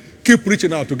established. Keep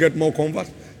reaching out to get more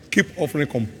converts. Keep offering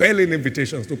compelling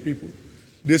invitations to people.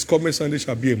 This coming Sunday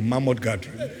shall be a mammoth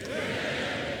gathering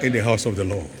in the house of the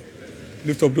Lord.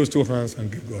 Lift up those two hands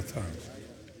and give God thanks.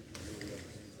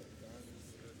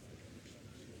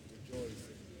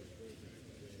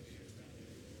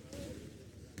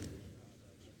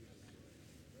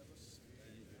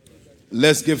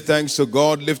 Let's give thanks to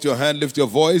God. Lift your hand, lift your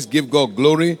voice, give God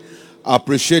glory.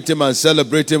 Appreciate Him and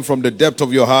celebrate Him from the depth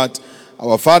of your heart.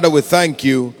 Our Father, we thank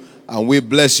you and we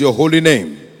bless your holy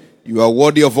name. You are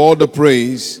worthy of all the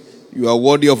praise. You are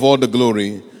worthy of all the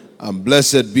glory. And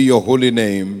blessed be your holy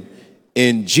name.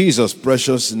 In Jesus'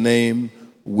 precious name,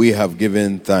 we have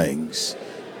given thanks.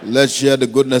 Let's share the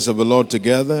goodness of the Lord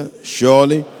together.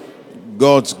 Surely,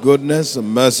 God's goodness and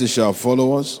mercy shall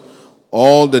follow us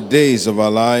all the days of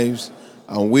our lives,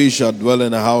 and we shall dwell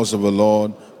in the house of the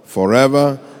Lord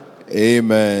forever.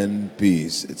 Amen.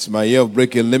 Peace. It's my year of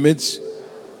breaking limits.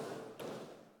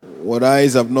 What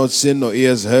eyes have not seen nor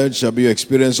ears heard shall be your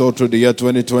experience all through the year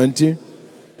 2020.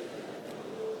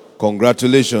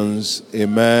 Congratulations.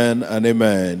 Amen and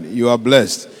amen. You are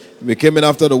blessed. If you came in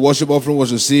after the worship offering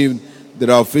was received, there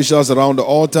are officials around the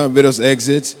altar and various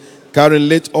exits carrying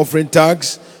late offering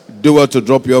tags. Do well to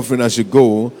drop your offering as you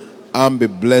go, and be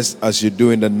blessed as you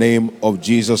do in the name of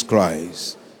Jesus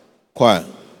Christ. Choir.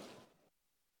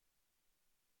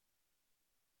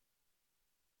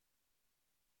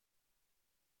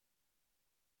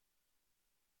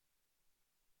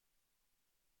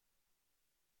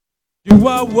 You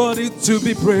are worthy to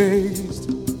be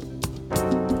praised.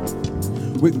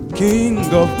 with King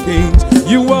of Kings.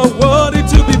 You are worthy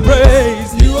to be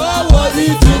praised. You are worthy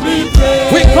to be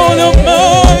praised. We call you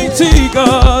mighty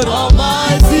God.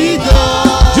 Almighty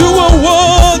God. You are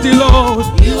worthy, Lord.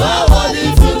 You are worthy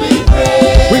to be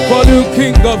praised. We call you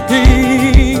King of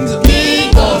Kings.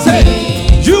 King of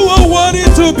Kings. You are worthy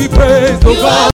to be praised, oh God.